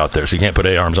Volkswagen put out there. So you can't put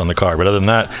A-arms on the car. But other than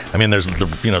that, I mean, there's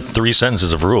 3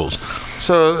 sentences of rules.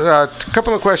 So a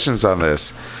couple of questions on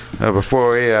this.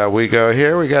 Before we go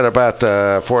here, we got about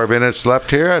 4 minutes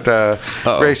left here at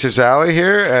Racers Alley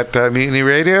here at Mutiny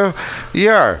Radio.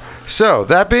 So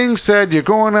that being said, you're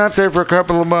going out there for a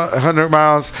couple of 100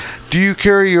 miles. Do you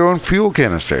carry your own fuel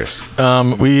canisters?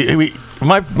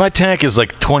 My tank is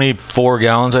like 24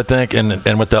 gallons, I think,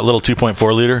 and with that little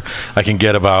 2.4 liter, I can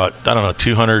get about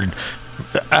 200.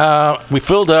 We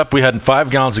filled up. We had 5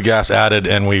 gallons of gas added,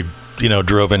 and we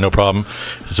drove in no problem.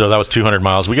 So that was 200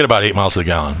 miles. We get about 8 miles to the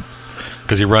gallon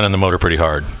because you're running the motor pretty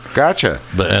hard. Gotcha.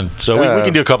 So we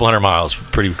can do a couple 100 miles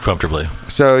pretty comfortably.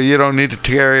 So you don't need to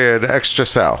carry an extra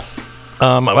cell.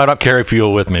 I don't carry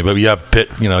fuel with me, but you have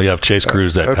you have chase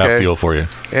crews that have fuel for you.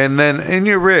 And then in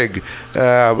your rig,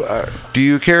 do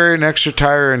you carry an extra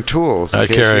tire and tools in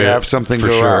case you have something for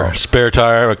go sure. out? Spare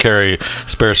tire, I carry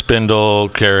spare spindle,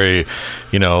 carry,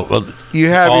 you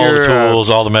have all the tools,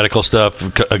 all the medical stuff,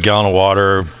 a gallon of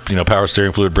water, power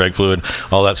steering fluid, brake fluid,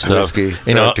 all that stuff. Whiskey,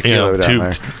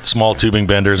 small tubing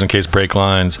benders in case brake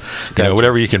lines,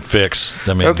 whatever you can fix.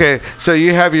 I mean, okay, so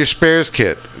you have your spares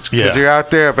kit. Because you're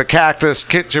out there, if a cactus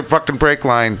hits your fucking brake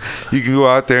line, you can go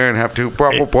out there and have to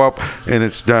and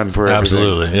it's done for everything.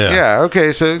 Absolutely, yeah. Yeah,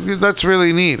 okay, so that's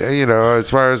really neat, as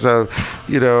far as,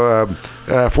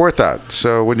 forethought.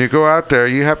 So when you go out there,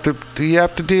 you have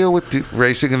to deal with the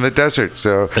racing in the desert.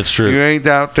 So it's true. You ain't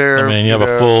out there. I mean, you have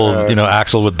a full,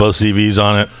 axle with both CVs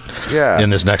on it. Yeah. In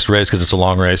this next race because it's a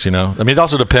long race, I mean, it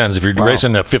also depends. If you're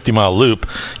racing a 50-mile loop,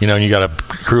 and you got a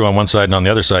crew on one side and on the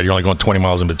other side, you're only going 20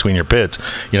 miles in between your pits.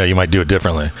 You might do it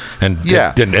differently. And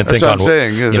and think on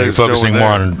you're focusing more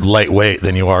on lightweight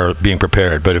than you are being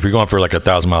prepared. But if you're going for like a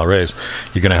 1,000-mile race,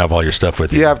 you're going to have all your stuff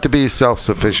with you. You have to be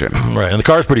self-sufficient, right? And the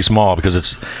car's pretty small because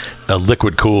it's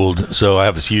liquid cooled. So I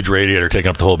have this huge radiator taking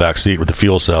up the whole back seat with the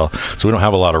fuel cell. So we don't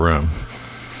have a lot of room.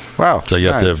 Wow! So you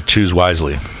have to choose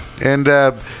wisely. And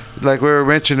like we were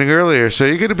mentioning earlier, so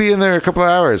you're going to be in there a couple of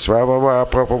hours.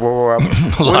 What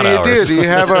do you do? Do you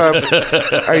have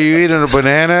are you eating a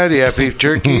banana? Do you have beef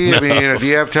jerky? I mean, do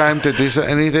you have time to do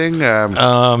anything?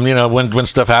 When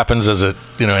stuff happens, as it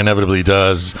inevitably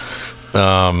does.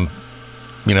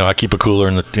 I keep a cooler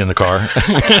in the car.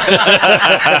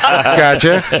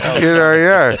 Gotcha.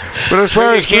 Yeah. But as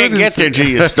far as you can't get there till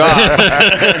you stop.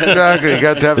 Exactly. You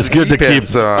got to have. It's good to keep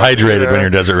hydrated when you're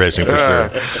desert racing for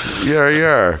sure.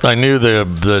 Yeah. I knew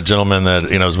the gentleman that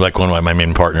was like one of my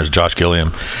main partners, Josh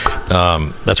Gilliam.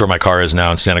 That's where my car is now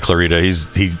in Santa Clarita.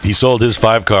 He sold his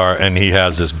 5 car and he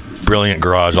has this brilliant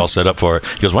garage all set up for it.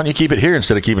 He goes, "Why don't you keep it here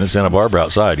instead of keeping it in Santa Barbara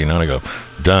outside?" And I go,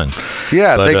 "Done."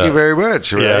 Yeah, thank you very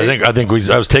much. Right? Yeah, I think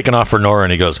I was taking off for Nora,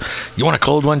 and he goes, "You want a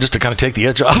cold one just to kind of take the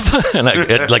edge off?" And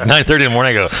at like 9:30 in the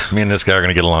morning, I go, "Me and this guy are going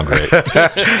to get along great."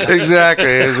 Exactly.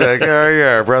 It's like,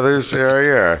 brothers.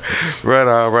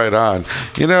 Right on.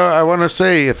 I want to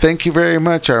say thank you very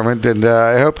much, Armand, and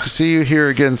I hope to see you here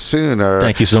again soon.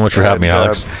 Thank you so much for having me,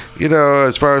 Alex.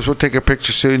 As far as we'll take a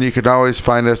picture soon, you can always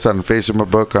find us on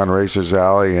Facebook on Racers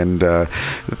Alley, and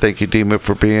thank you, Dima,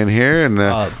 for being here, and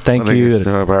thank you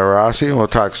about Rossi, and we'll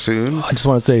talk soon. I just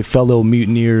want to say, fellow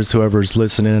mutineers, whoever's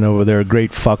listening over there,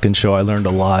 great fucking show. I learned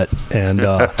a lot, and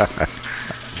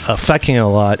fucking a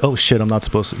lot. Oh shit, I'm not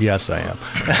supposed to. Yes, I am.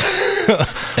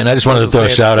 And I just wanted to throw a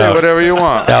shout out, whatever you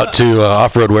want, out to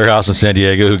Off-Road Warehouse in San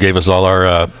Diego, who gave us all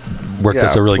our worked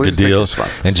us a really good deal,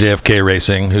 and JFK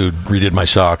Racing, who redid my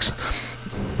shocks.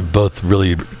 Both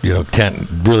really, 10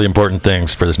 really important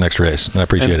things for this next race, and I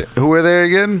appreciate it. Who were they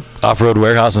again? Off-Road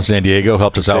Warehouse in San Diego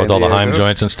helped us out with all the Heim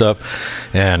joints and stuff,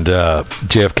 and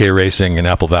JFK Racing in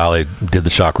Apple Valley did the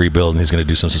shock rebuild, and he's going to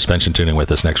do some suspension tuning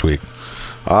with us next week.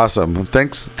 Awesome.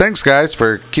 Thanks guys,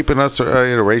 for keeping us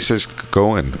racers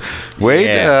going.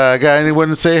 Wade, got anyone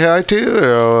to say hi to?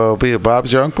 It'll be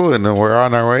Bob's your uncle, and then we're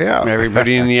on our way out.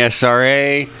 Everybody in the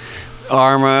SRA,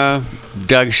 ARMA,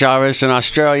 Doug Chavez in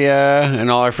Australia, and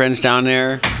all our friends down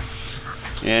there,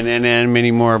 and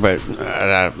many more, but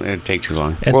it'd take too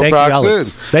long. And thank you,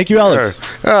 Alex. Thank you, Alex.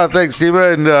 Thanks,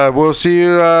 Dima, and we'll see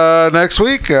you next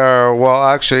week. Well,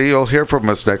 actually, you'll hear from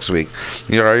us next week.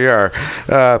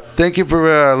 Thank you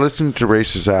for listening to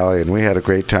Racers Alley, and we had a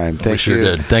great time. Thank you.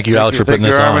 Did. Thank you, Alex, for putting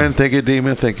this on. Thank you,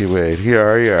 Dima. Thank you, Wade.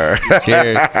 Cheers.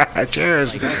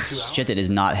 Cheers. Shit that is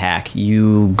not hack.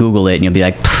 You Google it and you'll be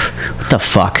like, what the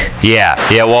fuck? Yeah.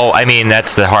 Well, I mean,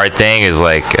 that's the hard thing is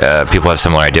like people have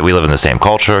similar ideas. We live in the same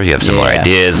culture. You have similar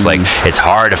ideas. Like it's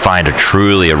hard to find a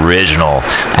truly original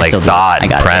like thought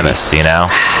and premise. You know?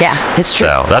 Yeah, it's true.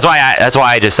 So that's why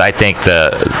I think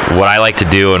what I like to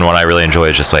do and what I really enjoy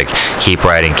is just like keep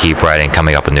writing,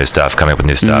 coming up with new stuff,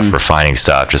 refining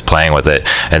stuff, just playing with it,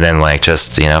 and then like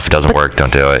just if it doesn't work,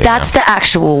 don't do it. That's the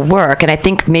actual work, and I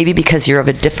think maybe because you're of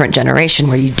a different generation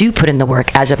where you do put in the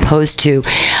work, as opposed to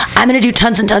I'm going to do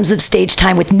tons and tons of stage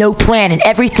time with no plan, and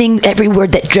every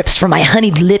word that drips from my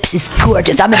honeyed lips is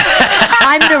gorgeous. I'm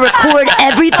going to record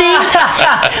everything.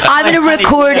 I'm going to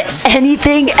record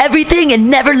everything, and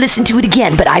never listen to it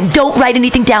again. But I don't write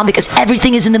anything down because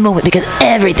everything is in the moment, because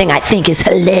everything I think is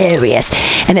hilarious.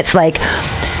 And it's like,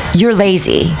 you're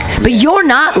lazy, but you're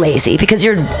not lazy because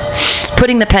you're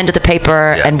putting the pen to the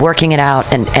paper and working it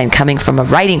out and coming from a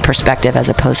writing perspective as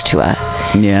opposed to a...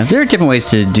 Yeah, there are different ways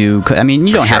to do... I mean,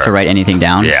 you don't have to write anything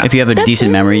down. Yeah. If you have a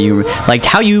decent memory, like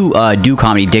how you do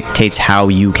comedy dictates how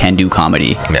you can do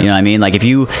comedy. Yeah. You know what I mean? Like if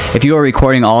you are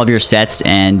recording all of your sets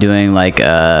and doing like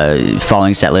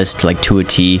following set list like to a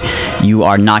T, you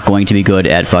are not going to be good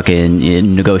at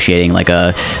fucking negotiating like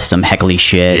some heckly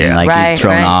shit and like you're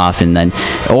thrown off, and then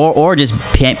or just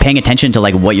paying attention to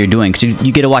like what you're doing, because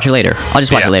you get to watch it later. I'll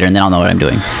just watch it later and then I'll know what I'm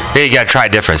doing. Yeah, you gotta try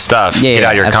different stuff. Get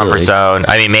out of your comfort zone.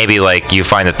 I mean, maybe like you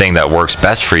find the thing that works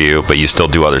best for you, but you still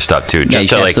do other stuff too, just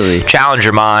to like challenge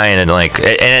your mind and like.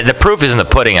 And the proof is in the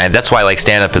pudding. That's why like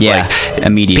stand up is like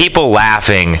immediate. People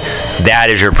laughing. That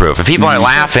is your proof. If people aren't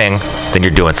laughing, then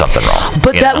you're doing something wrong.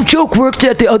 But that joke worked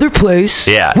at the other place.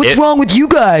 Yeah. What's wrong with you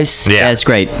guys? Yeah, that's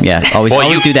great. Yeah, always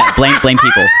do that. Blame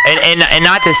people. And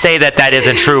not to say that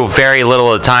isn't true. Very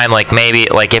little of the time. Like maybe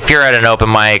like if you're at an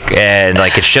open mic and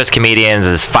like it's just comedians,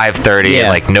 and it's 5:30 and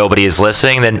like nobody is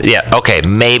listening, then okay,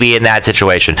 maybe in that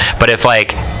situation. But if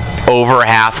like over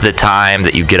half the time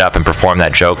that you get up and perform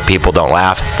that joke, people don't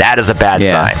laugh, that is a bad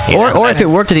sign. Or if it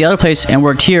worked at the other place and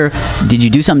worked here, did you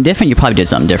do something different? You probably did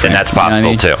something different. And that's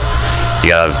possible too. You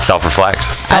gotta self-reflect.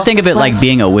 I think of it like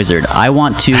being a wizard. I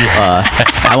want to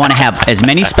have as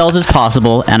many spells as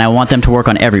possible, and I want them to work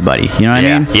on everybody. You know what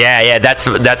I mean? Yeah. That's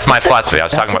my philosophy. I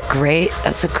was talking about.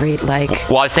 That's a great like.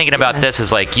 Well, I was thinking about this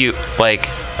is like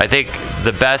I think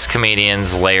the best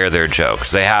comedians layer their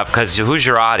jokes. They have, because who's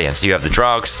your audience? You have the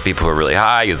drunks, people who are really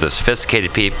high. You have the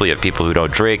sophisticated people. You have people who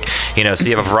don't drink. So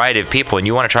you have a variety of people, and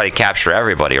you want to try to capture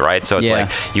everybody, right? So it's like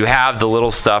you have the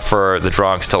little stuff for the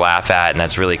drunks to laugh at, and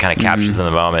that's really kind of captures in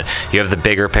the moment. You have the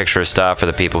bigger picture stuff for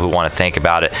the people who want to think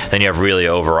about it. Then you have really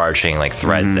overarching like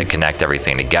threads that connect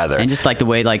everything together. And just like the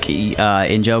way like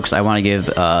in jokes, I want to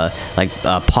give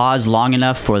pause long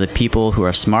enough for the people who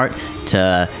are smart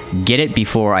to get it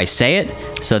before I say it,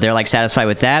 so they're like satisfied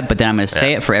with that. But then I'm going to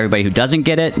say it for everybody who doesn't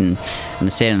get it, and I'm going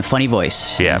to say it in a funny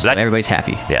voice. Yeah, so everybody's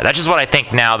happy. Yeah, that's just what I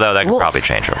think now, though. That could probably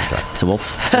change over time. It's a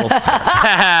wolf. It's a wolf.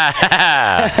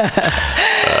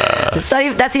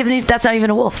 That's not even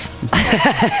a wolf.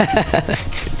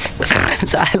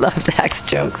 So I love Zach's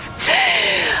jokes.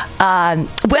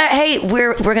 Hey,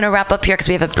 we're gonna wrap up here because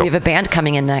we have a band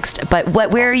coming in next. But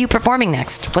where are you performing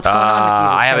next? What's going on with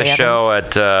you? I have a show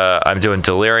at I'm doing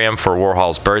Delirium for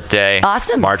Warhol's birthday.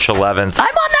 Awesome. March 11th.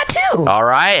 I'm on that too. All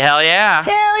right, hell yeah.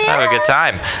 Have a good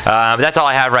time. That's all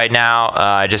I have right now.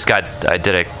 I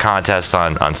did a contest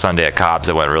on Sunday at Cobb's.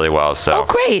 It went really well. So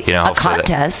great. A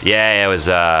contest. It was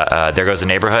There Goes the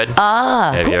Neighborhood.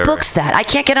 Who books that? I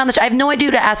can't get on the show. I have no idea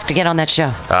who to ask to get on that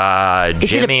show.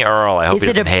 Jimmy Earl. I hope he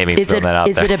doesn't hate me for throwing that out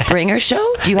there. Is it a bringer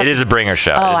show? It is a bringer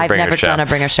show. Oh, I've never done a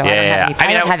bringer show.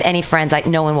 I don't have any friends.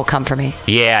 No one will come for me.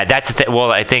 Yeah, that's the thing.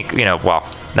 Well, I think,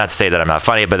 not to say that I'm not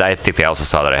funny, but I think they also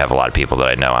saw that I have a lot of people that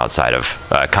I know outside of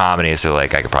comedy, so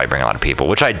like I could probably bring a lot of people,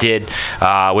 which I did,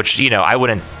 I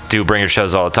wouldn't do bringer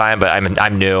shows all the time, but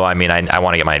I'm new. I mean, I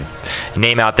want to get my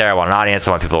name out there. I want an audience.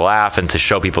 I want people to laugh and to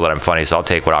show people that I'm funny, so I'll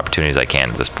take what opportunities I can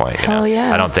at this point. Hell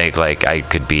yeah. I don't think like I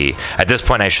could be, at this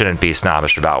point I shouldn't be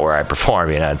snobbish about where I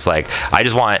perform. It's like I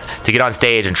just want to get on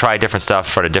stage and try different stuff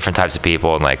for the different types of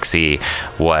people and like see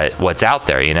what's out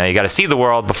there. You got to see the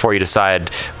world before you decide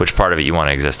which part of it you want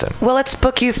to exist in. Well, let's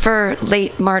book you for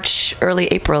late March, early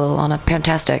April on a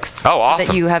Fantastics. Oh, awesome.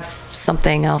 So that you have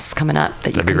something else coming up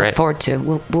that you can look forward to.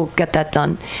 We'll we'll get that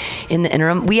done in the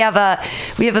interim. We have a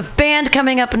band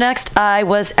coming up next. I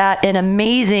was at an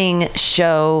amazing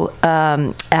show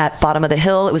at Bottom of the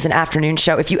Hill. It was an afternoon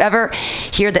show. If you ever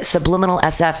hear that Subliminal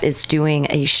SF is doing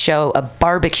a show, a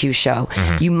barbecue show,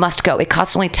 you must go. It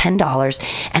costs only $10,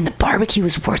 and the barbecue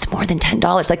is worth more than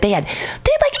 $10. Like they had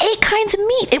like 8 kinds of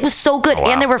meat. It was so good.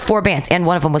 And there were 4 bands, and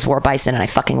one of them was War Bison, and I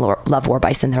fucking love War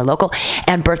Bison. They're local.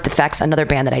 And Birth Defects, another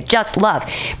band that I just love.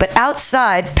 But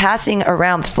outside, passing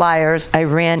around flyers, I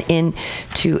ran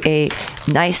into a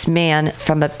nice man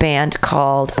from a band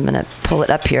called, I'm gonna pull it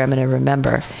up here, I'm gonna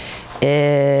remember.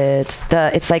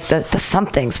 It's like the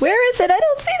somethings. Where is it? I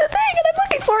don't see the thing, and I'm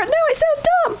looking for it now. I sound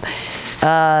dumb.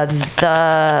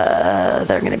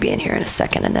 They're going to be in here in a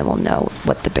second, and then we'll know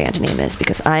what the band name is,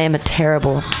 because I am a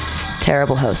terrible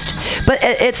host. But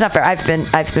it's not fair. I've been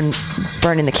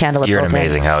burning the candle at You're both an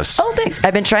amazing ends. host. Oh, thanks.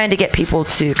 I've been trying to get people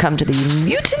to come to the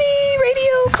Mutiny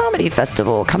Radio Comedy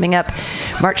Festival coming up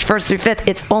March 1st through 5th.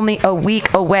 It's only a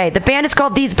week away. The band is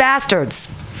called These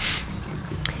Bastards.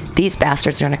 These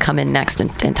bastards are going to come in next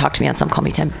and talk to me on Some Call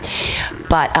Me Tim.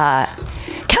 But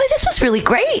Kelly, this was really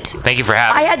great. Thank you for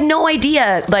having me. I had no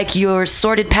idea, like, your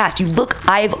sordid past.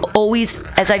 I've always,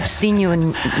 as I've seen you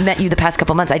and met you the past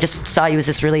couple months, I just saw you as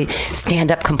this really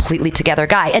stand-up, completely together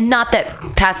guy. And not that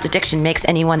past addiction makes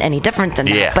anyone any different than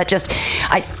that, but just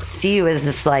I see you as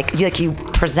this, like you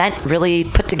present really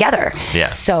put together.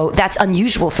 Yeah. So that's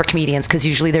unusual for comedians, because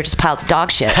usually they're just piles of dog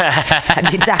shit. I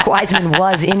mean, Zach Wiseman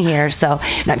was in here, so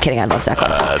no, I'm kidding. I love Zach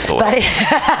Wiseman. That's a lot.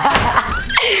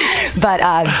 But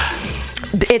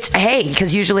it's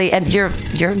because usually, and you're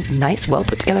a nice, well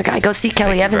put together guy. Go see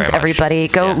Kelly Evans, everybody.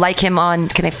 Go like him on.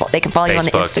 They can follow you on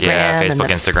the Instagram. Yeah, Facebook,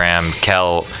 Instagram.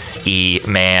 Kel E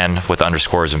Man with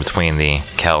underscores in between the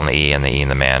Kel and the E and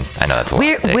the man. I know that's a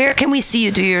lot. Where can we see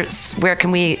you do your? Where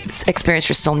can we experience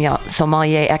your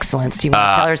sommelier excellence? Do you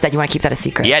want to tell us that? You want to keep that a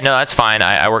secret? Yeah, no, that's fine.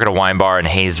 I work at a wine bar in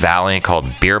Hayes Valley called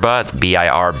Birba. It's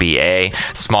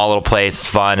BIRBA. Small little place. It's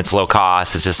fun. It's low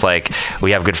cost. It's just like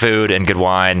we have good food and good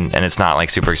wine, and it's not like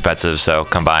super expensive. So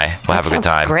come by. We'll have a good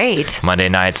time. Great. Monday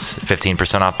nights,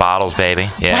 15% off bottles,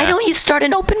 baby. Yeah. Why don't you start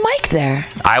an open mic there?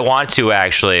 I want to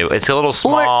actually. It's a little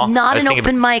small. Or not an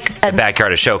open mic. The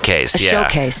backyard, a showcase.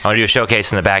 Showcase. I want to do a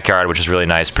showcase in the backyard, which is really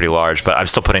nice, pretty large. But I'm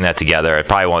still putting that together. It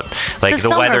probably won't. Like the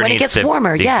summer, weather when needs it gets to,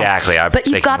 warmer. Yeah. Exactly. But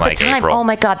you've got the time. April. Oh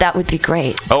my God, that would be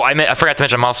great. Oh, I forgot to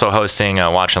mention I'm also hosting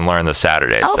Watch and Learn this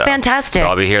Saturday. Oh, fantastic! So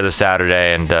I'll be here this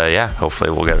Saturday, and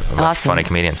hopefully we'll get a bunch of funny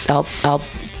comedians. I'll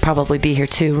probably be here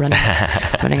too, running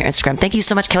your Instagram. Thank you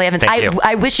so much, Kelly Evans. Thank you.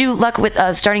 I wish you luck with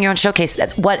starting your own showcase.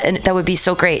 That would be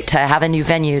so great to have a new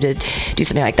venue to do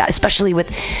something like that, especially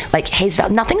with like Hayes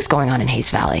Valley. Nothing's going on in Hayes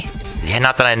Valley. Yeah,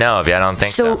 not that I know of. Yeah, I don't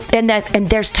think so. And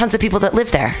there's tons of people that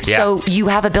live there. Yeah. So you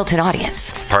have a built-in audience.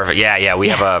 Perfect. Yeah. We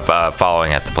have a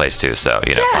following at the place too. So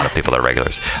a lot of people that are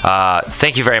regulars.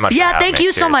 Thank you very much. Yeah, thank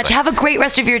you so much. Have a great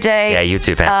rest of your day. Yeah, you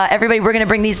too, Pam. Everybody, we're gonna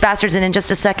bring these bastards in just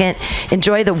a second.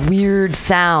 Enjoy the weird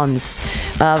sounds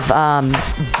of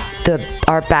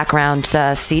our background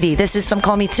CD. This is Some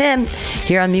Call Me Tim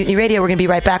here on Mutiny Radio. We're gonna be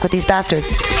right back with these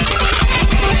bastards.